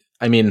 Like,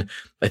 I mean,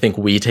 I think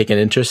we take an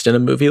interest in a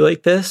movie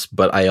like this,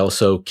 but I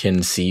also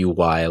can see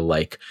why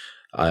like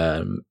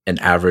an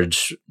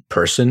average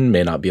person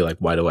may not be like,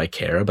 why do I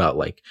care about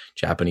like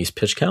Japanese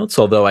pitch counts?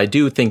 Although I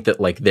do think that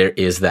like there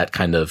is that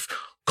kind of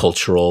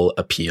cultural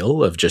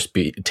appeal of just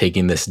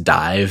taking this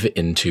dive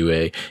into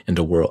a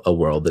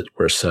world that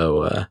we're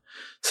so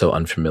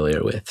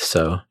unfamiliar with.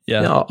 So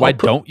yeah, why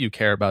don't you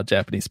care about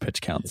Japanese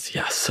pitch counts?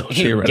 Yeah, so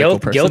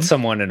guilt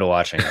someone into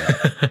watching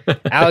it.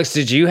 Alex,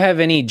 did you have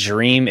any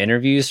dream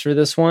interviews for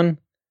this one?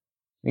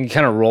 You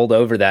kind of rolled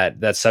over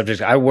that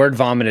subject. I word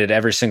vomited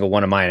every single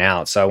one of mine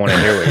out, so I want to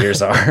hear what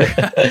yours are.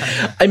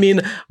 I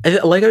mean,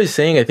 like I was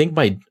saying, I think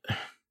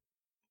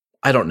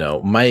I don't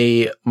know.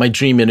 My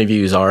dream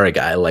interviews are a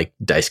guy like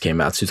Daisuke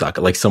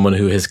Matsuzaka, like someone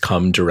who has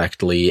come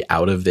directly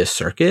out of this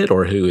circuit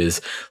or who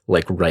is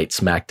like right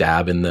smack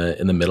dab in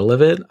the middle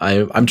of it.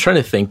 I'm trying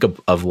to think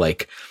of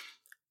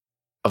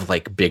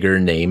bigger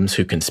names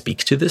who can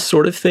speak to this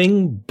sort of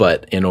thing,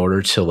 but in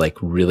order to like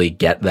really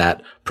get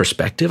that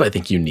perspective, I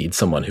think you need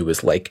someone who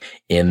is like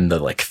in the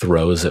like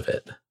throes of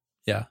it.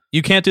 Yeah.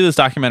 You can't do this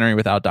documentary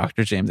without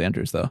Dr. James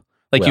Andrews though.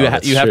 Like you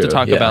have to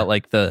talk about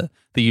like the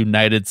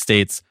United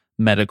States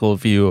medical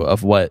view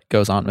of what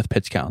goes on with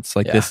pitch counts.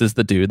 Like this is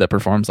the dude that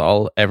performs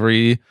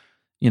every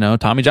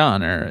Tommy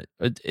John, or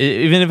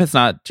even if it's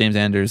not James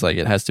Andrews, like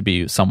it has to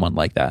be someone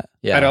like that.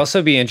 Yeah, I'd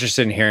also be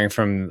interested in hearing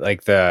from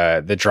like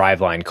the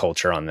driveline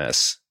culture on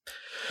this.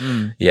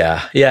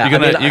 Yeah.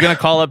 You're gonna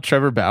call up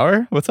Trevor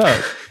Bauer? What's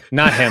up?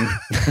 Not him.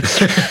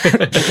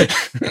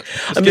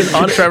 I mean,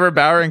 on Trevor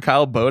Bauer and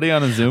Kyle Bodie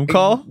on a Zoom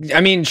call.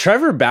 I mean,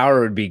 Trevor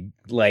Bauer would be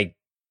like,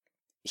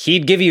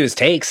 he'd give you his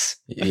takes.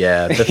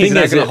 Yeah, the thing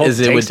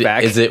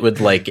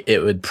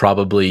it would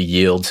probably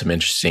yield some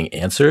interesting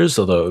answers,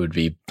 although it would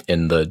be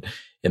in the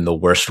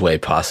worst way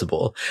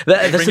possible.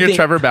 Bring your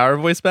Trevor Bauer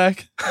voice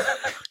back.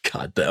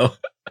 God, no.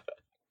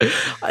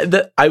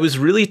 I was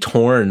really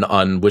torn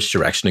on which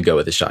direction to go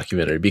with this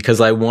documentary,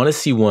 because I want to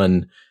see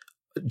one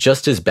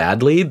just as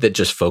badly that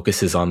just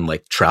focuses on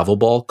like travel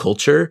ball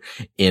culture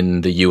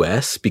in the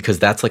US, because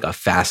that's like a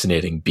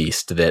fascinating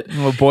beast that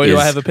well, boy, do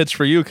I have a pitch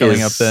for you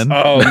coming up then.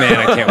 Oh man,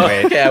 I can't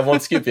wait. Okay, I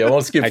won't skip you.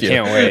 I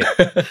can't wait.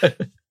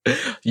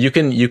 You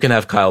can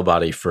have Kyle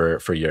Boddy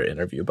for your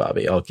interview,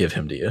 Bobby. I'll give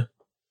him to you.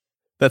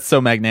 That's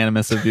so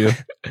magnanimous of you.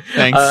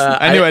 Thanks.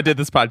 I knew I did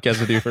this podcast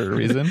with you for a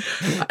reason.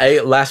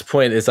 Last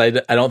point is I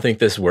don't think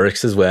this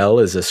works as well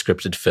as a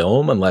scripted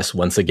film unless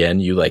once again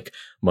you like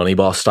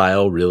Moneyball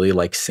style really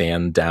like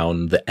sand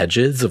down the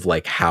edges of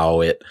like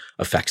how it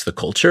affects the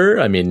culture.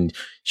 I mean,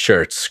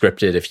 sure, it's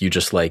scripted if you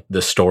just like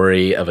the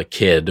story of a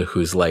kid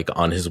who's like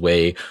on his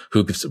way,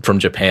 who's from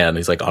Japan,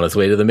 he's like on his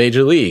way to the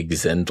major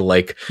leagues and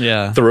like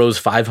throws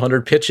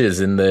 500 pitches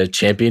in the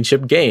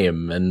championship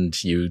game,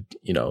 and you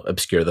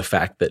obscure the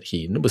fact that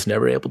he was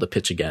never able to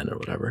pitch again or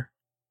whatever.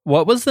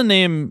 What was the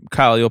name,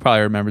 Kyle? You'll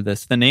probably remember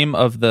this. The name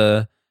of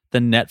the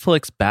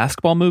Netflix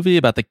basketball movie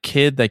about the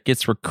kid that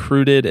gets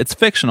recruited. It's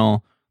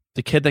fictional.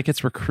 The kid that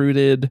gets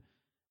recruited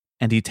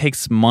and he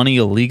takes money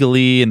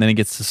illegally and then he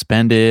gets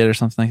suspended or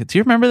something like that. Do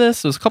you remember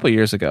this? It was a couple of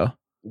years ago.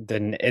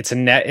 Then it's a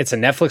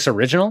Netflix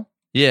original?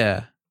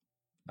 Yeah.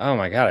 Oh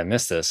my God, I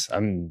missed this.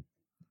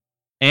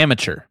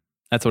 Amateur.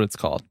 That's what it's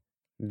called.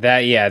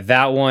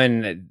 That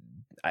one,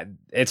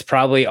 it's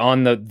probably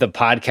on the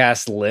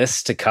podcast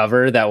list to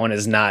cover. That one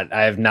is not,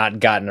 I have not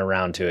gotten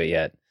around to it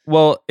yet.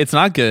 Well, it's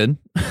not good.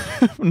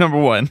 Number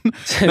one.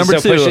 Number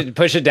two,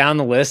 push it down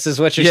the list is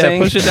what you're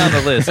saying? Yeah, push it down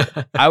the list.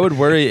 I would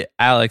worry,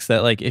 Alex,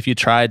 that like if you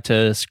tried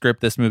to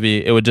script this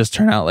movie, it would just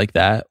turn out like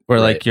that,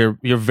 where like you're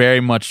very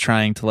much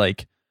trying to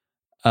like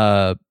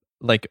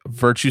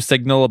virtue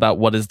signal about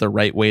what is the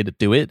right way to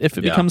do it if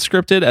it becomes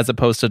scripted, as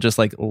opposed to just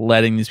like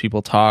letting these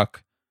people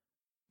talk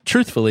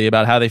truthfully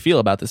about how they feel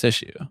about this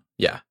issue.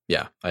 Yeah,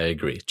 I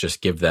agree.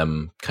 Just give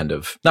them kind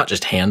of, not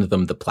just hand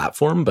them the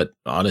platform, but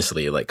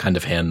honestly, like kind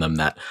of hand them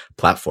that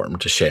platform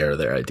to share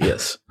their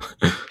ideas.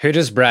 Who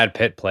does Brad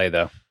Pitt play,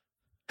 though?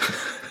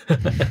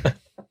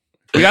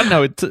 We gotta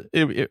know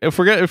if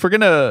we're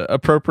gonna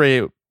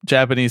appropriate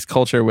Japanese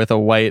culture with a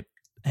white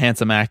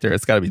handsome actor,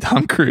 it's got to be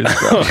Tom Cruise.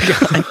 Bro.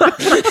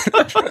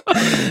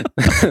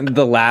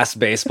 The last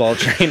baseball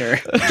trainer.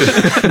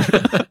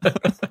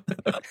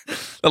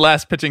 The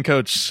last pitching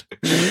coach.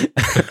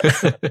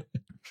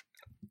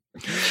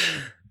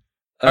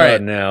 All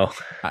right, no.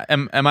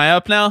 Am I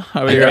up now?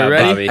 Are we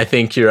ready? Bobby. I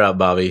think you're up,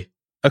 Bobby.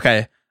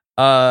 Okay.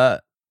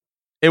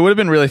 It would have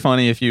been really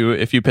funny if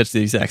you pitched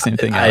the exact same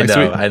thing. Alex.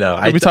 I know.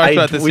 We talked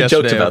about this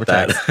yesterday. We joked about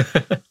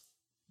that.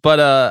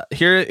 But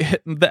here,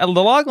 the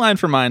log line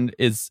for mine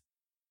is,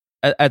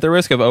 at the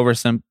risk of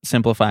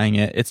oversimplifying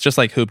it, it's just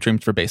like Hoop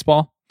Dreams for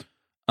baseball.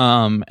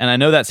 And I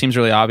know that seems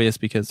really obvious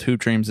because Hoop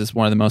Dreams is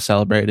one of the most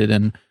celebrated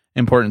and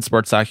important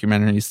sports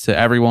documentaries to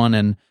everyone,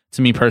 and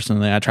to me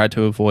personally, I tried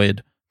to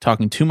avoid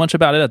talking too much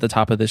about it at the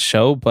top of this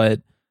show,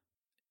 but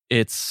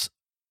it's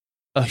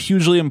a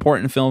hugely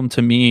important film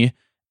to me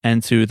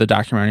and to the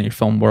documentary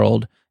film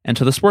world and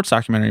to the sports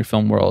documentary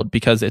film world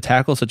because it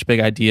tackles such big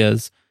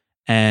ideas,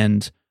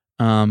 and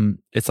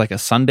it's like a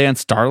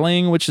Sundance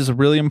darling, which is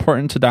really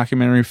important to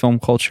documentary film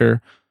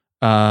culture.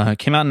 It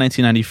came out in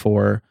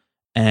 1994,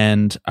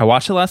 and I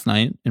watched it last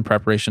night in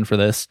preparation for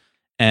this,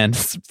 and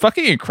it's a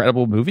fucking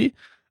incredible movie.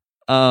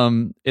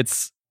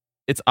 It's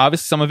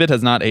obvious some of it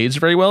has not aged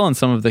very well, and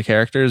some of the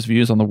characters'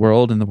 views on the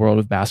world and the world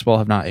of basketball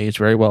have not aged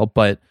very well.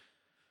 But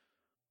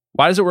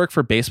why does it work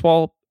for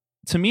baseball?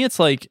 To me, it's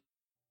like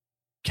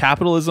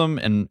capitalism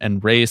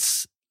and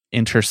race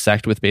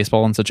intersect with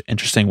baseball in such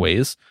interesting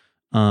ways.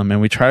 And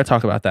we try to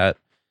talk about that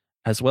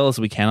as well as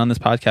we can on this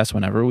podcast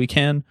whenever we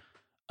can.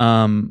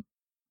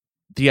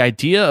 The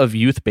idea of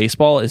youth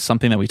baseball is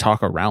something that we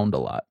talk around a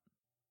lot.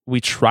 We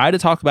try to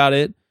talk about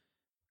it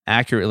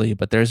accurately,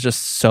 but there's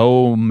just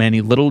so many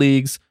little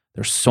leagues.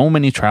 There's so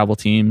many travel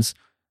teams.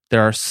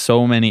 There are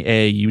so many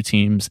AAU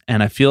teams.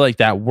 And I feel like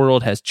that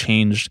world has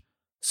changed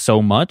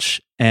so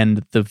much,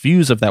 and the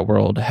views of that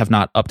world have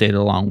not updated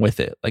along with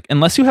it. Like,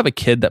 unless you have a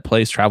kid that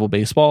plays travel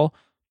baseball,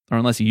 or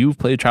unless you've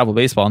played travel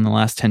baseball in the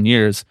last 10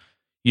 years,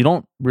 you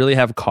don't really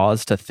have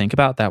cause to think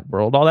about that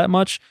world all that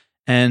much.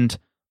 And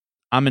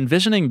I'm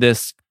envisioning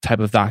this type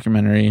of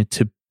documentary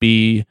to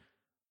be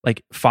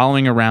like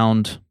following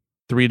around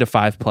 3 to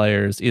 5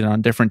 players, either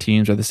on different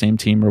teams or the same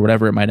team or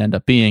whatever it might end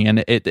up being.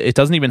 And it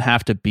doesn't even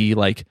have to be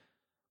like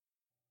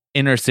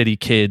inner city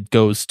kid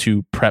goes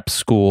to prep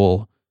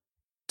school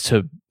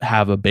to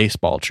have a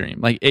baseball dream.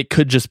 Like, it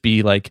could just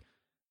be like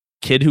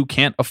kid who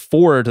can't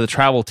afford the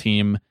travel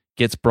team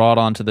gets brought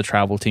onto the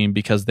travel team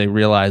because they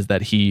realize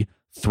that he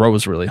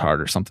throws really hard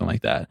or something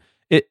like that.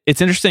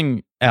 It's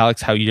interesting,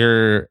 Alex, how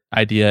your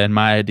idea and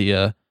my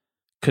idea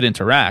could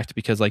interact,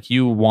 because like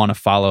you want to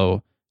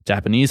follow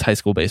Japanese high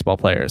school baseball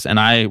players and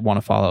I want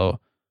to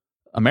follow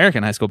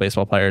American high school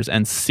baseball players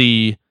and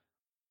see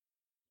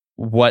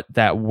what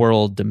that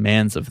world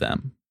demands of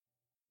them.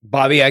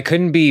 Bobby, I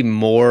couldn't be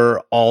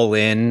more all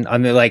in. I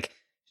mean, like,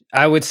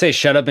 I would say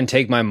shut up and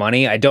take my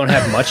money. I don't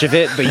have much of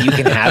it, but you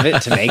can have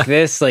it to make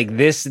this. Like,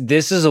 this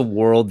is a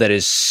world that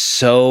is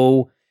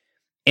so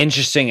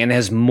interesting and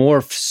has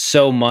morphed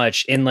so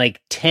much in like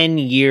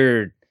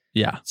 10-year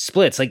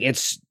splits. Like,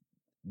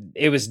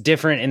 it was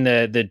different in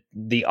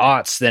the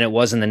aughts than it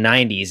was in the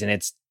 90s, and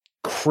it's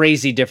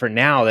crazy different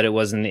now that it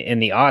was in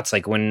the aughts.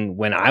 Like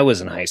when I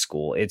was in high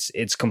school,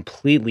 it's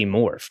completely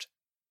morphed.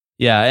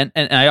 Yeah,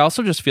 and I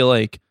also just feel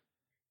like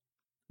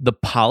the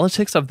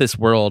politics of this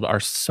world are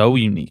so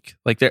unique.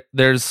 Like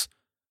there's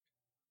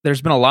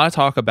been a lot of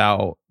talk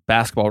about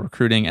basketball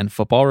recruiting and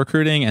football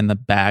recruiting and the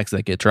bags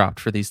that get dropped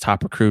for these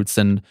top recruits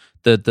and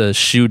the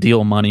shoe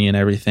deal money and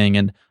everything.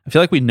 And I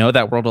feel like we know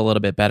that world a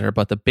little bit better,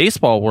 but the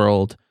baseball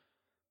world,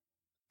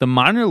 the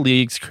minor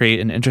leagues create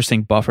an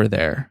interesting buffer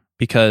there,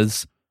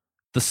 because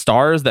the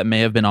stars that may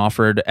have been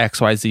offered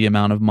XYZ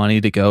amount of money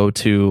to go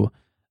to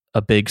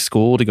a big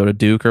school, to go to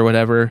Duke or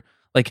whatever,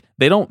 like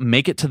they don't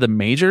make it to the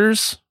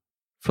majors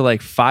for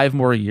like 5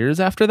 more years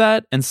after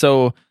that. And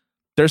so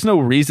there's no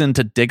reason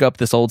to dig up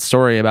this old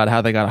story about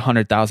how they got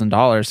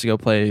 $100,000 to go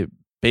play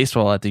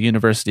baseball at the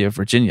University of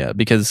Virginia,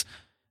 because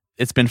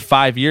it's been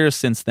 5 years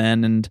since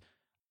then. And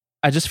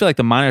I just feel like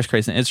the minors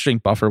creates an interesting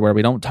buffer where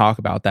we don't talk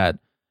about that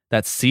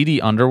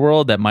seedy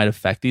underworld that might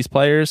affect these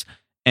players.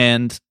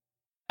 And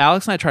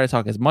Alex and I try to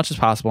talk as much as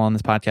possible on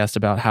this podcast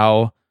about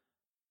how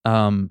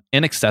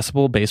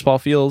inaccessible baseball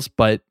feels,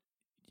 but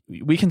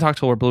we can talk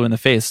till we're blue in the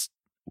face.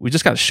 We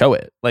just got to show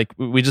it. Like,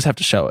 we just have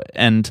to show it.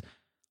 And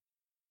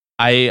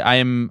I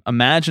am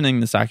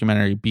imagining this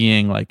documentary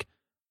being like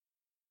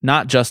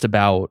not just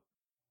about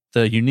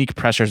the unique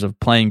pressures of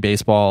playing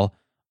baseball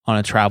on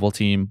a travel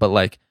team, but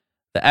like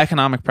the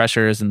economic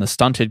pressures and the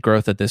stunted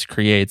growth that this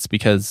creates,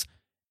 because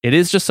it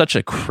is just such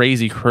a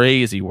crazy,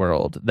 crazy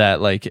world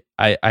that like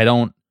I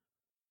don't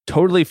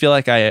totally feel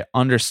like I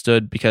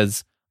understood,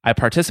 because I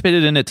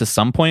participated in it to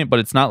some point, but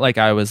it's not like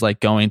I was like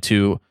going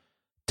to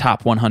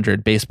top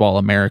 100 Baseball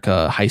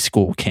America high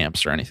school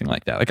camps or anything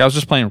like that. Like, I was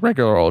just playing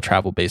regular old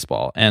travel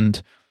baseball,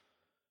 and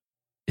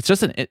it's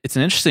just it's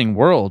an interesting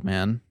world,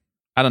 man.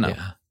 I don't know.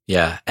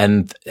 Yeah.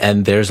 And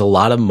there's a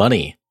lot of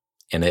money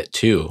in it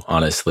too,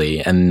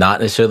 honestly, and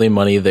not necessarily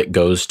money that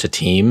goes to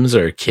teams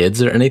or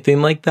kids or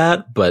anything like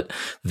that, but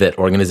that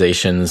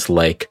organizations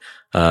like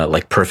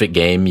Perfect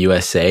Game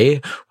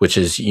USA, which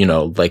is, you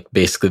know, like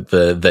basically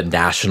the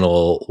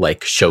national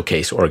like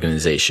showcase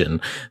organization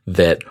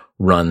that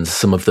runs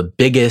some of the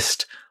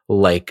biggest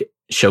like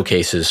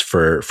showcases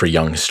for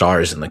young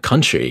stars in the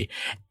country.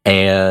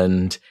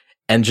 And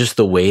just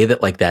the way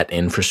that like that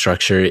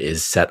infrastructure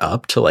is set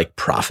up to like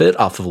profit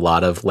off of a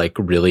lot of like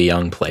really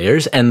young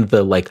players, and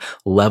the like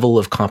level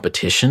of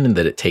competition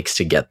that it takes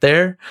to get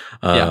there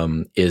yeah.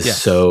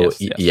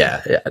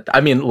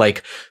 I mean,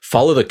 like,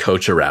 follow the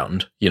coach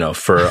around, you know,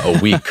 for a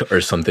week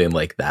or something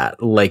like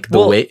that. Like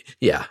the way.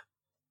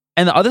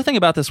 And the other thing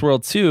about this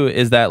world too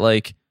is that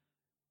like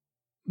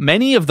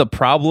many of the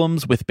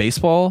problems with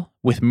baseball,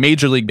 with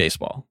Major League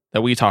Baseball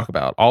that we talk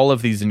about, all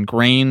of these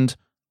ingrained,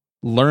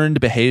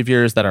 learned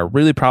behaviors that are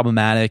really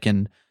problematic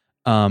and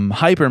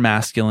hyper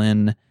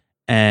masculine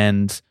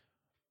and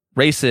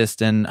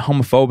racist and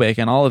homophobic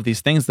and all of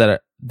these things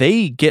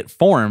they get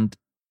formed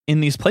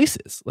in these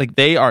places. Like,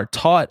 they are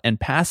taught and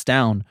passed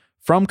down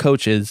from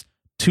coaches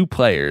to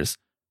players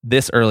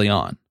this early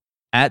on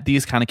at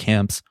these kind of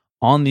camps,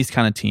 on these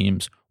kind of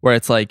teams, where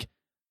it's like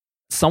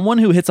someone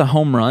who hits a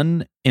home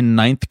run in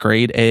 9th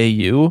grade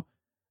AAU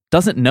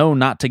doesn't know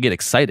not to get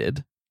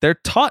excited. They're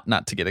taught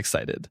not to get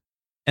excited.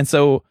 And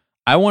so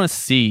I want to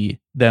see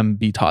them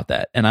be taught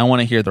that. And I want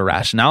to hear the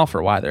rationale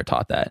for why they're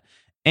taught that.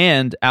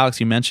 And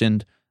Alex, you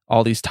mentioned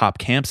all these top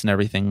camps and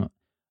everything.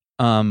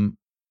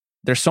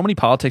 There's so many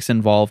politics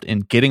involved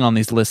in getting on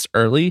these lists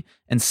early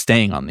and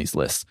staying on these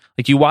lists.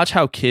 Like, you watch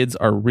how kids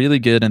are really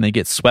good and they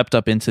get swept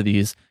up into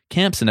these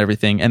camps and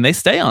everything, and they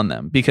stay on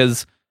them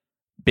because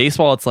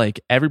baseball, it's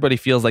like everybody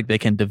feels like they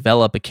can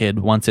develop a kid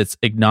once it's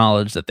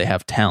acknowledged that they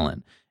have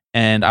talent.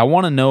 And I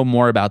want to know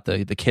more about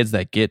the kids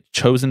that get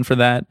chosen for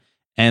that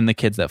and the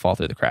kids that fall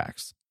through the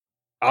cracks.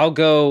 I'll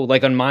go,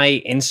 like, on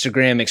my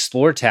Instagram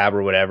Explore tab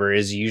or whatever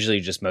is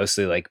usually just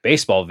mostly like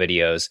baseball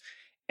videos.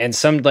 And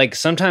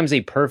sometimes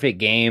a perfect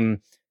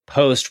game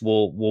post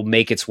will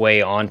make its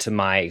way onto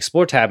my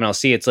Explore tab, and I'll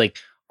see it's like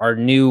our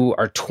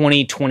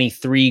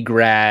 2023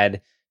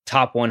 grad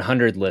top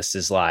 100 list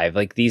is live.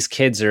 Like, these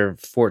kids are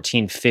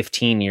 14,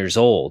 15 years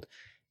old.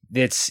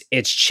 It's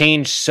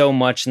changed so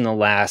much in the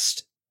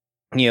last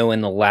 10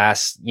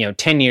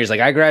 years. Like,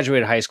 I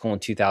graduated high school in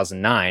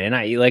 2009, and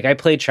I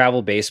played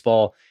travel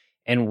baseball,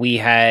 and we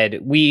had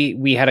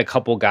a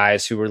couple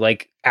guys who were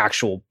like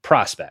actual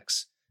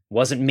prospects.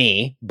 Wasn't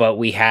me, but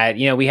we had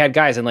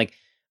guys, and like,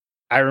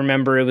 I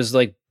remember it was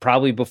like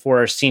probably before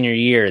our senior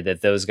year that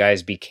those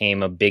guys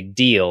became a big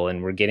deal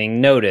and were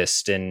getting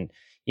noticed, and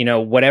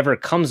whatever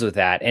comes with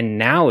that. And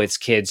now it's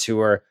kids who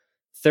are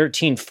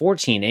 13,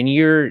 14,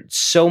 and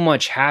so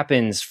much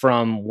happens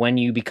from when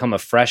you become a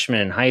freshman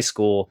in high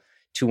school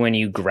to when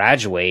you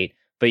graduate.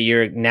 But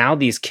now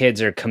these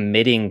kids are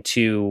committing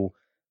to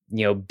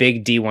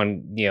big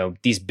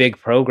D1, these big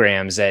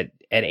programs at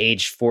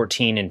age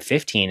 14 and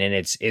 15. And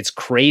it's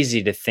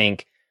crazy to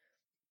think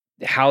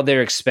how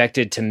they're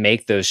expected to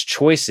make those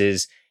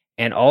choices.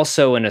 And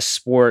also in a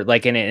sport,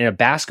 like in a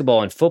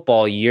basketball and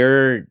football,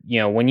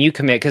 when you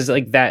commit, because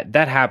like that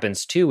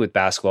happens too with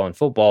basketball and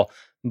football,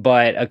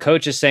 but a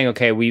coach is saying,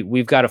 okay,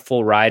 we've got a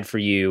full ride for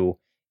you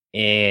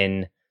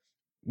in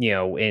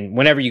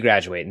whenever you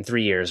graduate in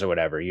 3 years or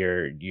whatever,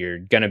 you're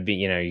going to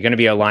be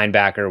a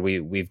linebacker.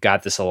 We've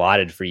got this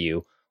allotted for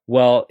you.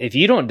 Well, if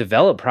you don't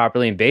develop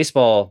properly in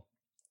baseball,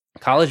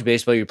 college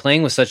baseball, you're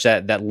playing with such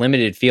that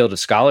limited field of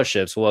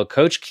scholarships. Well, a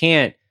coach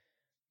can't,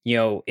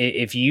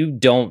 if you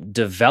don't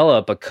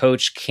develop, a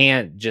coach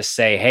can't just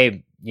say,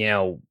 hey,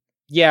 you're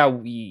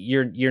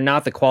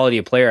not the quality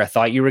of player I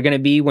thought you were going to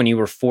be when you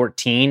were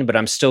 14, but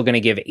I'm still going to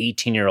give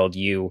 18-year-old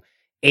you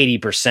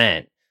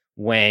 80%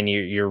 when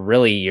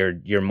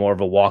you're more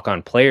of a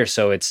walk-on player.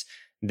 So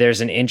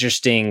there's an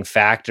interesting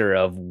factor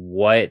of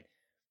what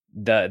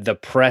the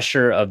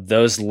pressure of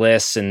those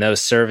lists and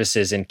those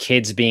services and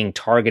kids being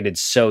targeted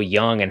so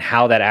young and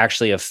how that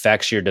actually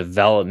affects your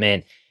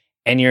development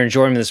and your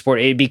enjoyment of the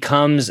sport. It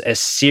becomes a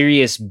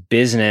serious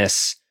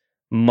business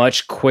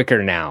much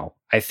quicker now,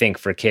 I think,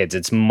 for kids.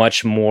 It's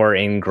much more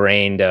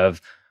ingrained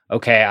of,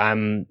 okay,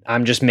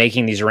 I'm just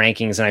making these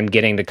rankings and I'm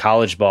getting to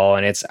college ball.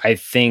 And I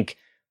think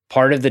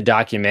part of the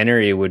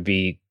documentary would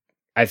be,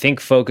 I think,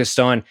 focused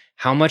on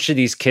how much are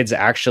these kids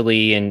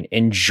actually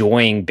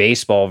enjoying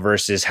baseball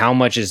versus how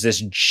much is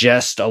this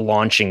just a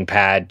launching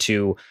pad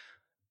to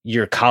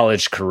your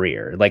college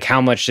career? Like, how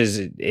much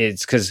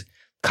it's because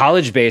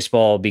college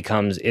baseball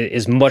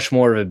is much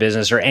more of a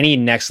business, or any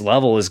next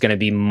level is going to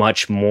be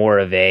much more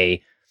of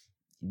a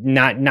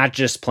not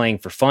just playing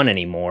for fun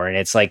anymore. And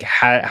it's like,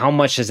 how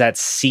much does that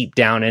seep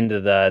down into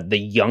the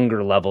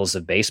younger levels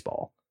of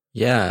baseball?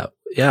 Yeah.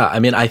 I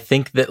mean, I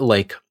think that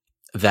like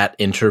that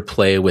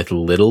interplay with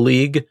Little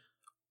League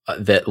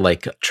that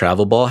like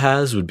travel ball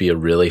has would be a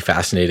really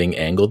fascinating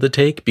angle to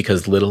take,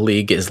 because Little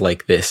League is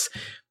like this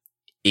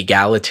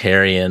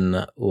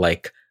egalitarian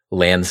like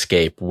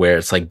landscape where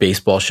it's like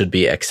baseball should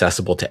be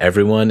accessible to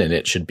everyone and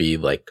it should be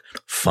like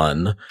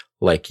fun.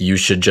 Like, you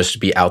should just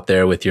be out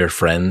there with your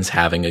friends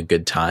having a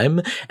good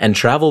time. And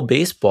travel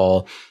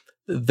baseball,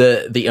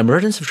 the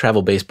emergence of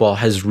travel baseball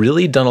has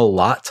really done a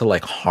lot to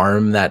like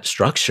harm that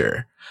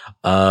structure.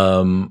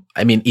 I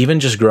mean, even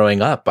just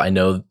growing up, I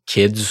know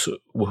kids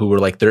who were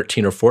like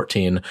 13 or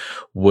 14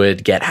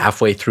 would get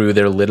halfway through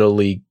their Little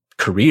League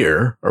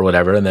career or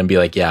whatever and then be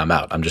like, yeah, I'm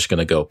out. I'm just going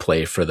to go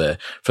play for the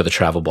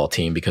travel ball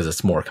team because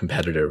it's more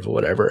competitive or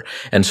whatever.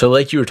 And so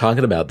like you were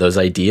talking about, those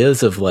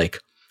ideas of like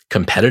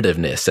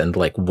competitiveness and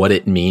like what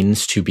it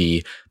means to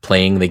be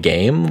playing the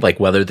game, like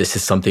whether this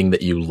is something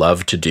that you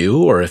love to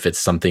do or if it's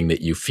something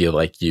that you feel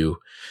like you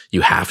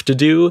have to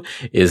do,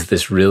 is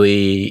this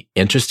really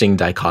interesting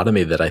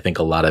dichotomy that I think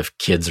a lot of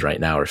kids right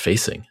now are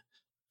facing.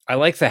 I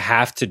like the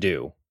have to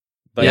do,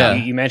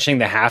 But you mentioning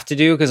the have to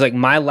do, because like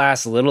my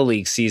last Little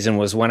League season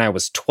was when I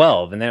was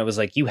 12, and then it was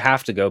like, you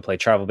have to go play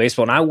travel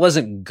baseball. And I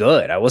wasn't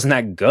good. I wasn't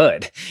that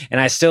good. And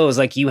I still was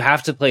like, you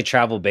have to play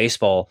travel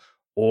baseball,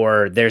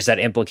 or there's that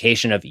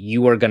implication of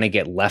you are going to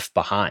get left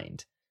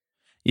behind.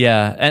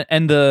 Yeah.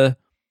 And the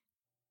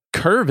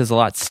curve is a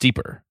lot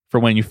steeper for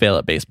when you fail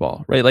at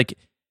baseball, right? Like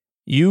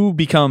you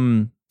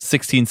become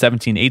 16,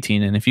 17,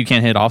 18, and if you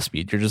can't hit off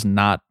speed, you're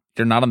not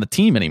on the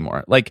team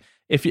anymore. Like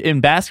if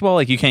in basketball,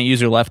 like you can't use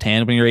your left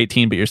hand when you're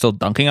 18, but you're still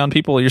dunking on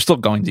people, you're still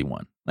going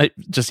D1. Like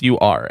just you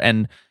are.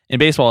 And in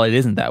baseball, it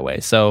isn't that way.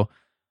 So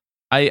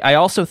I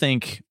also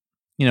think,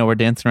 we're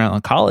dancing around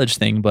the college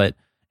thing, but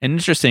an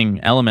interesting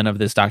element of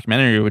this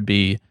documentary would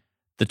be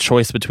the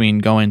choice between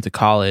going to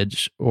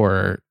college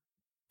or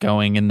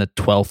going in the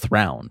 12th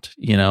round.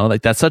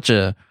 Like that's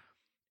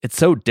it's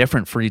so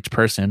different for each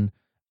person.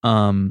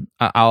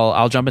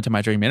 I'll jump into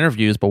my dream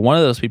interviews, but one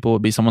of those people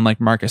would be someone like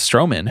Marcus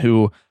Stroman,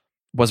 who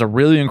was a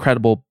really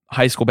incredible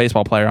high school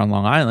baseball player on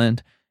Long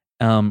Island,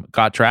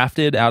 got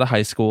drafted out of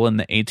high school in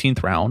the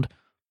 18th round,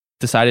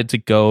 decided to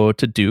go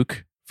to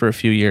Duke for a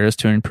few years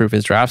to improve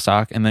his draft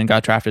stock, and then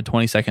got drafted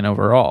 22nd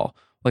overall.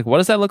 Like, what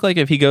does that look like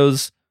if he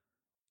goes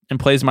and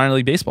plays minor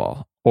league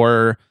baseball?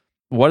 Or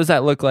what does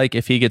that look like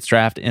if he gets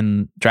drafted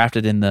in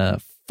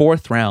the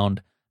 4th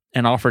round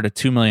and offered a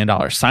 $2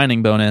 million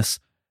signing bonus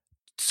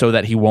so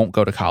that he won't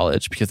go to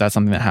college? Because that's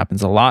something that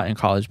happens a lot in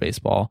college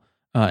baseball.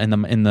 In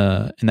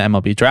the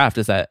MLB draft,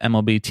 is that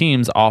MLB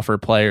teams offer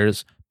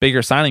players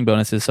bigger signing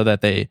bonuses so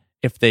that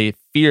if they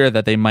fear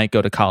that they might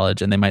go to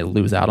college and they might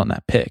lose out on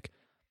that pick.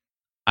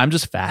 I'm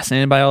just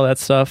fascinated by all that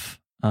stuff.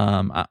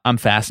 I'm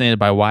fascinated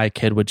by why a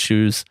kid would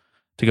choose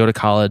to go to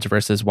college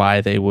versus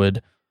why they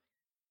would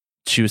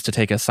choose to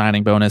take a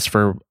signing bonus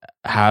for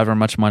however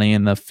much money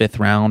in the 5th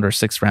round or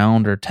 6th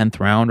round or 10th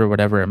round or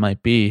whatever it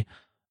might be.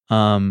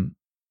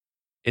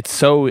 It's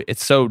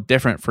so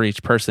different for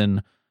each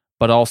person.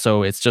 But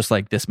also, it's just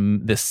like this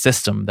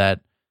system that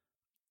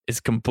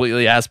is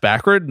completely ass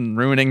backward and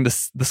ruining the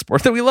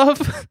sport that we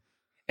love.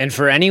 And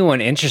for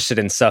anyone interested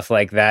in stuff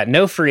like that,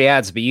 no free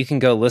ads, but you can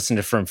go listen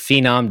to From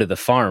Phenom to the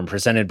Farm,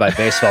 presented by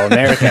Baseball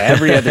America,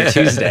 every other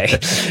Tuesday,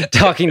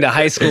 talking to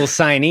high school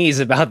signees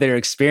about their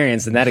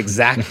experience in that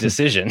exact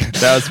decision.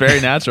 That was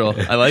very natural.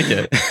 I like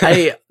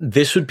it.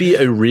 This would be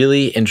a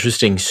really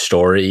interesting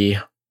story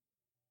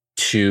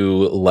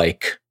to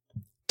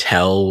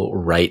tell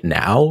right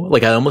now.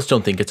 Like, I almost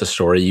don't think it's a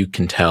story you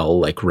can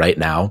tell right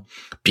now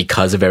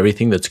because of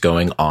everything that's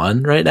going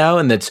on right now.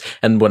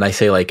 And when I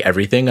say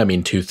everything, I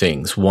mean 2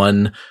 things.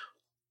 One,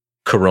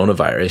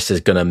 coronavirus is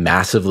going to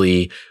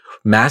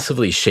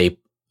massively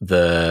shape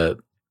the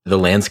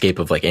landscape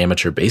of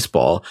amateur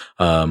baseball,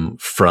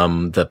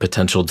 from the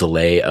potential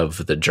delay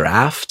of the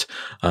draft,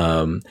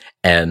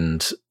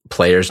 and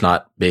players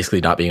not being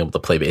able to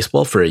play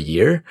baseball for a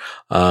year.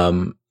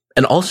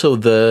 And also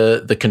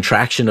the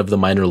contraction of the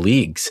minor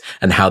leagues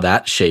and how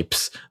that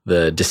shapes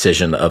the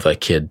decision of a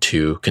kid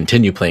to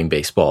continue playing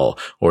baseball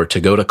or to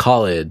go to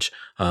college,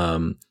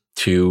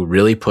 to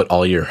really put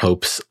all your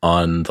hopes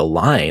on the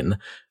line.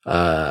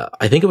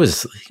 I think it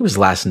was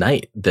last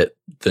night that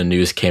the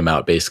news came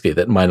out basically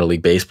that minor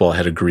league baseball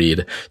had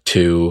agreed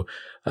to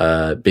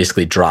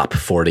basically drop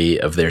 40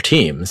 of their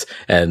teams.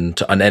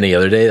 And on any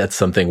other day, that's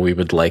something we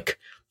would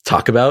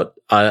talk about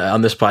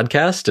on this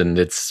podcast, and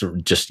it's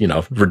just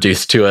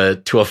reduced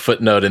to a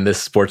footnote in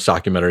this sports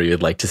documentary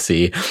you'd like to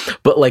see.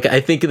 But I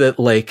think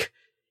that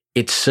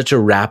it's such a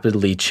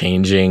rapidly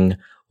changing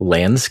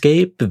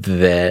landscape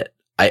that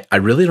I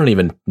really don't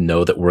even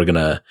know that we're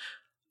gonna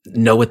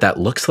know what that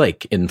looks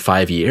like in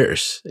 5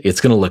 years.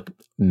 It's gonna look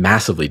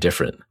massively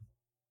different.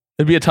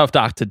 It'd be a tough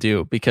doc to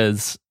do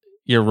because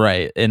you're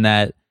right in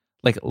that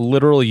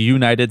literal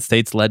United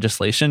States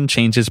legislation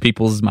changes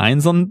people's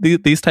minds on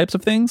these types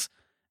of things.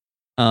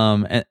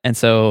 And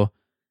so,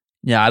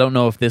 yeah, I don't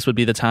know if this would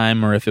be the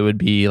time or if it would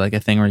be a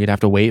thing where you'd have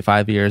to wait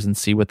 5 years and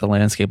see what the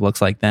landscape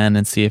looks like then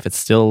and see if it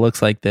still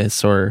looks like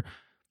this or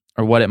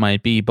what it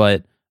might be.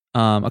 But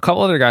a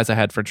couple other guys I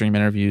had for dream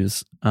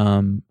interviews,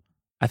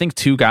 I think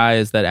 2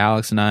 guys that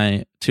Alex and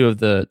I, 2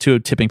 of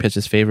Tipping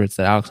Pitch's favorites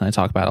that Alex and I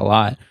talk about a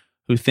lot,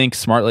 who think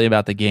smartly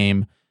about the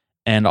game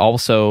and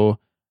also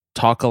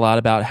talk a lot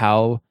about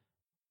how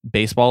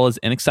baseball is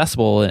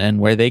inaccessible and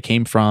where they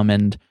came from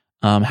and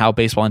how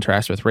baseball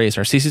interacts with race,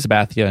 are CC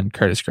Sabathia and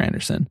Curtis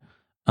Granderson.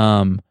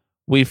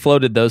 We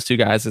floated those 2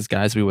 guys as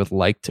guys we would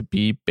like to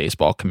be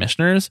baseball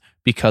commissioners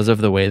because of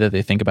the way that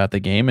they think about the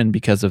game and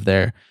because of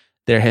their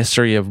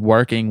history of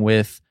working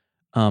with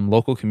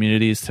local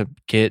communities to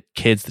get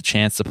kids the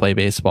chance to play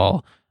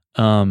baseball.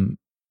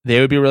 They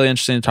would be really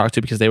interesting to talk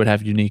to because they would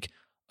have unique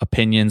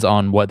opinions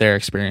on what their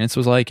experience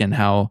was like and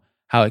how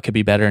it could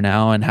be better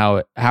now and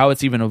how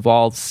it's even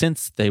evolved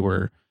since they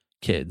were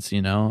kids,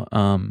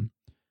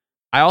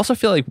 I also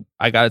feel like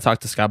I got to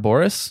talk to Scott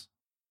Boras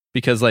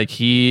because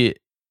he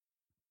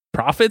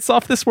profits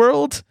off this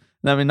world.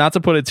 I mean, not to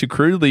put it too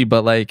crudely,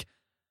 but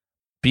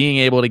being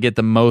able to get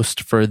the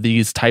most for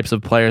these types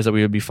of players that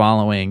we would be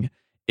following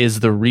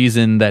is the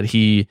reason that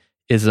he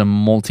is a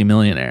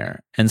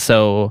multimillionaire. And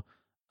so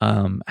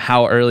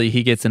how early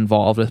he gets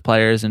involved with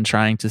players and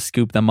trying to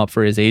scoop them up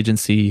for his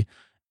agency,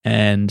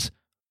 and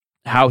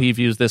how he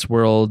views this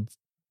world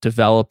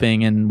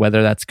developing and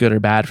whether that's good or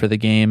bad for the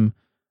game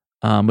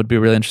would be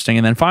really interesting.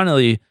 And then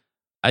finally,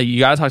 you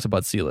got to talk to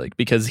Bud Selig,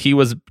 because he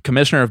was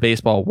commissioner of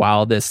baseball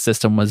while this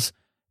system was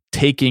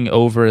taking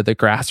over the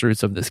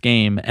grassroots of this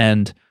game.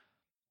 And,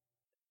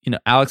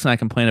 Alex and I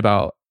complain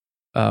about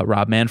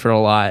Rob Manfred a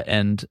lot.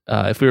 And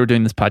if we were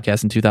doing this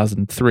podcast in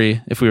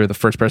 2003, if we were the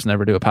first person to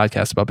ever do a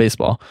podcast about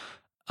baseball,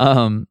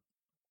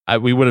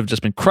 we would have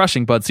just been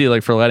crushing Bud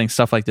Selig for letting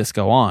stuff like this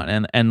go on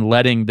and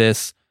letting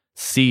this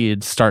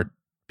seed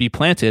be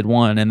planted,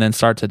 and then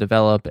start to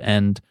develop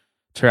and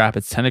to wrap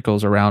its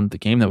tentacles around the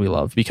game that we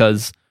love.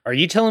 Because are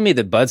you telling me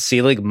that Bud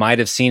Selig might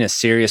have seen a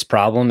serious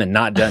problem and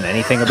not done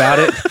anything about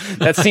it?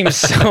 That seems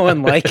so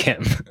unlike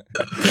him.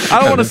 I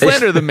don't want to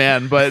slander the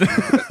man, but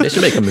they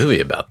should make a movie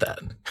about that.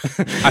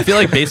 I feel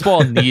like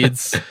baseball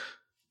needs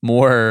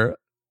more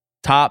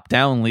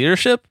top-down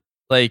leadership.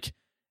 Like,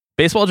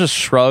 baseball just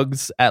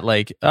shrugs at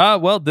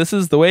well, this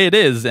is the way it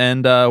is,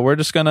 and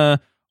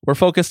we're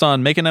focused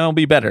on making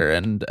MLB better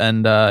and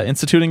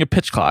instituting a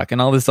pitch clock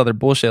and all this other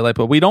bullshit.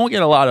 But we don't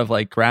get a lot of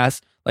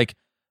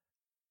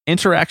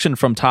interaction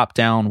from top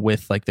down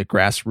with the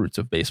grassroots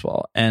of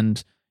baseball.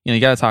 And you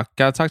gotta talk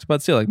to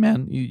Bud Selig,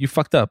 man. You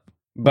fucked up.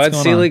 Bud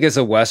Selig is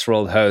a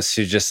Westworld host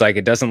who's just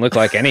it doesn't look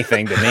like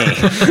anything to me.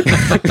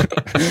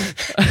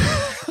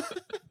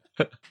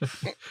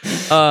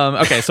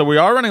 Okay, so we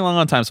are running long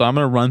on time, so I'm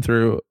gonna run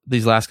through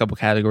these last couple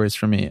categories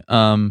for me.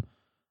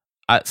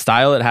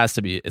 Style,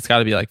 it's got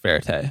to be like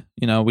Verite.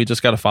 We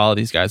just got to follow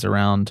these guys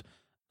around.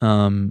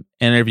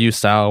 Interview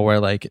style, where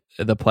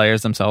the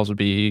players themselves would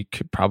be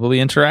probably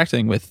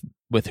interacting with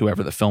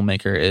whoever the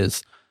filmmaker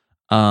is.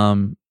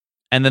 And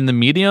then the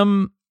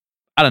medium,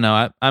 I don't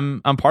know.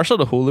 I'm partial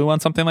to Hulu on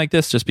something like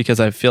this, just because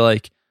I feel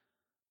like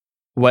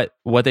what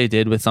they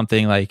did with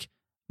something like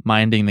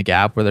Minding the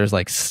Gap, where there's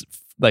like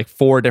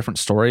 4 different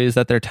stories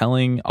that they're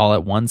telling all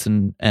at once,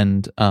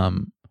 and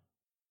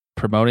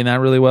promoting that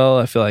really well,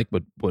 I feel like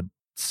would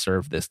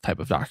serve this type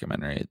of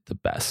documentary the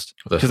best,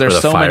 because there's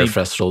so many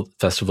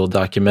festival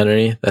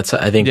documentary. I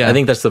think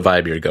that's the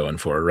vibe you're going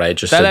for, right?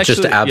 Just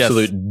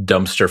absolute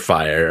dumpster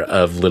fire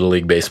of Little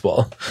League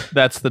baseball.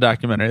 That's the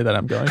documentary that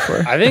I'm going for.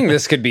 I think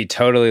this could be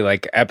totally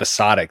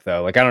episodic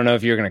though. I don't know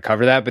if you're going to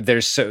cover that, but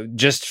there's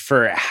just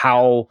for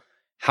how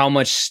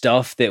much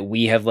stuff that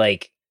we have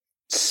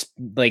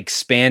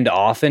spanned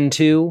off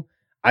into.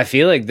 I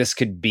feel like this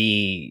could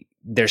be.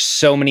 There's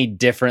so many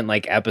different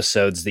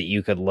episodes that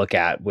you could look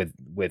at with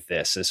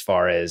this, as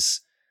far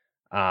as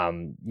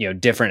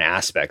different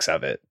aspects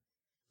of it.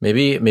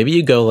 Maybe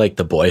you go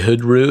the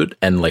Boyhood route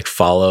and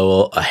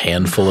follow a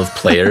handful of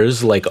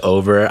players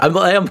over.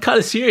 I'm kind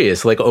of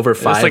serious, over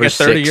 5 or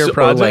 6 30-year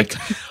project.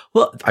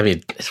 Well, I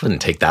mean, this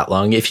wouldn't take that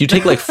long. If you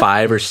take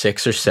 5 or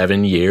 6 or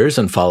 7 years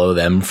and follow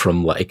them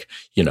from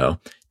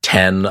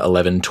 10,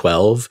 11,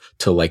 12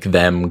 to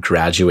them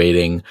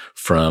graduating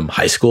from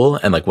high school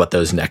and what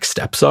those next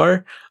steps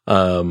are.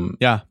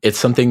 It's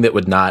something that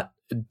would not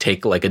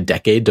take a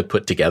decade to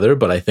put together,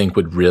 but I think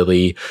would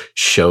really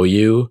show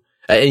you,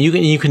 and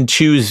you can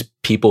choose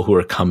people who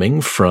are coming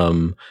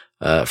from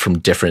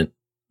different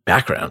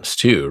backgrounds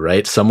too,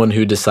 right? Someone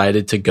who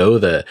decided to go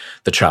the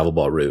travel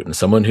ball route, and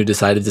someone who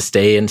decided to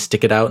stay and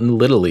stick it out in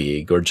Little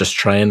League, or just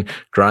try and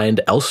grind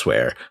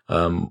elsewhere,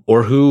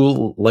 or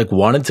who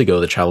wanted to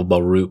go the travel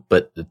ball route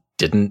but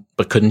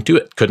couldn't do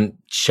it, couldn't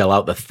shell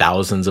out the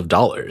thousands of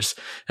dollars,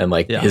 and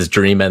his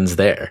dream ends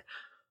there.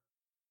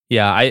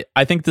 Yeah,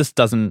 I think this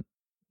doesn't.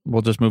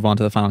 We'll just move on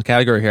to the final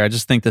category here. I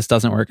just think this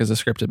doesn't work as a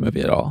scripted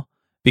movie at all,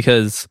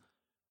 because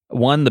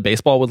 1, the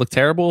baseball would look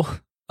terrible.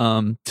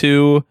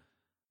 2,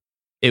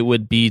 it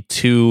would be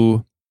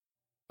too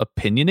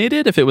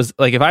opinionated. If it was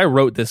if I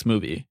wrote this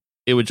movie,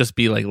 it would just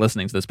be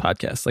listening to this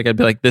podcast. I'd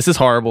be this is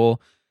horrible,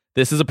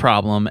 this is a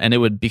problem, and it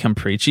would become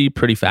preachy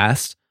pretty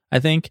fast, I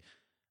think.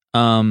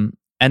 And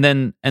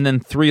then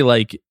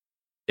 3,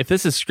 if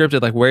this is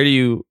scripted, where do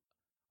you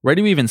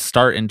even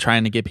start in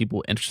trying to get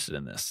people interested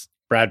in this?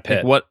 Brad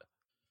Pitt. What?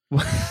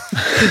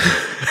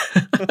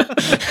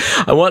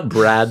 I want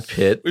Brad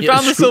Pitt. We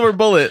found the silver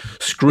bullet.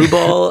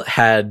 Screwball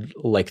had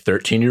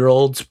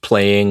 13-year-olds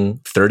playing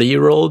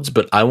 30-year-olds,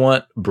 but I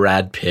want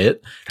Brad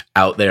Pitt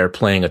out there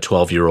playing a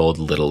 12-year-old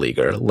little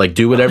leaguer.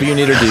 Do whatever you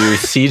need to do.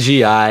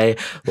 CGI,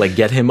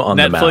 get him on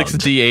the mound. Netflix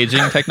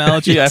de-aging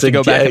technology. I have to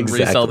go back and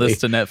resell this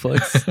to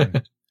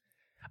Netflix.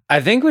 I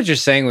think what you're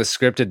saying with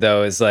scripted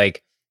though is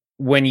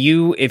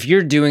if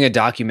you're doing a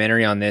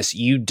documentary on this,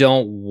 you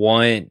don't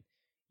want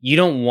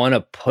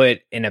to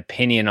put an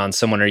opinion on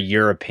someone or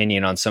your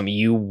opinion on someone.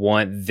 You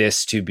want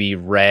this to be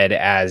read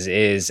as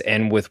is.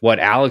 And with what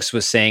Alex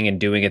was saying and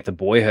doing it the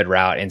Boyhood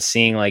route and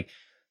seeing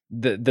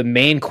the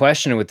main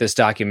question with this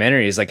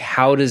documentary is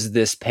how does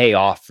this pay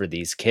off for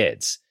these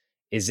kids?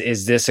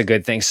 Is this a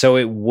good thing? So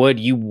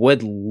you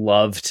would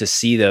love to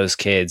see those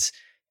kids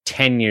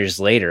 10 years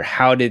later.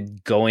 How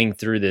did going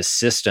through this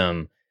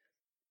system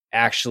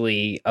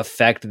actually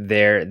affect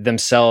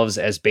themselves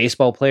as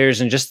baseball players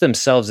and just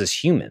themselves as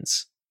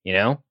humans? you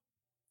know?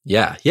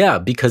 Yeah,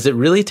 because it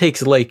really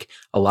takes like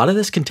a lot of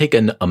this can take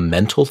a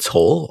mental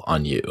toll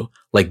on you.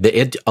 Like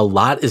a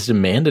lot is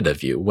demanded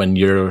of you when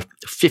you're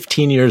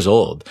 15 years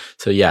old.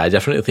 So yeah, I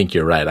definitely think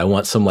you're right. I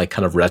want some like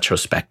kind of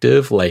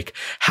retrospective, like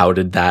how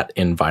did that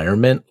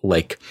environment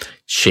like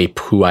shape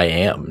who I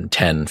am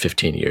 10,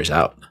 15 years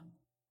out?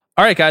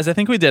 All right, guys, I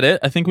think we did it.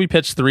 I think we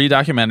pitched 3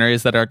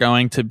 documentaries that are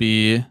going to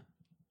be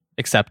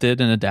accepted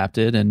and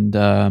adapted and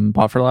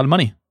bought for a lot of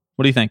money.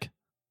 What do you think?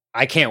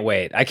 I can't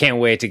wait. I can't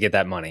wait to get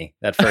that money,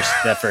 that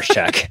first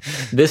check.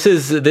 This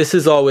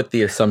is all with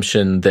the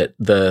assumption that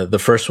the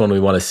first one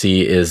we want to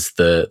see is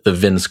the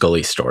Vin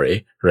Scully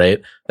story,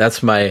 right?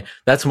 That's my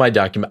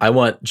document. I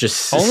want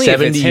just only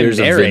 70 if it's years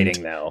him of narrating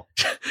Vin. though.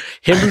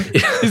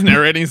 He's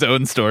narrating his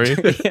own story.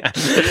 Yeah.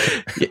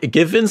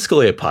 Give Vin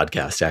Scully a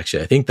podcast.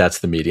 Actually, I think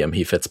that's the medium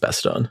he fits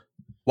best on.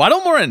 Why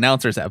don't more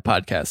announcers have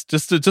podcasts?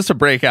 Just to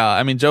break out.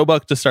 I mean, Joe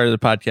Buck just started a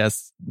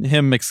podcast,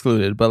 him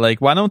excluded. But like,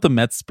 why don't the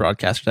Mets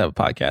broadcasters have a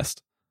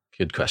podcast?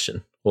 Good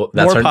question. Well,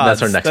 that's our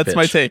next That's pitch.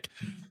 my take.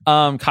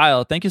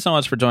 Kyle, thank you so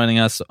much for joining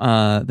us.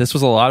 This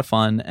was a lot of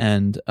fun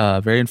and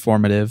very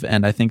informative.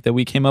 And I think that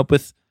we came up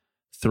with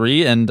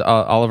 3 and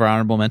all of our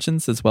honorable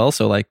mentions as well.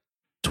 So like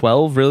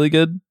 12 really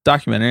good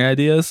documentary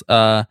ideas.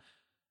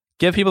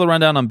 Give people a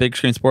rundown on Big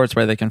Screen Sports,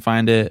 where they can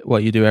find it,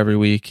 what you do every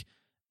week,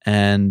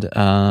 and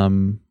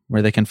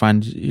where they can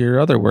find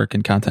your other work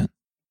and content.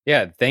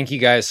 Yeah, thank you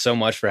guys so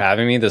much for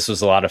having me. This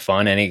was a lot of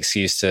fun. Any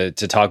excuse to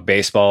talk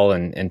baseball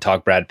and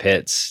talk Brad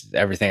Pitt's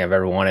everything I've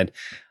ever wanted.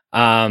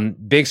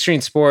 Big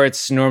Screen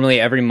Sports, normally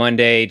every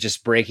Monday,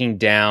 just breaking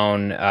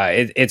down.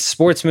 It's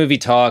sports movie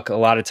talk. A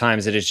lot of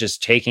times it is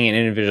just taking an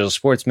individual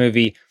sports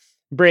movie,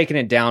 breaking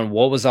it down,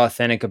 what was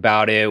authentic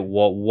about it,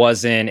 what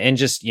wasn't, and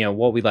just,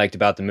 what we liked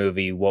about the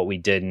movie, what we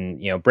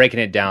didn't, breaking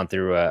it down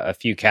through a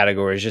few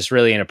categories, just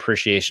really an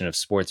appreciation of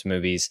sports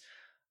movies.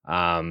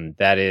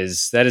 That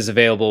is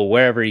available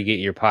wherever you get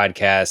your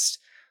podcast.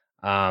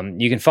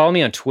 You can follow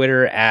me on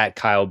Twitter at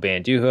Kyle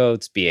Bandujo.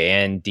 It's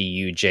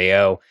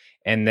Bandujo.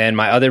 And then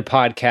my other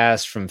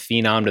podcast, From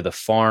Phenom to the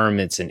Farm,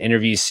 it's an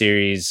interview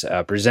series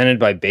presented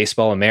by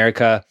Baseball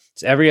America.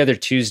 It's every other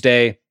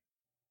Tuesday.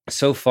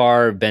 So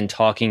far, I've been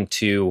talking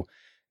to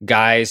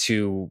guys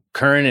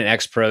current and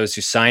ex-pros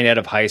who signed out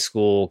of high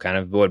school, kind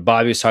of what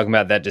Bobby was talking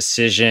about, that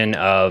decision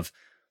of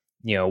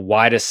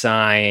why to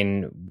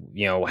sign,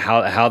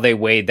 how they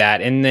weighed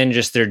that, and then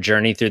just their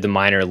journey through the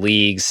minor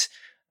leagues,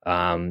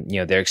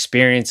 their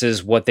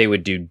experiences, what they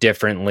would do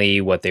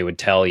differently, what they would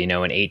tell, an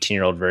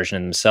 18-year-old version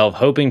of themselves,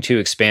 hoping to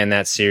expand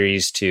that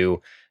series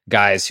to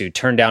guys who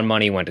turned down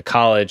money, went to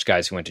college,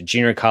 guys who went to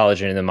junior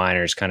college and in the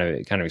minors, kind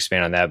of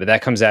expand on that. But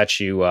that comes at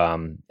you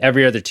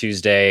every other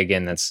Tuesday.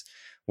 Again, that's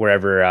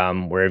wherever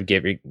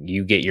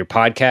you get your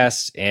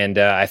podcasts. And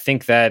I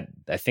think that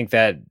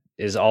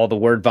is all the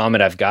word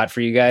vomit I've got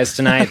for you guys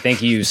tonight.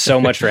 Thank you so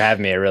much for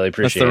having me. I really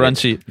appreciate it. That's the run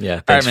sheet.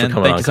 Yeah. Thanks all right, man. for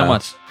coming Thank you so Kyle.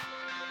 much.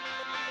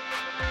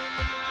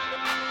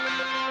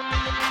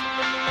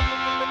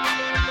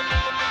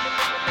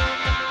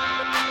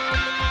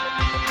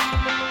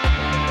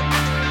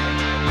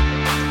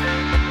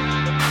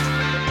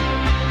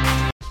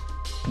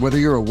 Whether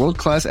you're a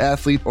world-class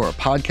athlete or a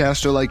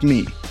podcaster like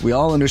me, we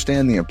all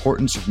understand the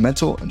importance of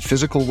mental and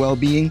physical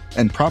well-being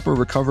and proper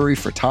recovery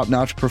for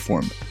top-notch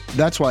performance.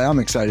 That's why I'm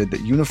excited that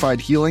Unified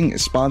Healing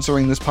is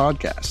sponsoring this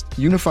podcast.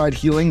 Unified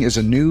Healing is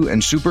a new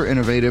and super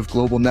innovative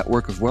global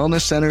network of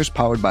wellness centers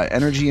powered by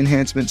Energy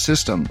Enhancement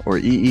System, or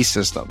EE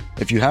System.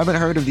 If you haven't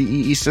heard of the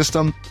EE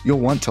System, you'll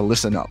want to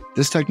listen up.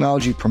 This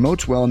technology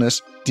promotes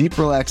wellness, deep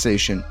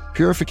relaxation,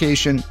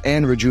 purification,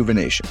 and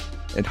rejuvenation.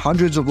 In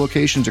hundreds of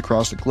locations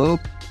across the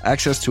globe,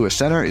 access to a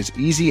center is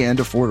easy and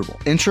affordable.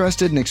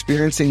 Interested in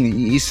experiencing the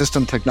EE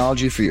System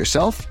technology for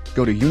yourself?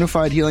 Go to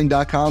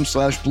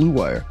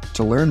unifiedhealing.com/bluewire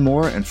to learn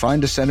more and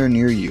find a center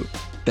near you.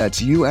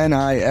 That's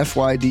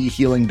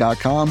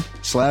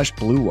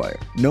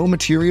unifydhealing.com/bluewire. No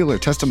material or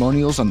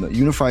testimonials on the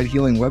Unified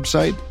Healing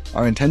website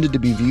are intended to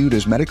be viewed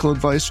as medical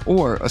advice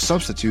or a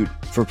substitute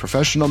for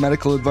professional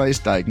medical advice,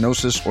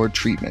 diagnosis, or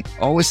treatment.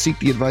 Always seek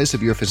the advice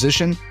of your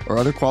physician or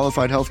other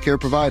qualified healthcare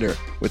provider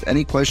with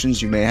any questions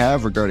you may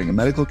have regarding a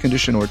medical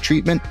condition or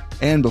treatment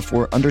and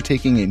before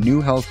undertaking a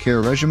new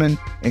healthcare regimen,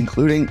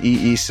 including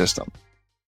EE System.